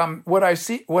 So what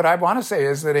I want to say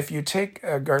is that if you take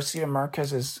Garcia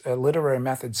Marquez's literary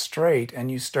method straight and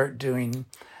you start doing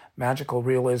magical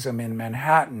realism in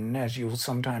Manhattan, as you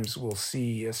sometimes will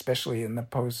see, especially in the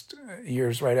post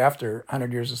years right after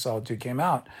 100 Years of Solitude came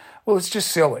out, well, it's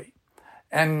just silly.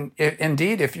 And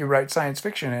indeed, if you write science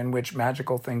fiction in which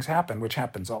magical things happen, which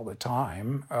happens all the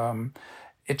time,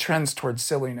 it trends towards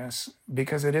silliness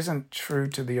because it isn't true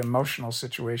to the emotional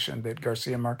situation that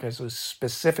Garcia Marquez was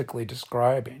specifically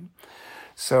describing.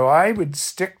 So I would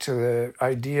stick to the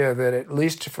idea that at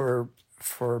least for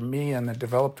me in the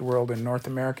developed world in North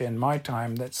America in my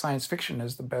time, that science fiction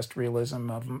is the best realism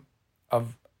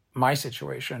of my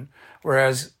situation,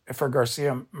 whereas for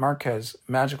Garcia Marquez,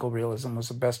 magical realism was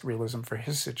the best realism for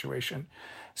his situation.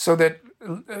 So that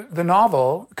the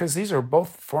novel, because these are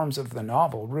both forms of the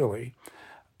novel really,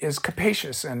 is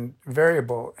capacious and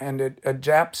variable, and it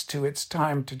adapts to its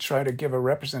time to try to give a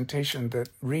representation that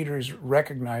readers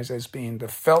recognize as being the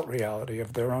felt reality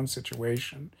of their own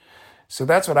situation. So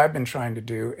that's what I've been trying to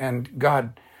do. And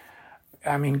God,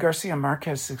 I mean, Garcia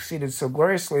Marquez succeeded so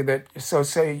gloriously that, so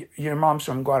say your mom's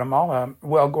from Guatemala.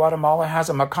 Well, Guatemala has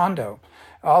a Macondo.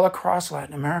 All across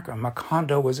Latin America,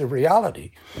 Macondo was a reality.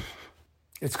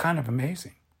 It's kind of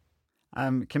amazing.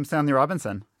 Kim Stanley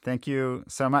Robinson, thank you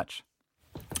so much.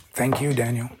 Thank you,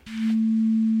 Daniel.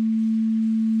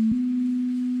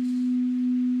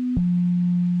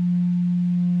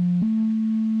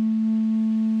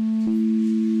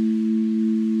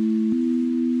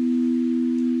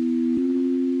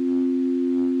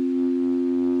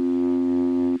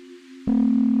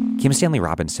 Kim Stanley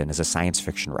Robinson is a science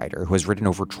fiction writer who has written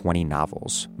over 20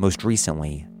 novels, most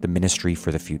recently, The Ministry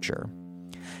for the Future.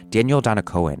 Daniel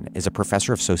Donnacona is a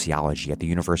professor of sociology at the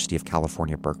University of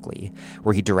California, Berkeley,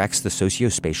 where he directs the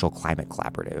Sociospatial Climate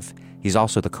Collaborative. He's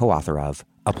also the co-author of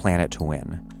A Planet to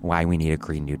Win, Why We Need a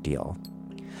Green New Deal.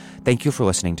 Thank you for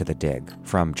listening to The Dig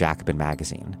from Jacobin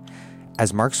Magazine.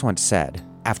 As Marx once said,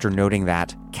 after noting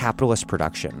that capitalist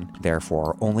production,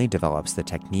 therefore, only develops the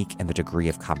technique and the degree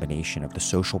of combination of the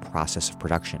social process of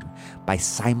production by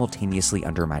simultaneously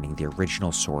undermining the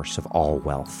original source of all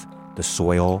wealth, the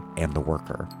soil and the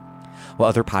worker. While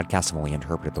other podcasts have only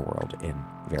interpreted the world in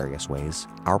various ways,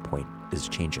 our point is to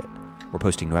change it. We're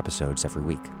posting new episodes every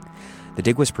week. The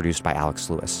Dig was produced by Alex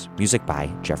Lewis, music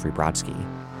by Jeffrey Brodsky.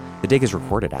 The Dig is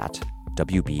recorded at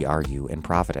WBRU in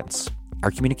Providence. Our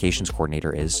communications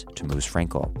coordinator is Tamuz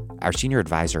Frankel. Our senior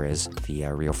advisor is Thea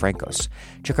Riofrancos.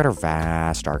 Check out our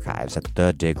vast archives at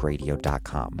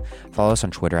thedigradio.com. Follow us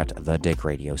on Twitter at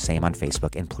thedigradio, same on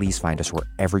Facebook, and please find us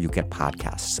wherever you get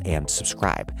podcasts and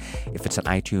subscribe. If it's on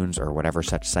iTunes or whatever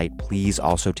such site, please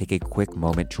also take a quick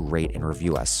moment to rate and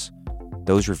review us.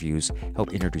 Those reviews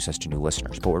help introduce us to new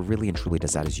listeners. But what really and truly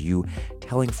does that is you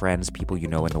telling friends, people you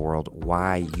know in the world,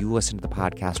 why you listen to the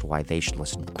podcast, why they should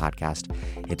listen to the podcast,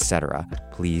 etc.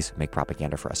 Please make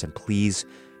propaganda for us. And please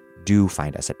do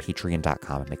find us at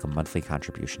patreon.com and make a monthly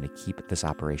contribution to keep this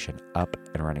operation up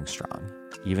and running strong.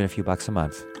 Even a few bucks a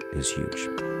month is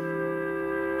huge.